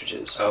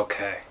cartridges.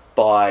 Okay.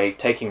 By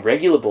taking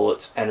regular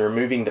bullets and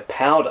removing the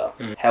powder.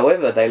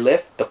 However, they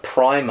left the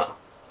primer.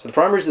 So the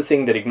primer is the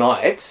thing that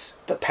ignites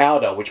the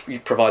powder, which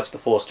provides the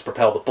force to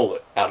propel the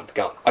bullet out of the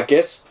gun. I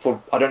guess,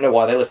 I don't know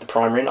why they left the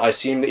primer in. I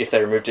assume that if they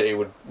removed it, it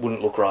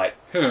wouldn't look right.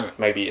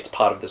 Maybe it's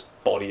part of this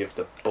body of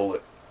the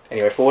bullet.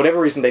 Anyway, for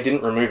whatever reason, they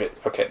didn't remove it.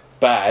 Okay,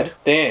 bad.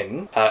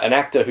 Then, an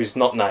actor who's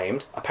not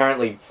named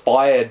apparently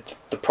fired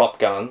the prop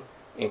gun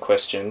in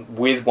question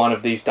with one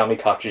of these dummy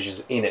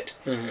cartridges in it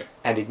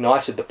and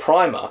ignited the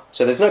primer.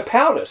 So there's no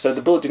powder, so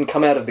the bullet didn't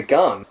come out of the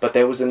gun, but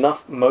there was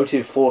enough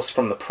motive force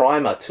from the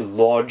primer to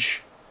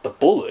lodge the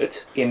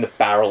bullet in the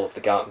barrel of the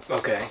gun.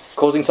 Okay.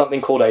 Causing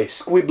something called a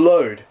squib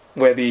load,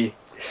 where the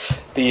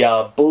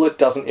bullet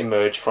doesn't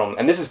emerge from...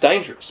 And this is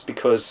dangerous,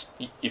 because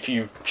if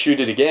you shoot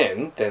it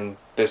again, then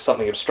there's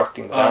something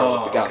obstructing the barrel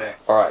of the gun. Okay.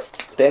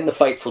 Alright. Then the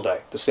fateful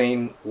day. The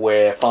scene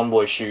where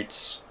Funboy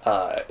shoots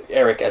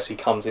Eric as he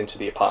comes into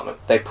the apartment.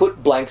 They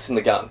put blanks in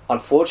the gun.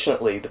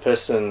 Unfortunately,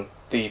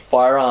 the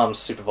firearms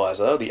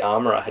supervisor, the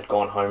armourer, had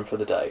gone home for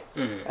the day.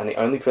 And the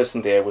only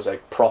person there was a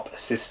prop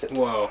assistant.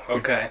 Whoa,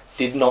 okay. Who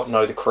did not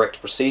know the correct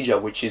procedure,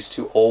 which is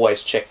to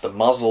always check the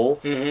muzzle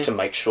to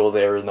make sure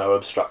there are no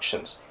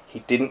obstructions. He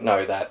didn't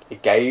know that. He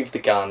gave the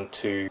gun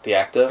to the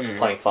actor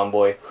playing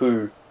Funboy,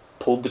 who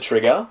pulled the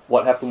trigger.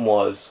 What happened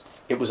was,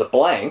 it was a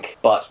blank,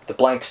 but the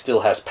blank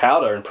still has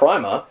powder and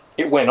primer.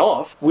 It went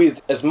off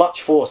with as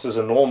much force as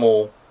a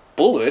normal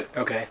bullet,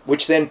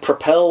 which then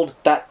propelled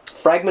that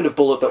fragment of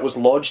bullet that was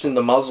lodged in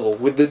the muzzle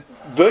with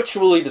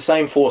virtually the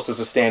same force as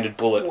a standard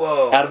bullet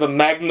out of a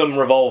Magnum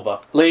revolver.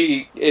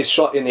 Lee is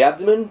shot in the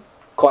abdomen,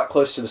 quite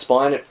close to the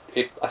spine.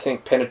 It I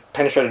think,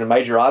 penetrated a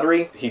major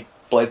artery. He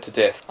bled to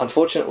death.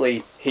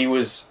 Unfortunately,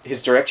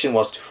 his direction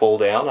was to fall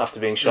down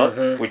after being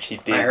shot, which he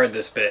did. I heard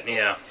this bit,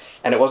 yeah.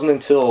 And it wasn't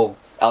until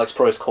Alex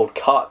Proyas called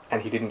cut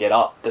and he didn't get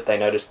up that they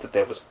noticed that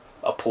there was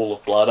a pool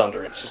of blood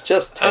under it. Which is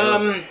just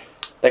terrible.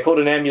 They called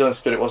an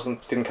ambulance, but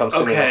it didn't come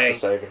soon enough to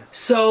save him.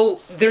 So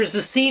there's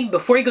a scene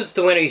before he goes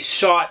to the window. He's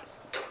shot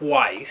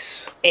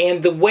twice,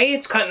 and the way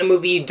it's cut in the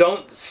movie,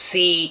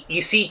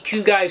 you see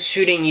two guys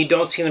shooting. You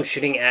don't see them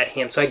shooting at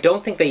him. So I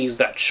don't think they used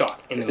that shot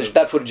in the movie.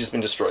 That footage has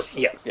been destroyed.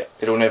 Yeah,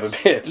 it'll never be.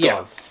 It's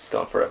gone. It's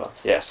gone forever.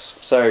 Yes.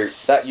 So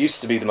that used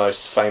to be the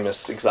most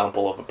famous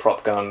example of a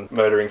prop gun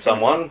murdering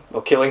someone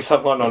or killing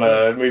someone on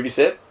a movie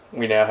set.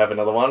 We now have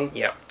another one.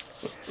 Yeah.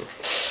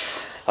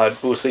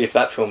 We'll see if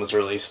that film was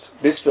released.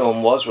 This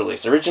film was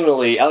released.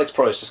 Originally, Alex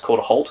Proyas just called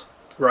a halt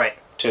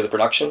to the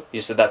production.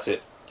 He said, that's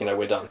it.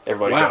 We're done.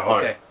 Everybody go home.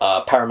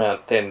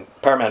 Okay.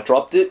 Paramount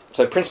dropped it.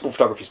 So principal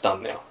photography's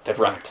done now. They've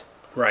wrapped.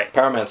 Right.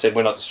 Paramount said,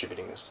 we're not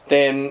distributing this.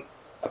 Then,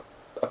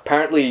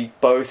 apparently,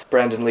 both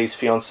Brandon Lee's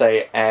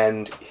fiancée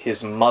and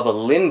his mother,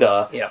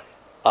 Linda,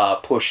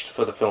 pushed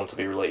for the film to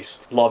be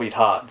released. Lobbied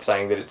hard,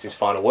 saying that it's his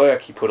final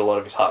work. He put a lot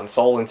of his heart and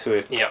soul into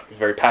it. Yeah. He's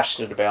very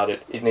passionate about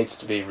it. It needs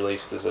to be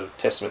released as a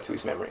testament to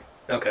his memory.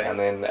 Okay. And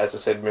then, as I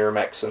said,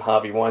 Miramax and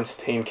Harvey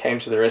Weinstein came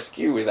to the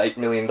rescue with $8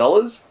 million,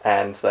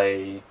 and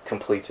they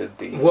completed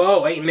the...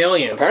 Whoa, $8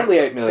 million. Apparently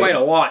 $8 million. Quite a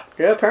lot.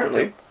 Yeah,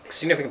 apparently. A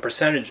significant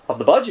percentage. Of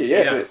the budget,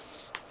 yeah.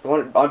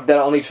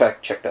 I'll need to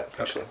fact check that,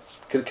 actually.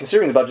 Because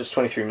considering the budget's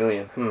 $23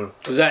 million.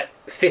 Was that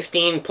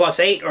 15 plus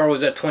 8, or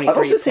was that 23 I've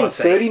also seen plus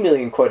 30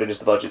 million quoted as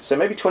the budget, so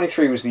maybe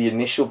 23 was the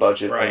initial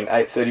budget,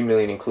 and 30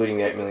 million including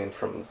the 8 million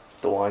from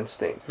the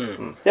Weinstein.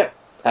 Yeah.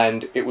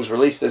 And it was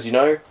released, as you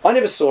know. I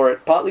never saw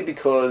it, partly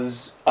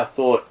because I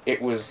thought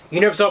it was...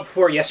 You never saw it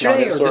before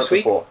yesterday or this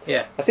week? Before.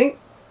 Yeah. I think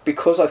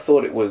because I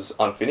thought it was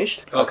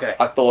unfinished. Okay.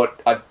 I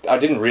thought... I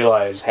didn't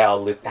realise how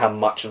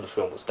much of the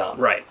film was done.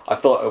 Right. I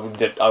thought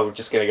that I was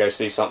just going to go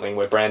see something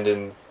where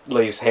Brandon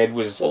Lee's head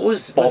was... What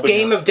was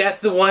Game of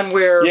Death the one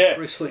where... Yeah.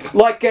 Bruce Lee...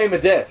 Like Game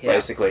of Death,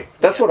 basically.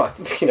 That's what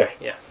I...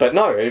 Yeah. But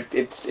no,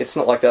 it's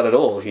not like that at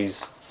all.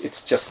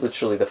 It's just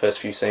literally the first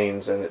few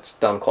scenes, and it's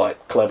done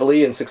quite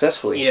cleverly and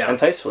successfully and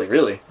tastefully,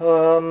 really.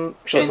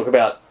 Should I talk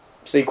about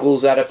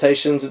sequels,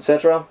 adaptations,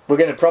 etc.? We're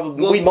going to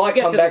probably... we might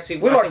come back... We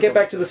might get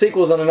back to the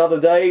sequels on another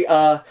day.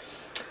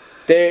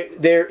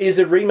 There is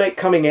a remake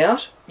coming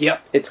out.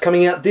 Yep. It's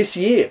coming out this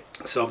year.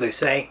 So they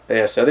say.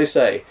 Yeah, so they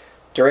say.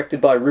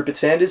 Directed by Rupert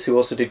Sanders, who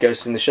also did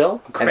Ghost in the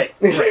Shell. Great.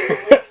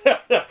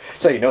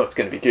 So you know it's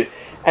going to be good.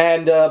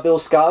 And Bill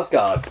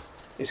Skarsgård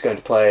is going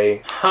to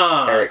play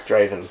Eric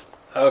Draven.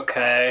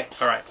 Okay.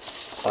 All right.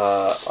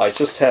 I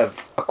just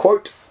have a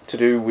quote to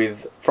do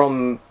with,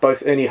 from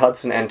both Ernie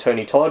Hudson and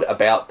Tony Todd,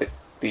 about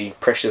the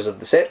pressures of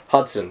the set.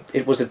 Hudson: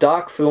 "It was a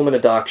dark film and a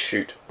dark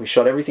shoot. We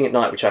shot everything at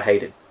night, which I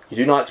hated. You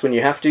do nights when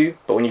you have to,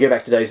 but when you go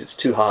back to days it's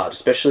too hard,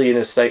 especially in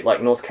a state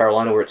like North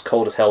Carolina where it's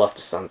cold as hell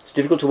after sun. It's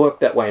difficult to work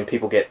that way and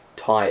people get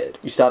tired.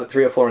 You start at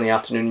 3 or 4 in the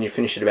afternoon and you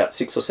finish at about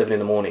 6 or 7 in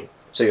the morning.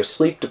 So you're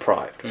sleep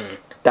deprived.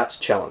 That's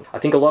a challenge. I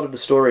think a lot of the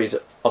stories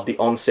of the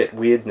on-set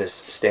weirdness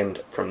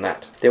stemmed from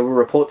that. There were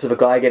reports of a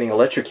guy getting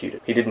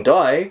electrocuted. He didn't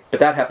die, but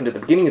that happened at the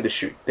beginning of the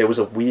shoot. There was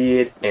a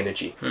weird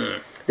energy.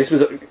 This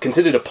was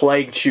considered a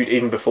plagued shoot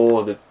even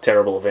before the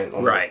terrible event.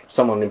 Right.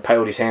 Someone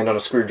impaled his hand on a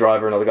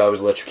screwdriver, another guy was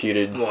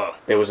electrocuted. Whoa.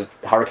 There was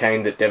a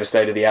hurricane that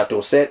devastated the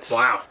outdoor sets.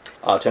 Wow.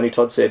 Tony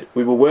Todd said,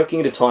 "We were working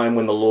at a time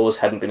when the laws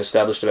hadn't been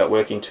established about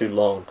working too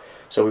long,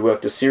 so we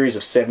worked a series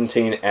of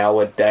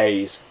 17-hour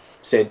days,"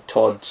 said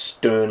Todd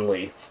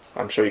sternly.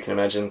 I'm sure you can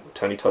imagine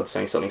Tony Todd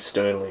saying something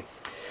sternly.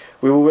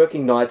 "We were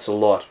working nights a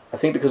lot. I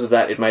think because of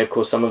that, it may have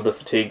caused some of the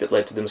fatigue that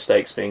led to the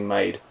mistakes being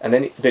made." And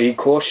then, but he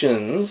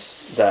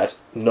cautions that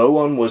no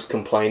one was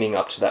complaining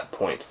up to that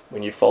point.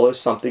 When you follow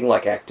something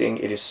like acting,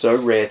 it is so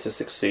rare to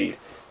succeed.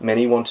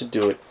 Many want to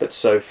do it, but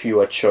so few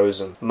are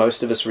chosen.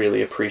 Most of us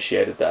really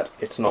appreciated that.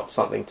 It's not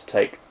something to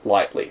take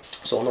lightly.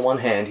 So on the one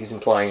hand, he's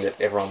implying that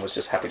everyone was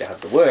just happy to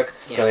have the work.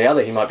 Yeah. On the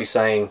other, he might be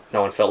saying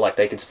no one felt like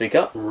they could speak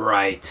up.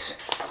 Right.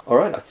 All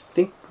right, I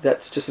think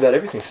that's just about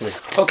everything for me.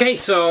 Okay,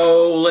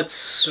 so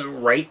let's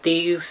rate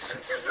these.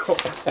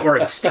 Or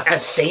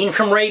abstain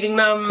from rating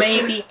them,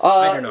 maybe?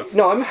 I don't know.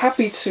 No, I'm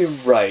happy to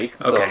rate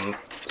Okay. them.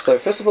 So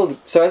first of all,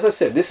 so as I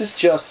said, this is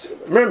just,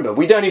 remember,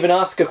 we don't even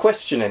ask a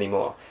question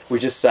anymore. We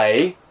just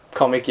say,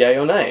 comic yay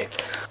or nay.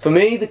 For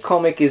me, the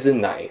comic is a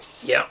nay.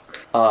 Yeah.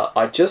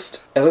 I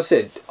just, as I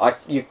said,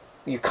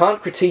 you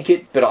can't critique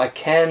it, but I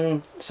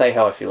can say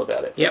how I feel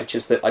about it. Yep. Which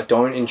is that I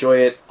don't enjoy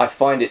it. I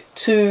find it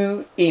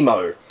too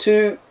emo.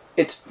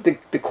 It's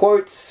the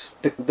quotes,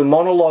 the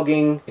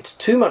monologuing, it's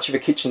too much of a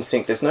kitchen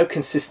sink. There's no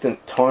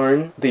consistent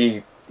tone.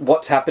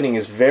 What's happening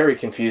is very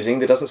confusing.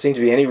 There doesn't seem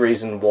to be any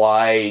reason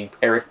why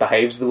Eric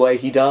behaves the way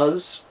he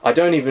does. I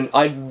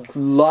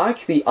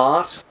like the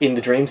art in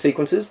the dream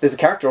sequences. There's a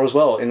character as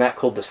well in that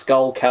called the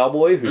Skull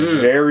Cowboy, who's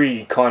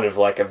very kind of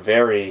like a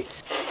very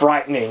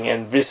frightening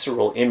and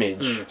visceral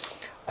image.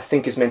 I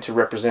think is meant to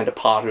represent a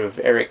part of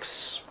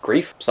Eric's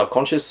grief,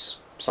 subconscious,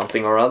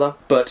 something or other.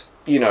 But,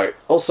 you know,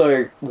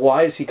 also,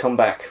 why has he come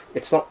back?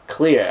 It's not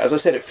clear. As I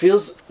said, it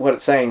feels, what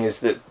it's saying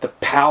is that the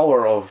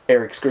power of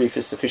Eric's grief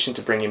is sufficient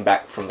to bring him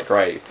back from the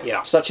grave.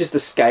 Yeah. Such is the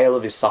scale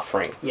of his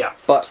suffering. Yeah.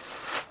 But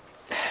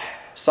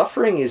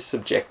suffering is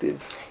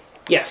subjective.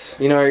 Yes.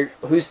 You know,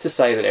 who's to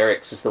say that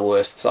Eric's is the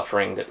worst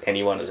suffering that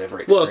anyone has ever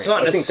experienced? Well, it's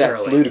not I think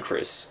necessarily. that's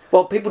ludicrous.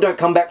 Well, people don't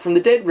come back from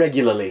the dead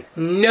regularly.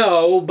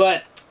 No,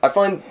 but... I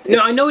find... No,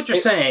 I know what you're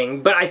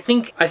saying, but I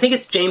think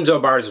it's James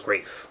O'Barr's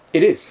grief.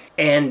 It is.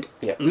 And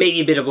maybe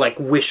a bit of, like,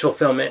 wish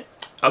fulfillment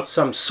of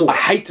some sort. I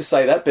hate to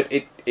say that, but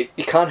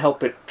you can't help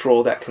but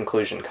draw that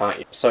conclusion, can't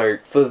you? So,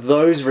 for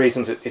those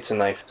reasons, it's a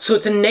nay. So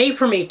it's a nay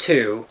for me,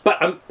 too,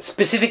 but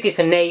specifically it's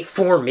a nay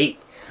for me.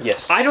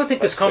 Yes. I don't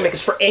think this comic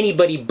is for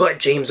anybody but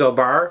James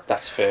O'Barr.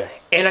 That's fair.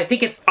 And I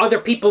think if other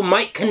people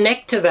might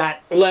connect to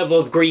that level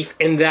of grief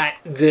and that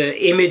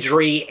the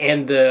imagery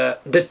and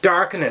the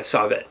darkness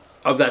of it,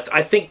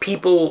 I think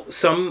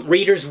some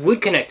readers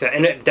would connect to it,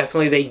 and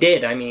definitely they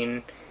did. I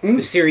mean... The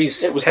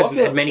series has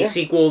had many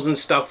sequels and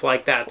stuff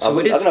like that. So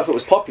I don't know if it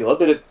was popular,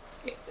 but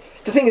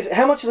the thing is,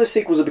 how much of those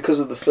sequels are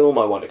because of the film,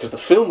 I wonder? Because the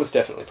film was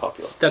definitely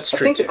popular. That's true.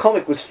 I think the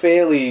comic was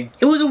fairly...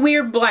 It was a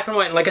weird black and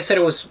white. And like I said,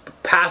 it was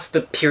past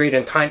the period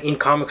in time in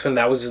comics when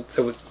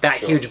that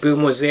huge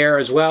boom was there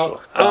as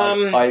well.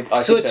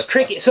 Sure. So it's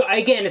tricky. So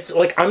again, it's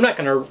like, I'm not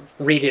going to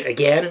read it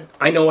again.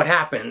 I know what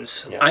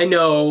happens. Yeah. I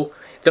know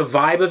the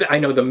vibe of it. I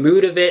know the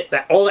mood of it.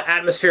 All the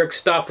atmospheric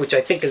stuff, which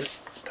I think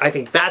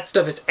that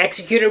stuff is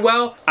executed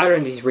well. I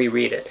don't need to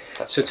reread it.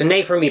 So it's a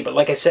nay for me, but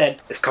like I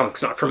said, this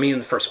comic's not for me in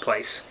the first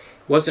place.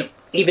 It wasn't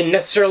even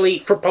necessarily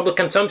for public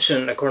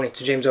consumption, according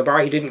to James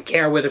O'Barr. He didn't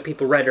care whether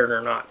people read it or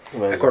not,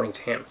 according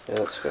to him. Yeah,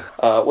 that's fair.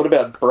 What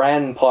about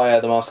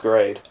Branpire the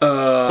Masquerade?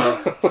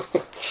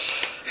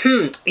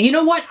 You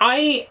know what?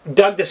 I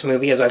dug this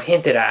movie, as I've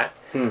hinted at.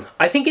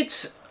 I think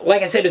it's,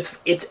 like I said,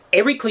 it's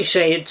every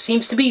cliche. It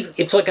seems to be,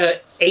 it's like a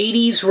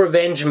 80s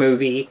revenge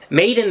movie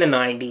made in the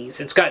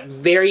 90s. It's got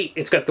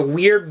the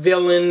weird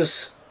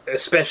villains,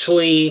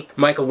 especially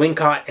Michael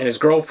Wincott and his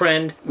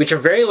girlfriend, which are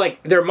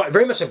they're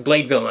very much like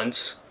Blade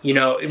villains. You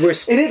know,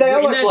 they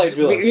are like Blade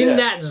villains. We're in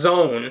that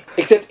zone.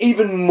 Except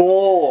even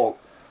more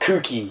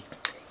kooky.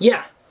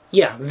 Yeah,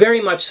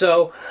 very much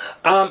so.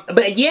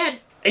 But yet,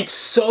 it's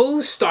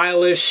so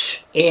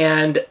stylish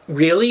and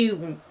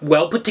really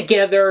well put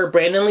together.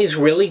 Brandon Lee's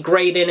really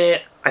great in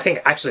it. I think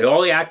actually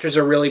all the actors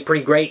are really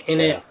pretty great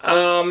in it.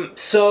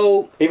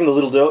 So even the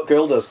little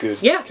girl does good.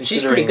 Yeah,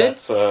 she's pretty good.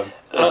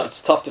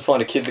 It's tough to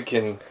find a kid that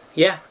can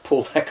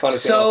pull that kind of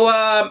thing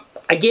off.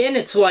 So again,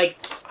 it's like,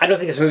 I don't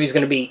think this movie's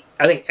going to be,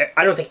 I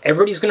don't think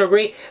everybody's going to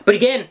agree. But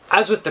again,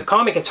 as with the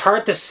comic, it's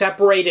hard to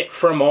separate it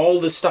from all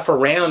the stuff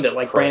around it,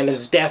 like Correct.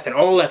 Brandon's death and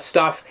all that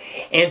stuff,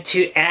 and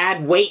to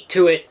add weight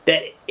to it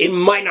that it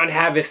might not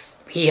have if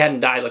he hadn't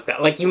died like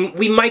that. Like,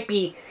 we might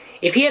be,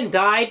 if he hadn't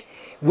died,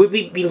 would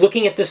we be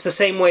looking at this the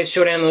same way as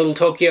Showdown in Little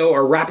Tokyo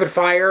or Rapid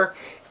Fire,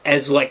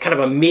 as like kind of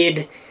a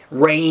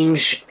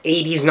mid-range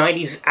 80s,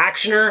 90s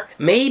actioner?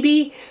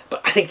 Maybe,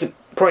 but I think the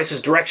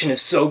Proyas' direction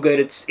is so good,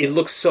 it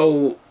looks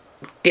so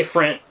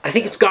different. I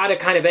think it's got a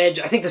kind of edge.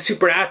 I think the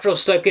supernatural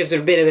stuff gives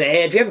it a bit of an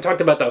edge. We haven't talked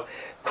about the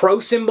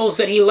crow symbols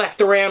that he left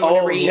around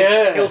whenever he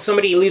kills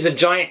somebody. He leaves a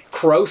giant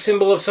crow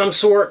symbol of some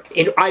sort,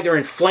 either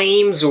in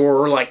flames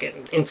or like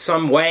in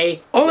some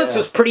way. All that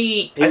stuff's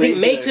pretty. I think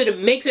makes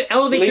it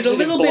elevates it a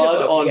little bit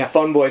blood on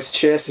Fun Boy's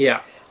chest.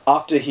 Yeah.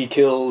 After he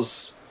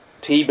kills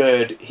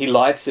T-Bird, he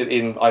lights it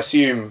in, I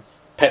assume,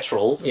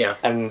 petrol. Yeah.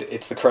 And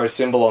it's the crow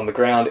symbol on the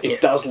ground.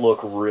 It does look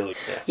really.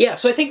 Yeah.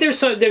 So I think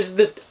there's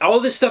this. All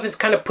this stuff is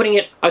kind of putting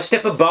it a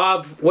step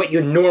above what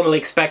you'd normally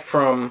expect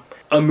from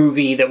a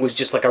movie that was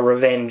just like a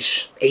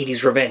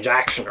 80s revenge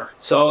actioner.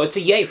 So it's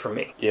a yay for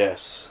me.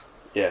 Yes.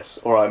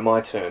 All right,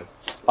 my turn.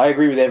 I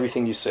agree with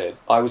everything you said.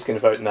 I was going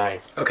to vote nay.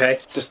 Okay.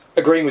 Just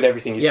agreeing with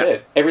everything you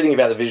said. Everything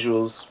about the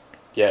visuals,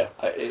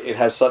 it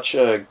has such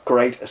a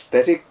great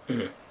aesthetic,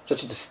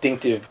 such a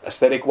distinctive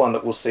aesthetic, one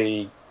that we'll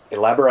see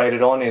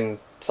elaborated on in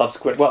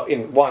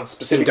in one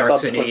specific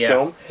subsequent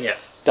film,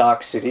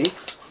 Dark City.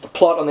 The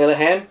plot, on the other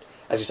hand,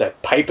 as you say,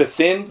 paper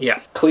thin,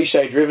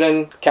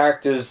 cliche-driven,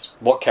 characters,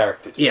 what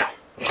characters? Yeah.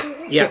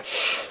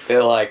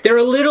 They're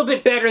a little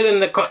bit better than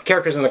the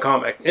characters in the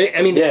comic.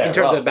 I mean, in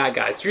terms of the bad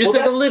guys. They're just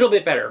like a little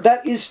bit better.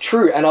 That is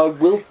true, and I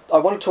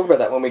want to talk about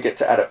that when we get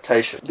to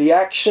adaptation.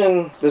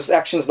 There's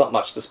action's not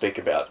much to speak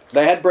about.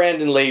 They had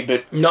Brandon Lee,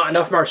 but not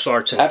enough martial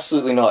arts in it.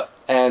 Absolutely not.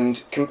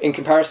 And in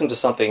comparison to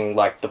something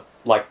like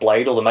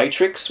Blade or The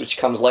Matrix, which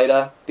comes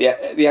later,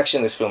 the action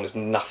in this film is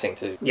nothing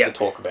to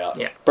talk about.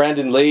 Yeah.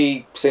 Brandon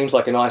Lee seems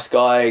like a nice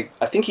guy.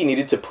 I think he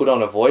needed to put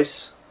on a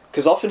voice,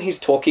 because often he's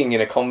talking in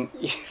a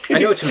I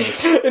know what you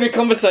mean. in a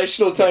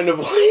conversational tone of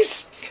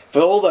voice. For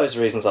all those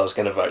reasons, I was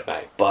going to vote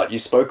nay. But you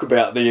spoke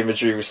about the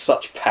imagery with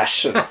such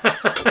passion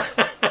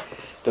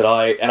that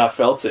I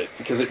felt it,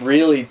 because it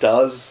really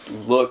does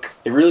look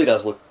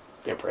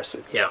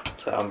impressive. Yeah.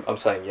 So I'm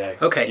saying yay.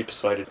 Okay. You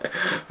persuaded me.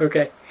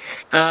 Okay.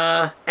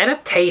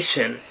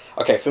 Adaptation.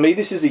 Okay, for me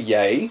this is a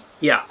yay.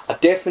 Yeah. A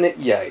definite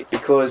yay,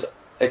 because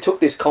they took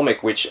this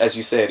comic, which, as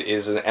you said,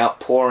 is an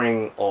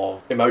outpouring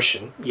of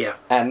emotion. Yeah.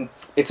 And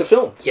it's a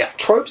film. Yeah.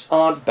 Tropes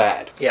aren't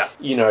bad. Yeah.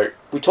 You know,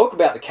 we talk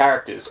about the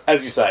characters,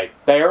 as you say,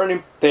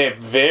 they're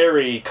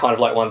very kind of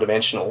like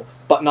one-dimensional,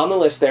 but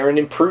nonetheless they're an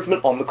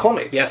improvement on the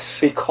comic.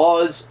 Yes.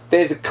 Because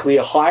there's a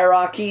clear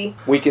hierarchy.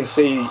 We can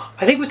see...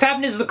 I think what's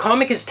happened is the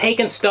comic has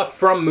taken stuff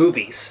from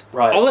movies.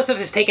 Right. All that stuff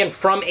is taken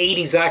from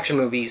 80s action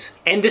movies.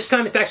 And this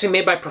time it's actually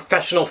made by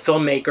professional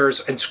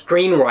filmmakers and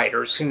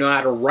screenwriters who know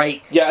how to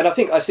write. Yeah, and I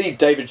think I see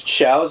David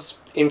Shaw's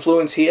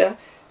influence here,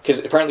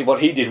 because apparently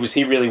what he did was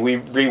he really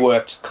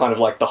reworked kind of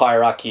like the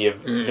hierarchy of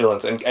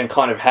villains and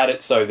kind of had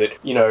it so that,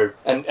 you know,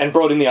 and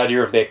brought in the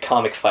idea of their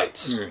karmic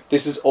fates.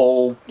 This is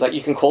all, like, you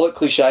can call it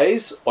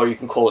cliches or you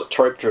can call it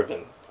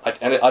trope-driven.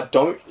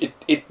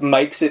 It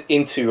makes it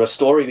into a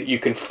story that you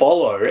can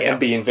follow and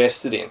be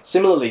invested in.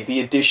 Similarly,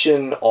 the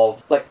addition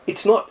of, like,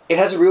 it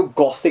has a real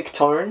gothic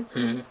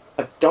tone.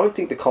 I don't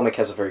think the comic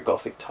has a very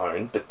gothic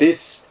tone, but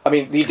this, I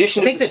mean, the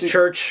addition I think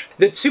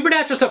the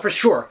supernatural stuff for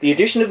sure. The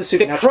addition of the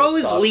supernatural The crow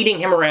is leading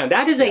him around.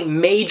 That is a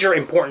major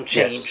important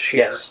change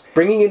here. Yes.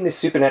 Bringing in this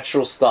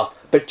supernatural stuff,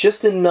 but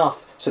just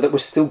enough so that we're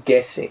still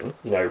guessing,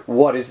 you know,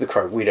 what is the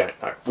crow? We don't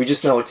know. We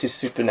just know it's his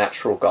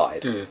supernatural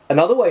guide.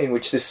 Another way in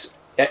which this,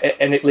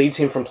 and it leads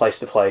him from place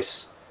to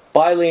place.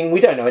 Bai Ling, we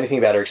don't know anything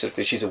about her except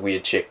that she's a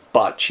weird chick,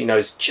 but she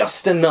knows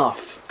just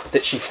enough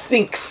that she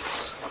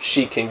thinks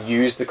she can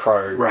use the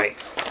crow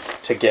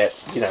to get,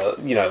 you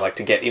know, like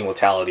to get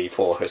immortality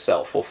for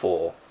herself or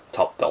for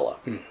top dollar.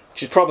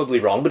 She's probably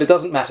wrong, but it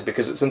doesn't matter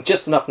because it's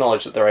just enough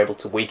knowledge that they're able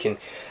to weaken.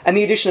 And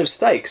the addition of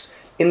stakes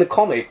in the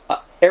comic,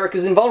 Eric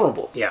is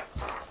invulnerable. Yeah.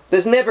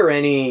 There's never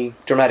any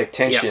dramatic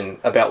tension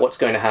about what's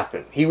going to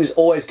happen. He was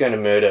always going to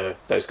murder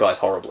those guys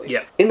horribly.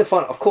 Yeah. In the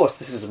fun, of course,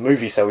 this is a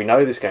movie, so we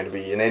know there's going to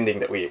be an ending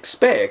that we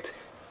expect.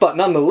 But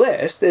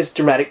nonetheless, there's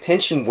dramatic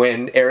tension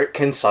when Eric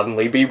can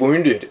suddenly be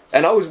wounded.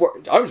 And I was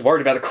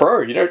worried about the crow,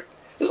 you know.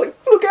 It's like,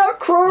 look out,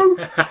 crow!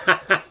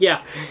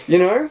 Yeah. You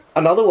know?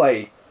 Another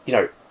way, you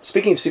know,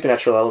 speaking of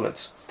supernatural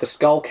elements, the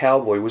Skull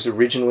Cowboy was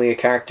originally a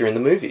character in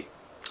the movie.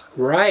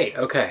 Right,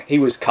 okay. He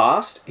was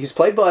cast. He's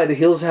played by the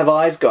Hills Have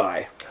Eyes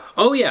guy.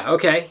 Oh, yeah,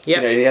 okay.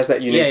 Yeah. You know, he has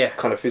that unique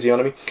kind of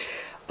physiognomy.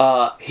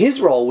 His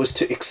role was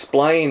to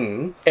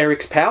explain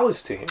Eric's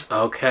powers to him.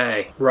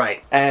 Okay,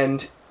 right.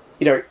 And,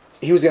 you know,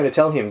 he was going to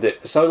tell him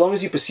that so long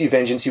as you pursue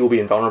vengeance, you will be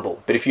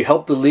invulnerable. But if you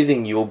help the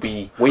living, you will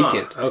be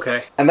weakened.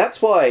 Okay. And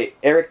that's why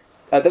Eric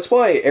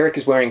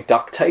is wearing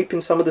duct tape in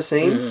some of the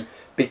scenes.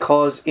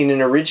 Because in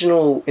the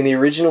original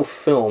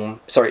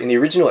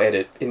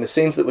edit, in the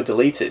scenes that were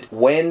deleted,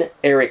 when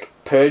Eric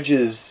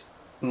purges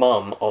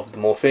mum of the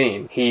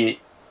morphine,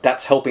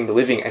 that's helping the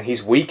living, and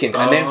he's weakened,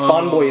 and then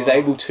Funboy is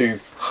able to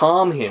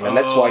harm him, and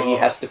that's why he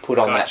has to put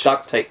on that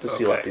duct tape to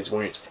seal up his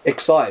wounds.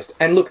 Excised.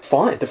 And look,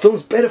 fine, the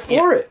film's better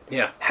for it.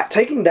 Yeah.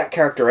 Taking that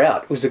character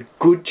out was a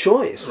good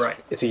choice. Right.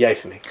 It's a yay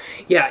for me.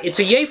 Yeah, it's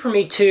a yay for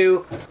me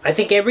too. I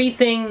think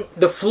everything,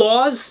 the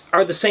flaws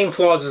are the same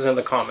flaws as in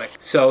the comic.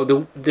 So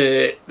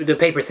the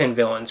paper thin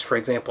villains, for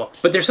example.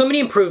 But there's so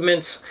many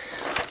improvements.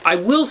 I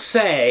will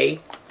say,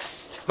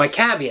 my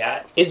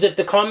caveat is that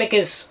the comic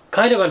is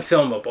kind of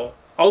unfilmable.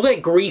 All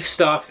that grief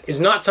stuff is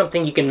not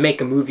something you can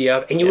make a movie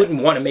of, and you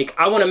wouldn't want to make.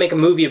 I want to make a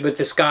movie about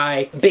this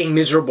guy being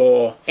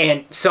miserable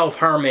and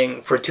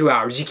self-harming for 2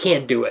 hours. You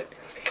can't do it.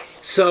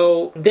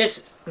 So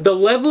the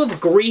level of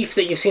grief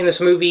that you see in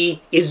this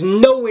movie is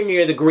nowhere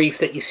near the grief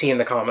that you see in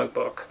the comic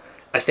book,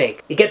 I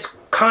think. It gets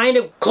kind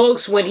of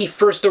close when he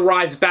first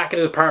arrives back at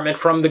his apartment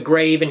from the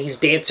grave and he's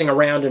dancing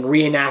around and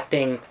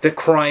reenacting the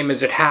crime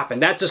as it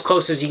happened. That's as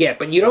close as you get.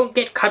 But you don't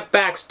get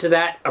cutbacks to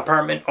that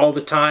apartment all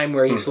the time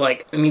where he's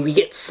like... I mean, we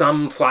get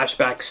some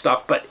flashback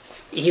stuff, but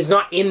he's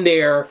not in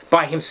there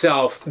by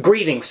himself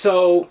grieving.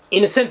 So,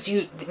 in a sense,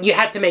 you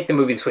had to make the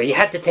movie this way. You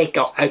had to take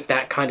out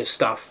that kind of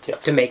stuff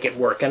to make it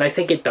work. And I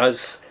think it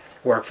does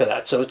work for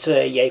that. So it's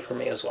a yay for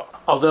me as well.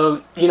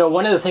 Although, you know,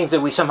 one of the things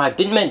that we somehow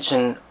didn't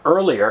mention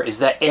earlier is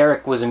that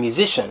Eric was a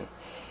musician.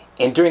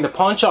 And during the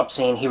pawn shop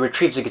scene, he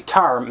retrieves a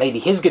guitar, maybe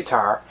his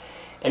guitar,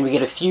 and we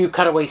get a few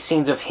cutaway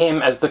scenes of him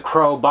as the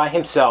Crow by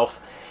himself,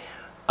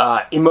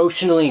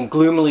 emotionally and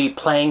gloomily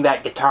playing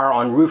that guitar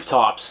on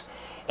rooftops.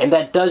 And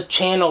that does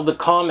channel the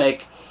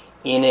comic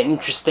in an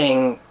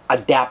interesting,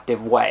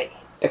 adaptive way.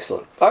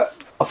 Excellent.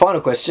 A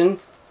final question.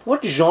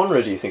 What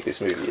genre do you think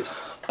this movie is?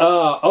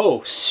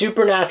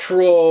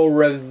 Supernatural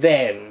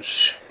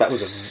revenge. That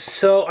was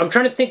So I'm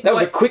trying to think. That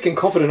was a quick and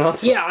confident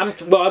answer. Yeah,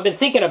 I've been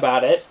thinking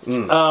about it.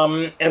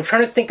 I'm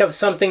trying to think of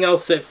something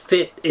else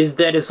that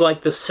is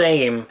like the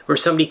same, where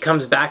somebody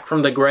comes back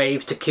from the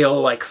grave to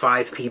kill like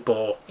 5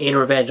 people in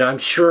revenge. I'm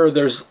sure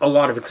there's a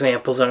lot of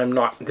examples, and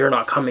they're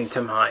not coming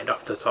to mind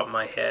off the top of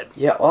my head.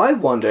 Yeah, I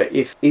wonder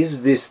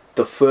is this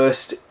the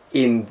first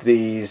in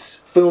these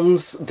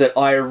films that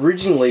I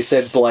originally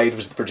said Blade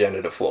was the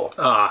progenitor for.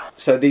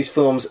 So these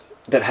films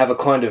that have a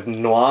kind of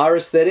noir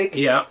aesthetic,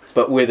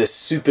 but with a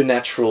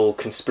supernatural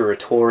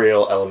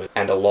conspiratorial element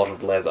and a lot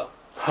of leather.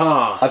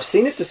 I've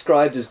seen it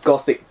described as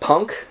gothic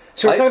punk.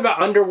 So we're talking about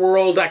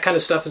Underworld, that kind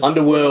of stuff as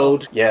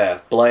Underworld,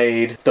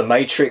 Blade, The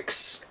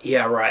Matrix.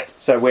 Yeah, right.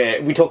 So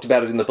we talked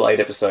about it in the Blade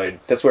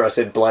episode. That's where I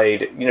said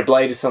Blade. You know,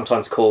 Blade is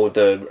sometimes called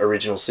the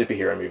original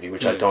superhero movie,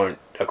 which I don't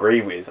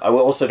agree with. I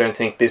also don't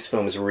think this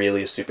film is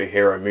really a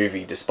superhero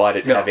movie, despite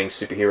it having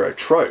superhero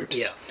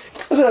tropes.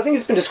 Yeah. Listen, I think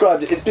it's been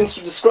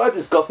described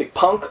as gothic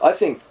punk. I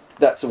think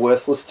that's a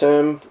worthless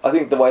term. I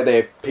think the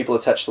way people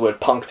attach the word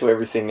punk to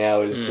everything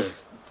now is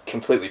just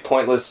completely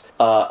pointless.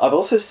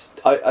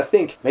 I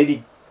think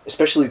maybe,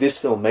 especially this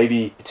film,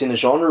 maybe it's in a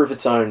genre of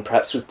its own,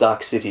 perhaps with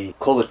Dark City.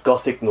 Call it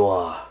gothic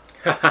noir.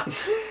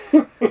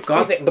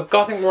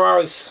 Gothic noir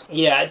is,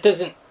 it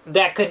doesn't.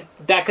 That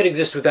could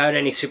exist without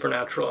any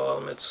supernatural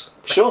elements.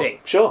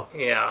 Sure.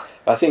 Yeah.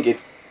 I think it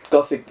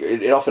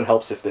often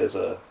helps if there's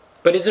a...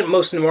 But isn't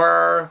most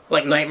noir,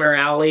 like Nightmare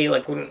Alley,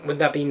 like wouldn't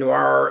that be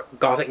noir,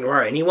 gothic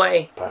noir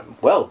anyway?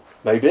 Well,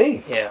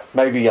 maybe. Yeah.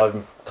 Maybe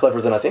I'm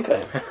cleverer than I think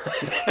I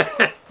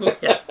am.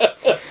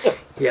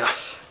 Yeah.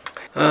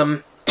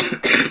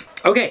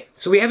 Okay,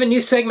 so we have a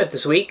new segment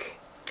this week,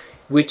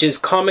 which is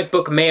Comic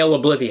Book Mail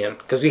Oblivion,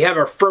 because we have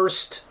our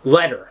first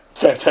letter.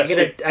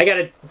 Fantastic. I got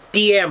a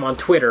DM on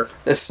Twitter.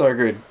 That's so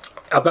good.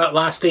 About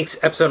last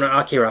week's episode on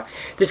Akira.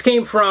 This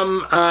came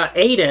from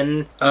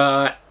Aiden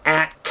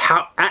at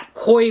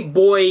Koi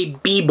Boy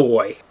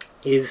B-Boy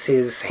is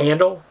his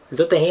handle. Is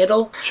that the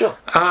handle? Sure.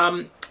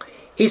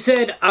 He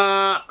said,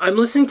 I'm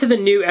listening to the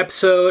new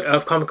episode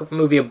of Comic Book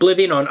Movie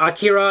Oblivion on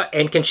Akira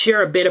and can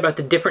share a bit about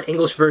the different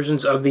English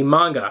versions of the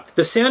manga.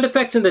 The sound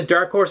effects in the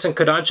Dark Horse and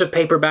Kodansha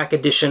paperback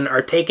edition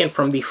are taken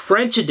from the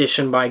French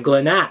edition by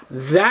Glenat.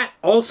 That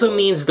also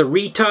means the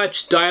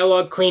retouch,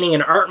 dialogue cleaning,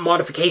 and art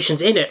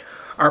modifications in it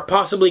are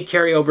possibly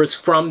carryovers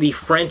from the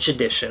French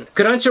edition.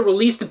 Kodansha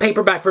released the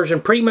paperback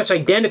version pretty much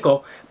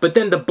identical, but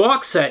then the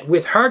box set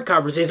with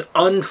hardcovers is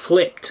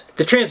unflipped.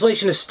 The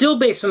translation is still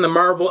based on the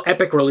Marvel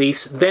Epic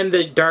release, then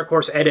the Dark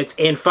Horse edits,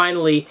 and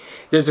finally,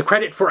 there's a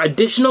credit for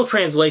additional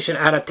translation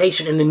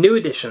adaptation in the new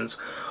editions.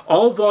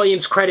 All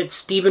volumes credit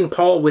Stephen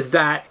Paul with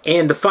that,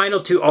 and the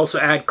final 2 also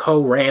add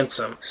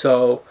Co-Ransom.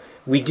 So,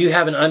 we do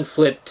have an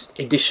unflipped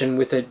edition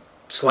with a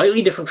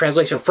slightly different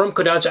translation from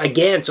Kodansha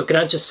again, so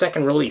Kodansha's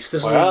second release.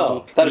 This is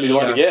that'd be the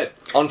one to get.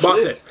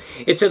 Unflipped.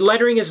 It said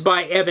lettering is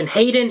by Evan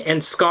Hayden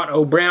and Scott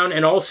O'Brown,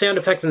 and all sound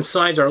effects and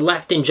signs are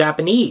left in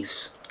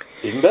Japanese.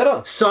 Even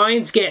better.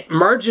 Signs get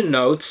margin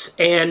notes,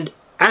 and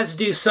as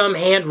do some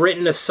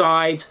handwritten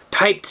asides.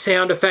 Typed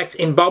sound effects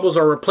in bubbles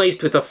are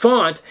replaced with a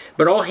font,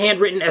 but all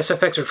handwritten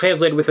SFX are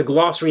translated with a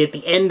glossary at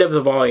the end of the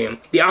volume.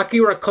 The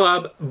Akira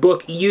Club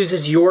book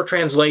uses your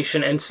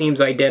translation and seems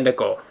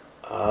identical.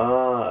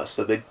 Ah,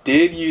 so they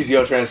did use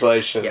your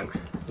translation. Yeah.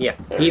 Yeah.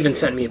 He even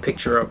sent me a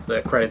picture of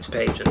the credits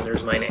page, and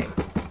there's my name.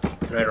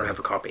 And I don't have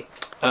a copy.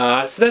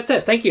 So that's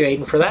it. Thank you,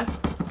 Aiden, for that.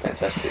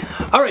 Fantastic.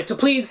 All right, so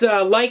please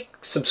like,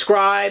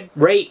 subscribe,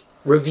 rate,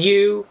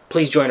 review.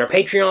 Please join our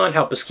Patreon.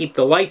 Help us keep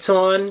the lights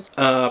on.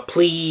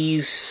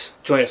 Please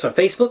join us on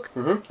Facebook.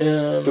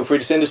 Feel free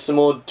to send us some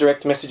more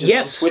direct messages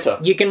on Twitter.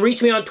 You can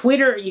reach me on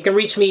Twitter. You can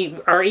reach me.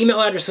 Our email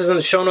address is in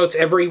the show notes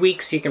every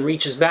week, so you can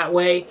reach us that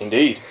way.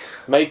 Indeed.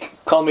 Make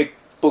comic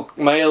book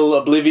mail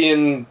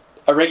oblivion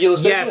a regular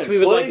segment. Yes, we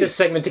would like this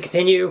segment to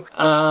continue.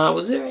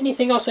 Was there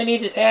anything else I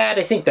needed to add?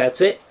 I think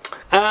that's it.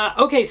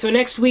 Okay, so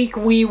next week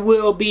we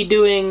will be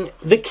doing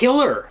The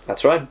Killer.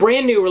 That's right.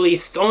 Brand new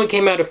release. It only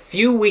came out a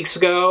few weeks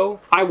ago.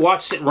 I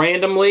watched it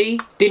randomly.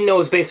 Didn't know it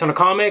was based on a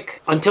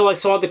comic until I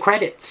saw the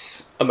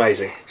credits.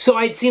 Amazing. So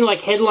I'd seen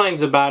like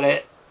headlines about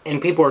it, and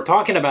people were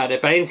talking about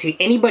it, but I didn't see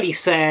anybody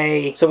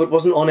say... So it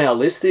wasn't on our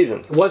list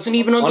even? It wasn't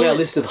even on the list. On our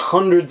list of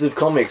hundreds of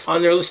comics.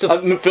 On their list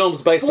of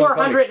films based on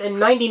comics.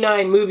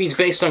 499 movies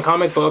based on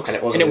comic books,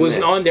 and it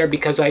wasn't on there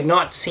because I'd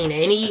not seen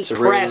any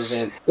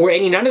press or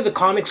none of the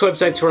comics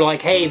websites were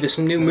like, hey, there's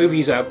some new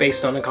movies out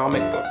based on a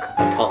comic book.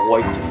 I can't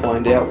wait to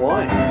find out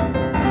why.